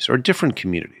communities or different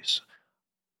communities.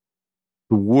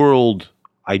 The world,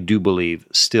 I do believe,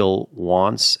 still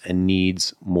wants and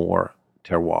needs more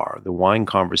terroir. The wine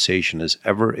conversation is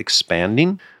ever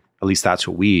expanding. At least that's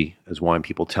what we as wine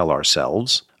people tell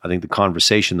ourselves. I think the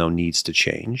conversation, though, needs to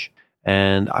change.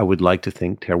 And I would like to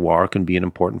think terroir can be an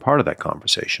important part of that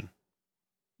conversation.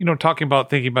 Thinking about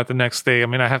the next day,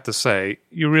 I have to say,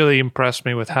 you really impressed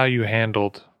me with how you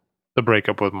handled the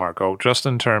breakup with Marco, just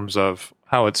in terms of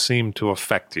how it seemed to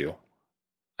affect you.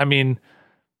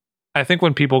 I think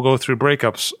when people go through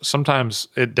breakups, sometimes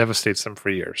it devastates them for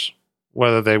years,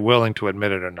 whether they're willing to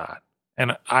admit it or not.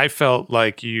 And I felt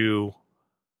like there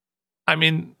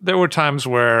were times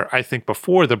where I think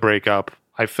before the breakup,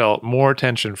 I felt more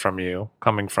attention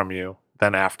coming from you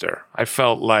than after. I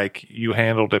felt like you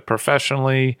handled it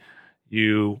professionally.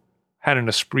 You had an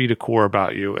esprit de corps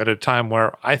about you at a time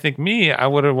where I think I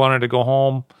would have wanted to go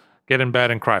home, get in bed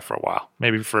and cry for a while,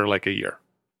 maybe for like a year,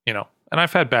 And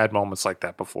I've had bad moments like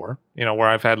that before, where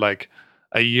I've had like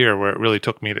a year where it really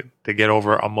took me to get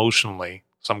over emotionally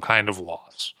some kind of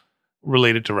loss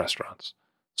related to restaurants.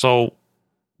 So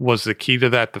was the key to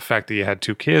that the fact that you had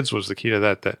 2 kids? Was the key to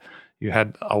that you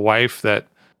had a wife that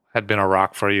had been a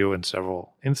rock for you in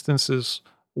several instances?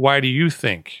 Why do you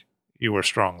think you were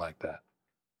strong like that?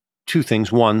 2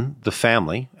 things. One, the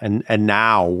family. And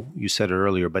now, you said it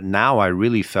earlier, but now I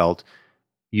really felt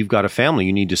you've got a family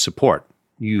you need to support.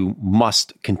 You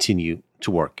must continue to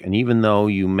work. And even though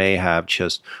you may have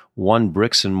just 1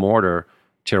 bricks and mortar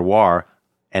terroir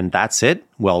and that's it,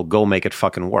 well, go make it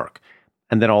fucking work.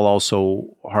 And then I'll also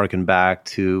harken back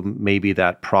to maybe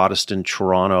that Protestant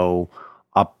Toronto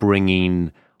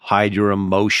upbringing, hide your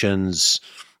emotions,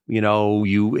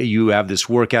 You have this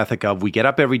work ethic of, we get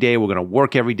up every day, we're going to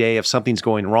work every day. If something's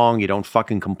going wrong, you don't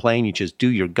fucking complain. You just do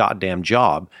your goddamn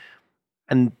job.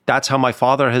 And that's how my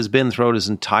father has been throughout his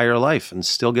entire life, and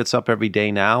still gets up every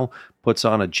day now, puts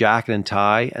on a jacket and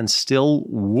tie, and still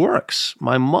works.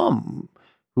 My mom,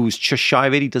 who's just shy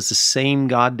of 80, does the same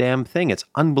goddamn thing. It's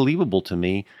unbelievable to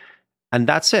me. And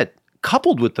that's it.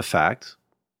 Coupled with the fact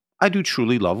I do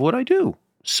truly love what I do.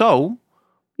 So,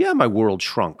 yeah, my world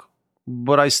shrunk,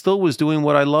 but I still was doing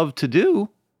what I love to do.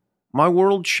 My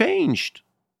world changed,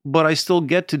 but I still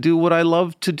get to do what I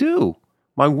love to do.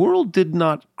 My world did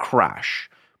not crash.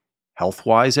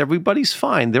 Health-wise, everybody's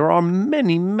fine. There are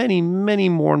many, many, many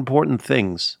more important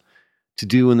things to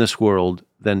do in this world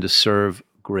than to serve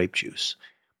grape juice.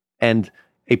 And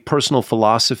a personal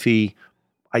philosophy,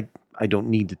 I don't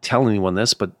need to tell anyone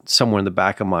this, but somewhere in the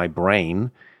back of my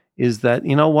brain, is that,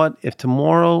 you know what? If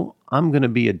tomorrow I'm going to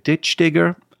be a ditch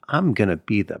digger, I'm going to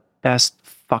be the best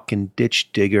fucking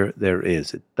ditch digger there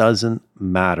is. It doesn't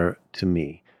matter to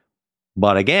me.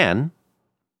 But again,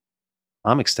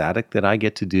 I'm ecstatic that I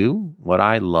get to do what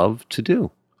I love to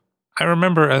do. I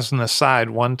remember, as an aside,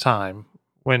 one time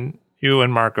when you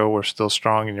and Marco were still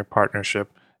strong in your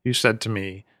partnership, you said to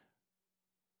me,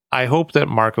 I hope that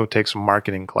Marco takes a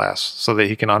marketing class so that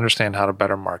he can understand how to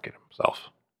better market himself.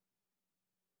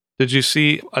 Did you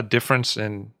see a difference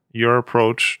in your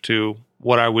approach to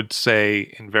what I would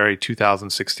say in very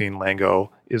 2016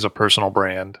 lingo is a personal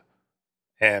brand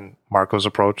and Marco's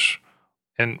approach?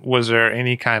 And was there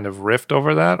any kind of rift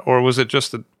over that? Or was it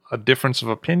just a difference of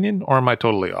opinion? Or am I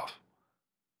totally off?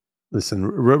 Listen,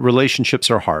 relationships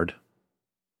are hard.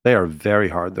 They are very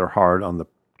hard. They're hard on the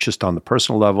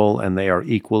personal level, and they are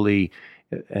equally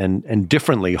and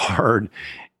differently hard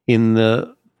in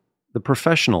the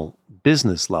professional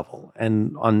business level.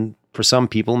 And for some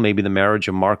people, maybe the marriage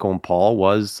of Marco and Paul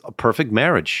was a perfect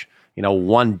marriage.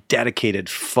 One dedicated,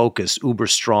 focused, uber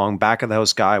strong back of the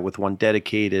house guy with one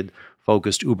dedicated,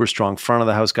 focused, uber strong front of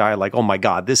the house guy. Like, oh my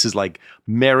God, this is like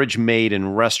marriage made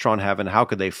in restaurant heaven. How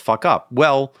could they fuck up?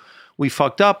 Well, we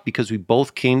fucked up because we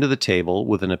both came to the table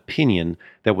with an opinion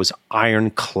that was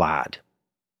ironclad.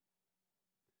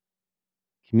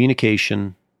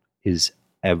 Communication is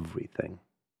everything.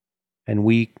 And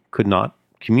we could not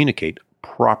communicate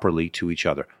properly to each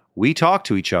other. We talked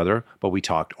to each other, but we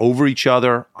talked over each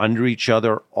other, under each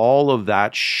other, all of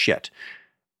that shit.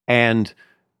 And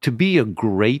to be a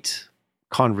great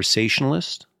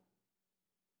conversationalist,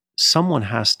 someone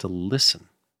has to listen.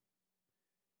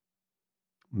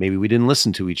 Maybe we didn't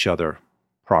listen to each other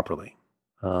properly.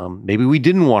 Maybe we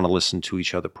didn't want to listen to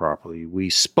each other properly. We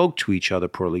spoke to each other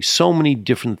poorly. So many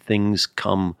different things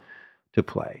come to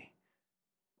play.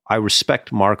 I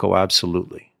respect Marco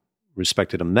absolutely.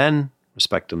 Respected him then,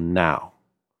 respect him now.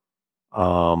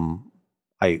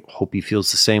 I hope he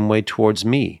feels the same way towards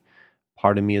me.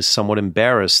 Part of me is somewhat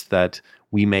embarrassed that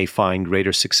we may find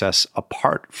greater success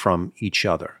apart from each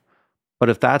other. But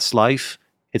if that's life,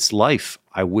 it's life.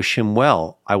 I wish him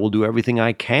well. I will do everything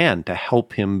I can to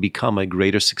help him become a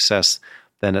greater success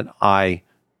than I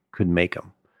could make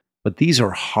him. But these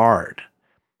are hard.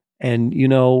 And,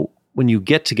 when you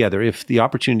get together, if the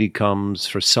opportunity comes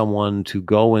for someone to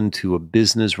go into a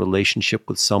business relationship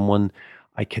with someone,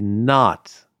 I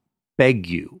cannot beg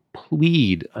you,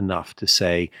 plead enough to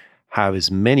say, have as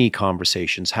many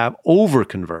conversations, have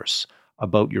over-converse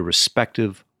about your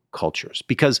respective cultures.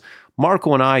 Because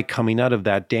Marco and I, coming out of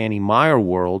that Danny Meyer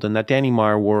world, and that Danny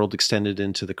Meyer world extended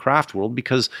into the craft world,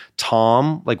 because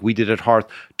Tom, like we did at Hearth,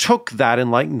 took that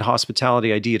enlightened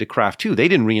hospitality idea to craft too. They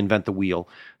didn't reinvent the wheel.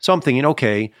 So I'm thinking,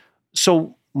 okay,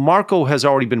 so Marco has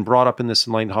already been brought up in this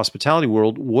enlightened hospitality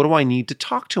world. What do I need to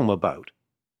talk to him about?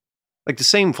 Like the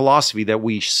same philosophy that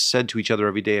we said to each other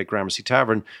every day at Gramercy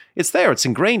Tavern, it's there, it's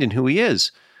ingrained in who he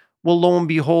is. Well, lo and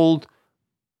behold,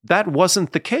 that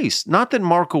wasn't the case. Not that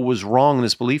Marco was wrong in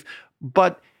his belief,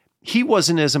 but he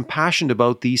wasn't as impassioned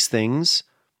about these things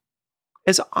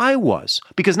as I was,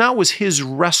 because now it was his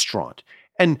restaurant.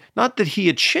 And not that he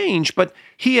had changed, but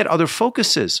he had other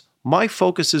focuses. My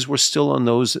focuses were still on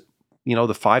those,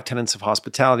 the 5 tenets of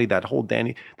hospitality, that whole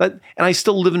Danny, and I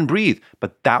still live and breathe,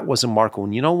 but that wasn't Marco.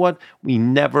 And you know what? We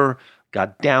never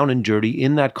got down and dirty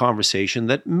in that conversation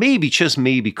that maybe, just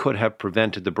maybe, could have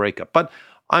prevented the breakup. But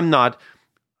I'm not,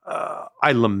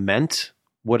 I lament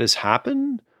what has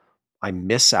happened. I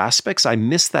miss aspects. I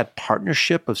miss that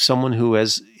partnership of someone who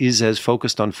is as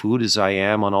focused on food as I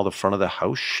am on all the front of the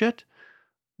house shit.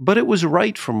 But it was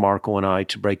right for Marco and I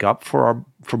to break up, for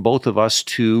both of us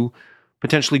to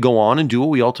potentially go on and do what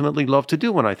we ultimately love to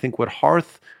do. And I think what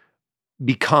Hearth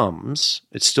becomes,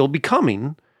 it's still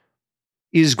becoming,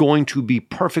 is going to be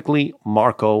perfectly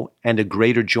Marco and a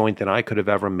greater joint than I could have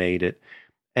ever made it.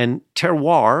 And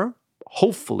terroir,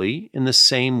 hopefully, in the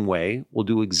same way, will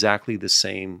do exactly the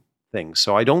same thing.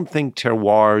 So I don't think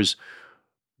terroir's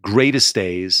greatest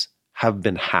days have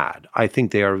been had. I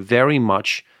think they are very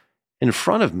much in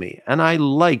front of me. And I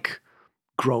like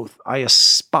growth. I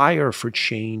aspire for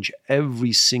change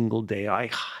every single day. I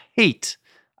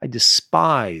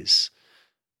despise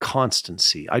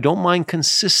constancy. I don't mind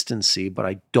consistency, but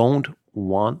I don't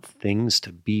want things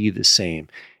to be the same.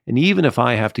 And even if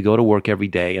I have to go to work every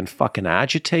day and fucking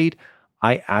agitate,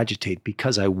 I agitate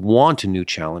because I want a new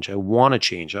challenge. I want to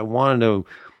change. I want to,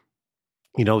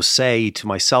 say to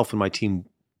myself and my team,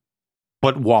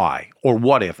 but why? Or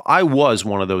what if I was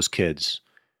one of those kids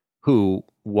who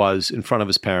was in front of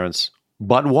his parents,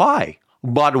 but why?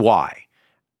 But why?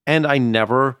 And I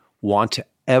never want to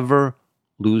ever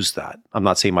lose that. I'm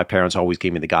not saying my parents always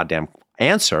gave me the goddamn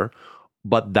answer,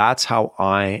 but that's how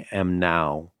I am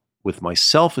now with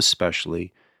myself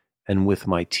especially and with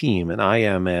my team. And I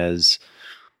am as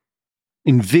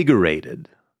invigorated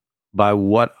by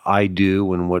what I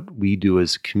do and what we do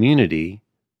as a community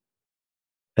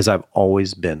as I've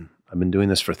always been. I've been doing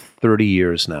this for 30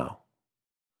 years now,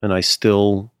 and I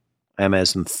still am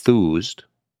as enthused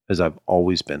as I've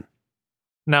always been.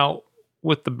 Now,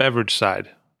 with the beverage side,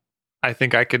 I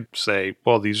think I could say,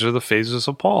 well, these are the phases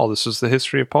of Paul. This is the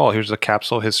history of Paul. Here's a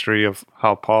capsule history of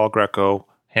how Paul Grieco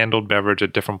handled beverage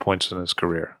at different points in his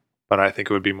career. But I think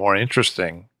it would be more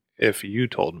interesting if you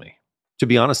told me. To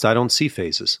be honest, I don't see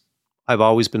phases. I've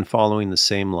always been following the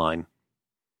same line.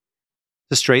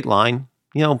 It's a straight line,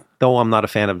 though I'm not a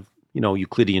fan of,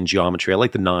 Euclidean geometry. I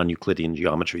like the non-Euclidean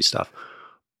geometry stuff.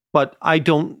 But I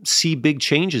don't see big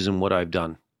changes in what I've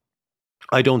done.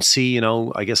 I don't see,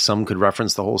 I guess some could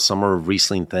reference the whole summer of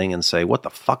Riesling thing and say, what the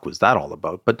fuck was that all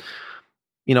about? But,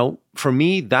 for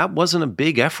me, that wasn't a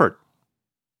big effort.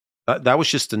 That was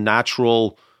just a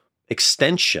natural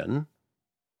extension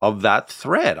of that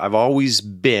thread. I've always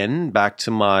been, back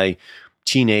to my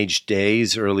teenage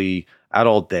days, early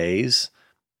adult days,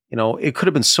 it could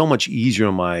have been so much easier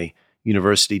in my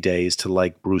university days to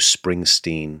like Bruce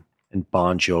Springsteen and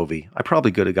Bon Jovi. I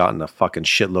probably could have gotten a fucking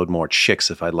shitload more chicks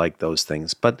if I liked those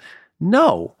things. But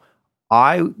no,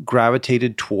 I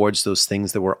gravitated towards those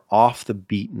things that were off the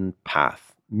beaten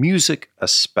path. Music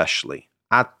especially,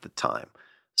 at the time.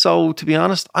 So to be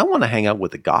honest, I want to hang out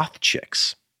with the goth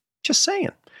chicks. Just saying.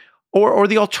 Or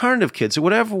the alternative kids, or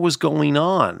whatever was going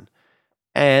on.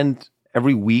 And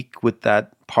every week with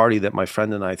that party that my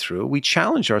friend and I threw, we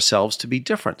challenged ourselves to be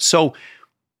different. So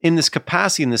in this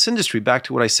capacity, in this industry, back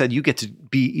to what I said, you get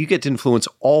to influence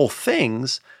all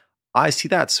things. I see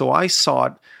that. So I saw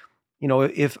it,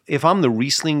 if I'm the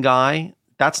Riesling guy,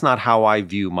 that's not how I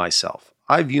view myself.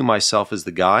 I view myself as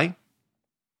the guy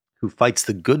who fights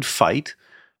the good fight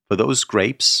for those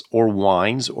grapes or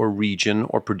wines or region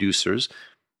or producers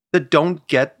that don't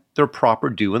get their proper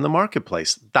due in the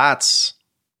marketplace.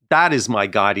 That is my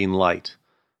guiding light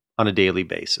on a daily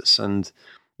basis. And,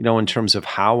 in terms of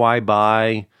how I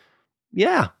buy,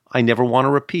 yeah, I never want to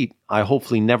repeat. I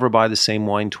hopefully never buy the same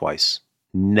wine twice.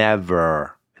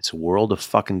 Never. It's a world of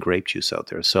fucking grape juice out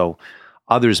there. So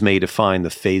others may define the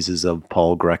phases of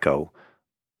Paul Grieco.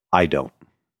 I don't.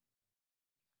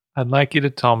 I'd like you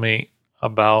to tell me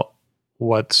about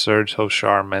what Serge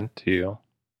Hochar meant to you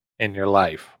in your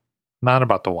life. Not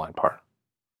about the wine part.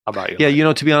 About your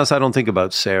life. To be honest, I don't think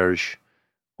about Serge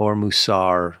or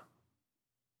Moussard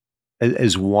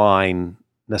as wine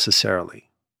necessarily.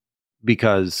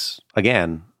 Because,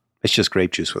 again, it's just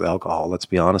grape juice with alcohol. Let's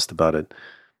be honest about it.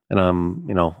 And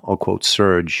I'll quote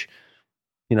Serge.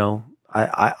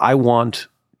 I want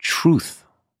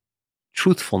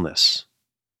truthfulness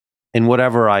in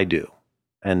whatever I do.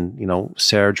 And,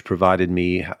 Serge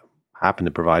happened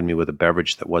to provide me with a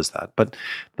beverage that was that. But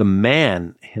the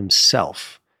man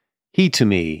himself, he to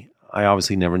me, I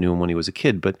obviously never knew him when he was a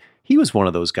kid, but he was one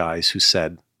of those guys who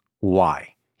said,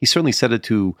 why? He certainly said it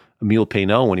to Émile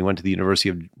Peynaud when he went to the University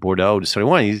of Bordeaux to study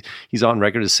wine. He's on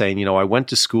record as saying, I went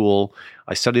to school,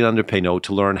 I studied under Peynaud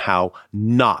to learn how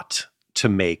not to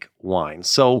make wine.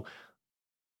 So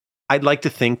I'd like to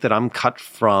think that I'm cut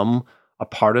from a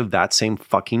part of that same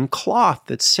fucking cloth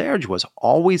that Serge was.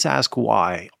 Always ask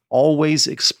why, always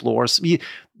explore.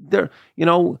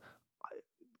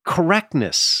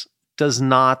 Correctness does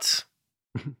not...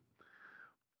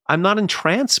 I'm not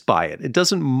entranced by it. It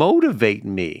doesn't motivate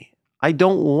me. I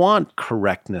don't want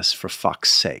correctness, for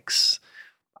fuck's sakes.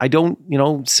 I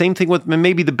don't, same thing with,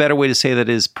 maybe the better way to say that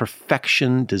is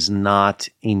perfection does not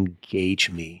engage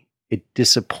me. It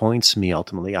disappoints me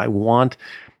ultimately. I want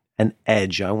an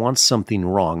edge. I want something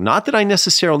wrong. Not that I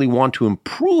necessarily want to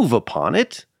improve upon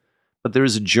it, but there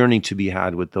is a journey to be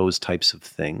had with those types of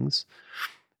things.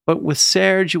 But with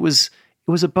Serge, it was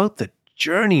about the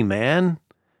journey, man.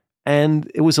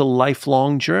 And it was a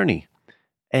lifelong journey.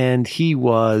 And he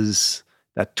was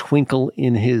that twinkle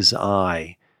in his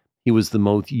eye. He was the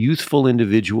most youthful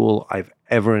individual I've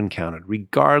ever encountered.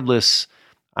 Regardless,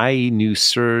 I knew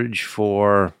Serge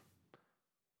for,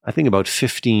 I think, about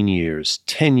 15 years,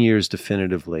 10 years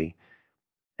definitively.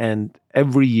 And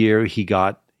every year he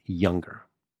got younger.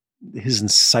 His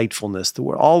insightfulness,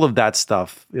 all of that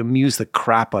stuff amused the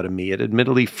crap out of me. It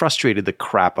admittedly frustrated the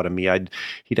crap out of me.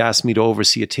 He'd ask me to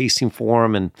oversee a tasting for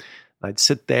him, and I'd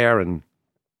sit there and,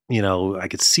 I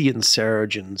could see it in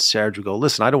Serge, and Serge would go,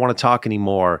 listen, I don't want to talk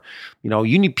anymore.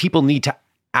 People need to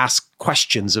ask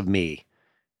questions of me.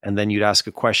 And then you'd ask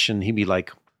a question. He'd be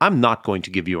like, I'm not going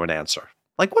to give you an answer.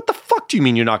 Like, what the fuck do you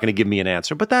mean you're not going to give me an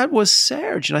answer? But that was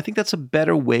Serge. And I think that's a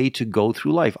better way to go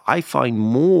through life. I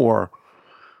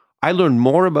learned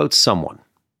more about someone,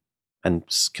 and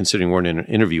considering we're in an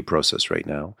interview process right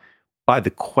now, by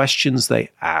the questions they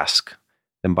ask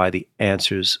than by the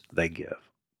answers they give.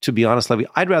 To be honest, Levy,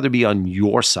 I'd rather be on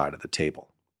your side of the table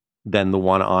than the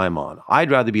one I'm on.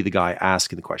 I'd rather be the guy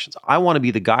asking the questions. I want to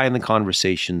be the guy in the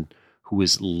conversation who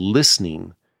is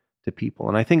listening to people.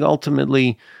 And I think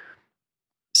ultimately,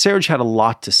 Serge had a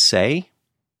lot to say,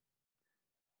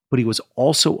 but he was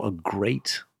also a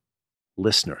great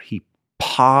listener. He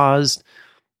paused,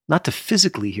 not to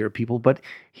physically hear people, but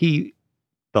the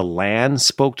land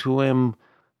spoke to him,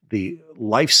 the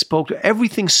life spoke to,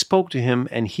 everything spoke to him,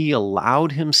 and he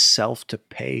allowed himself to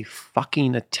pay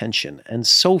fucking attention. And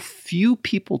so few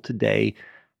people today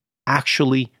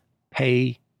actually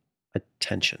pay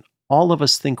attention. All of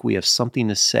us think we have something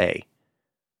to say.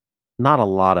 Not a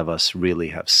lot of us really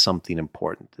have something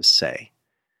important to say.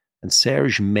 And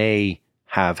Serge may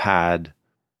have had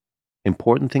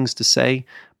important things to say,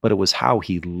 but it was how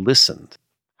he listened,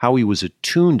 how he was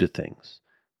attuned to things.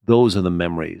 Those are the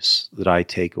memories that I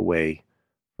take away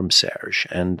from Serge.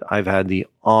 And I've had the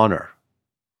honor,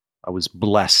 I was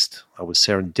blessed, I was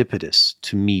serendipitous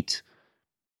to meet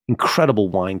incredible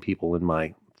wine people in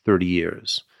my 30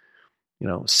 years.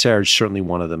 Serge certainly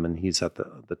one of them, and he's at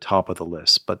the top of the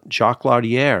list. But Jacques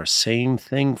Lardière, same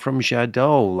thing from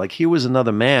Jadot. Like, he was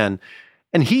another man.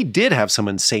 And he did have some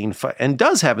insane, and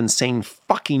does have insane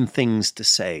fucking things to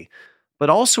say,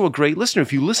 but also a great listener.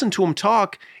 If you listen to him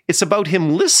talk, it's about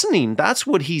him listening. That's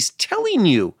what he's telling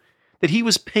you, that he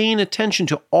was paying attention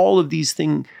to all of these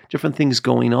different things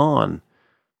going on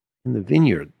in the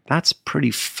vineyard. That's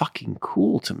pretty fucking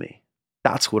cool to me.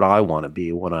 That's what I want to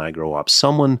be when I grow up.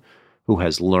 Someone who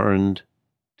has learned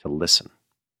to listen.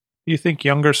 You think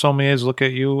younger sommeliers look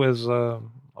at you as a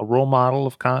role model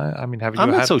of kind? I mean, I'm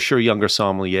not so sure younger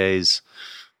sommeliers,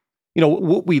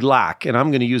 what we lack, and I'm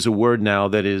going to use a word now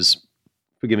that is,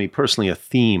 forgive me, personally a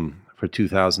theme for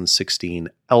 2016,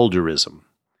 elderism.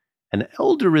 And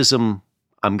elderism,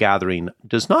 I'm gathering,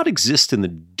 does not exist in the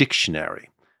dictionary.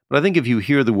 But I think if you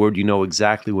hear the word, you know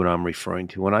exactly what I'm referring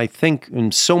to. And I think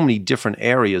in so many different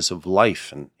areas of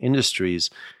life and industries,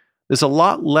 there's a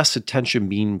lot less attention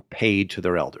being paid to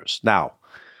their elders. Now,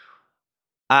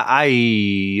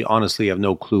 I honestly have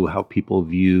no clue how people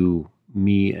view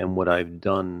me and what I've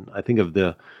done. I think of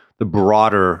the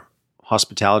broader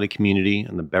hospitality community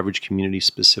and the beverage community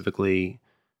specifically,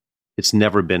 it's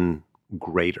never been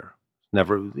greater.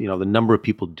 Never, the number of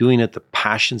people doing it, the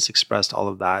passions expressed, all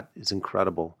of that is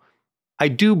incredible. I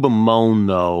do bemoan,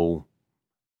 though,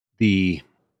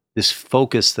 this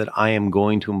focus that I am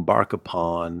going to embark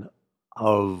upon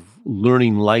of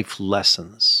learning life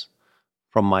lessons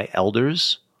from my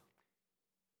elders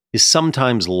is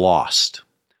sometimes lost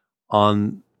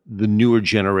on the newer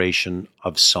generation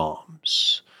of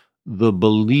somms. The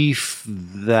belief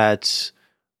that,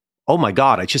 oh my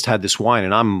God, I just had this wine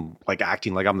and I'm like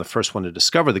acting like I'm the first one to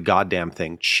discover the goddamn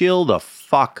thing. Chill the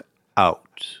fuck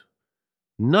out.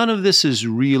 None of this is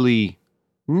really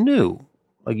new.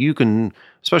 Like, you can,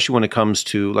 especially when it comes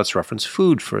to, let's reference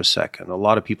food for a second. A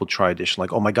lot of people try a dish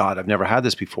like, oh my God, I've never had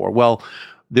this before. Well,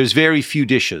 there's very few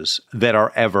dishes that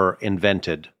are ever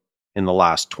invented in the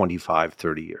last 25,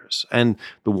 30 years. And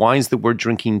the wines that we're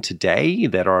drinking today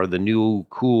that are the new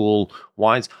cool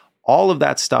wines, all of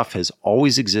that stuff has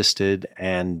always existed.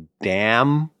 And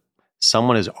damn,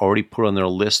 someone has already put on their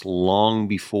list long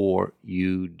before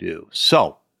you do.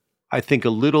 So I think a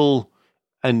little,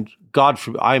 and God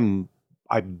forbid,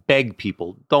 I beg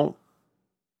people, don't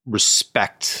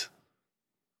respect.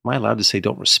 Am I allowed to say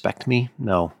don't respect me?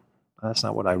 No, that's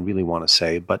not what I really want to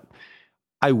say. But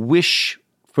I wish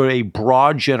for a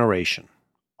broad generation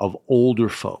of older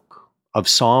folk, of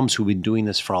Psalms who've been doing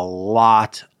this for a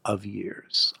lot of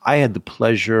years. I had the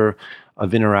pleasure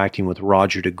of interacting with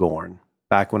Roger de Gorn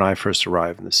back when I first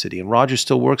arrived in the city. And Roger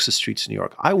still works the streets of New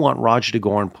York. I want Roger de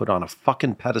Gorn put on a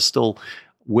fucking pedestal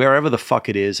wherever the fuck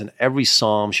it is, and every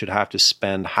psalm should have to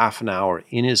spend half an hour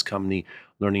in his company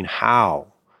learning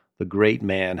how the great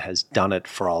man has done it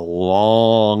for a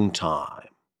long time.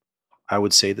 I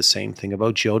would say the same thing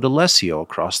about Joe DeLessio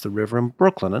across the river in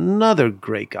Brooklyn, another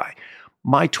great guy.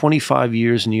 My 25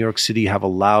 years in New York City have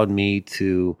allowed me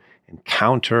to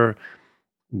encounter,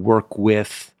 work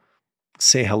with,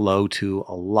 say hello to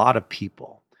a lot of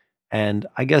people. And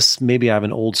I guess maybe I have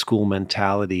an old school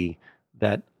mentality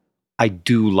that I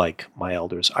do like my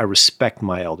elders. I respect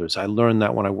my elders. I learned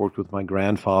that when I worked with my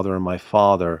grandfather and my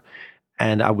father.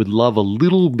 And I would love a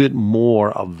little bit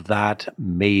more of that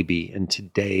maybe in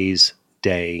today's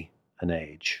day and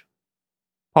age.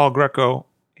 Paul Grieco,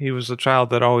 he was a child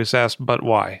that always asked, but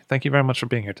why? Thank you very much for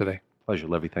being here today. Pleasure,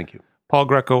 Levy. Thank you. Paul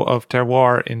Grieco of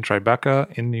Terroir in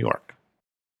Tribeca in New York.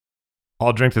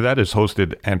 All Drink to That is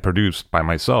hosted and produced by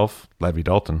myself, Levy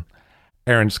Dalton.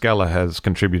 Aaron Scala has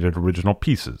contributed original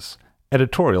pieces.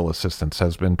 Editorial assistance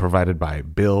has been provided by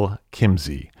Bill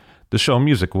Kimsey. The show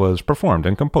music was performed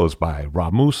and composed by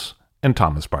Rob Moose and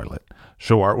Thomas Bartlett.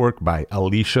 Show artwork by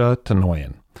Alicia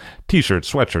Tenoyan.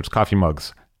 T-shirts, sweatshirts, coffee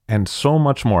mugs, and so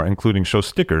much more, including show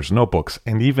stickers, notebooks,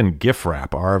 and even gift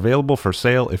wrap are available for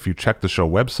sale if you check the show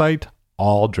website,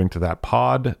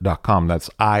 alldrinktothatpod.com. That's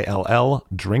ILL,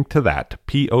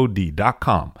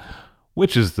 drinktothatpod.com,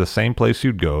 which is the same place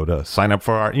you'd go to sign up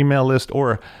for our email list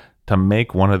or to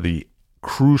make one of the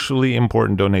crucially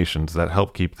important donations that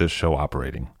help keep this show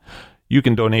operating. You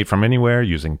can donate from anywhere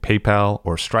using PayPal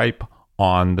or Stripe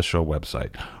on the show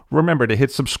website. Remember to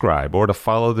hit subscribe or to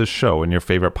follow this show in your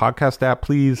favorite podcast app,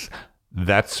 please.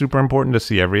 That's super important to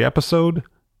see every episode.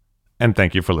 And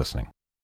thank you for listening.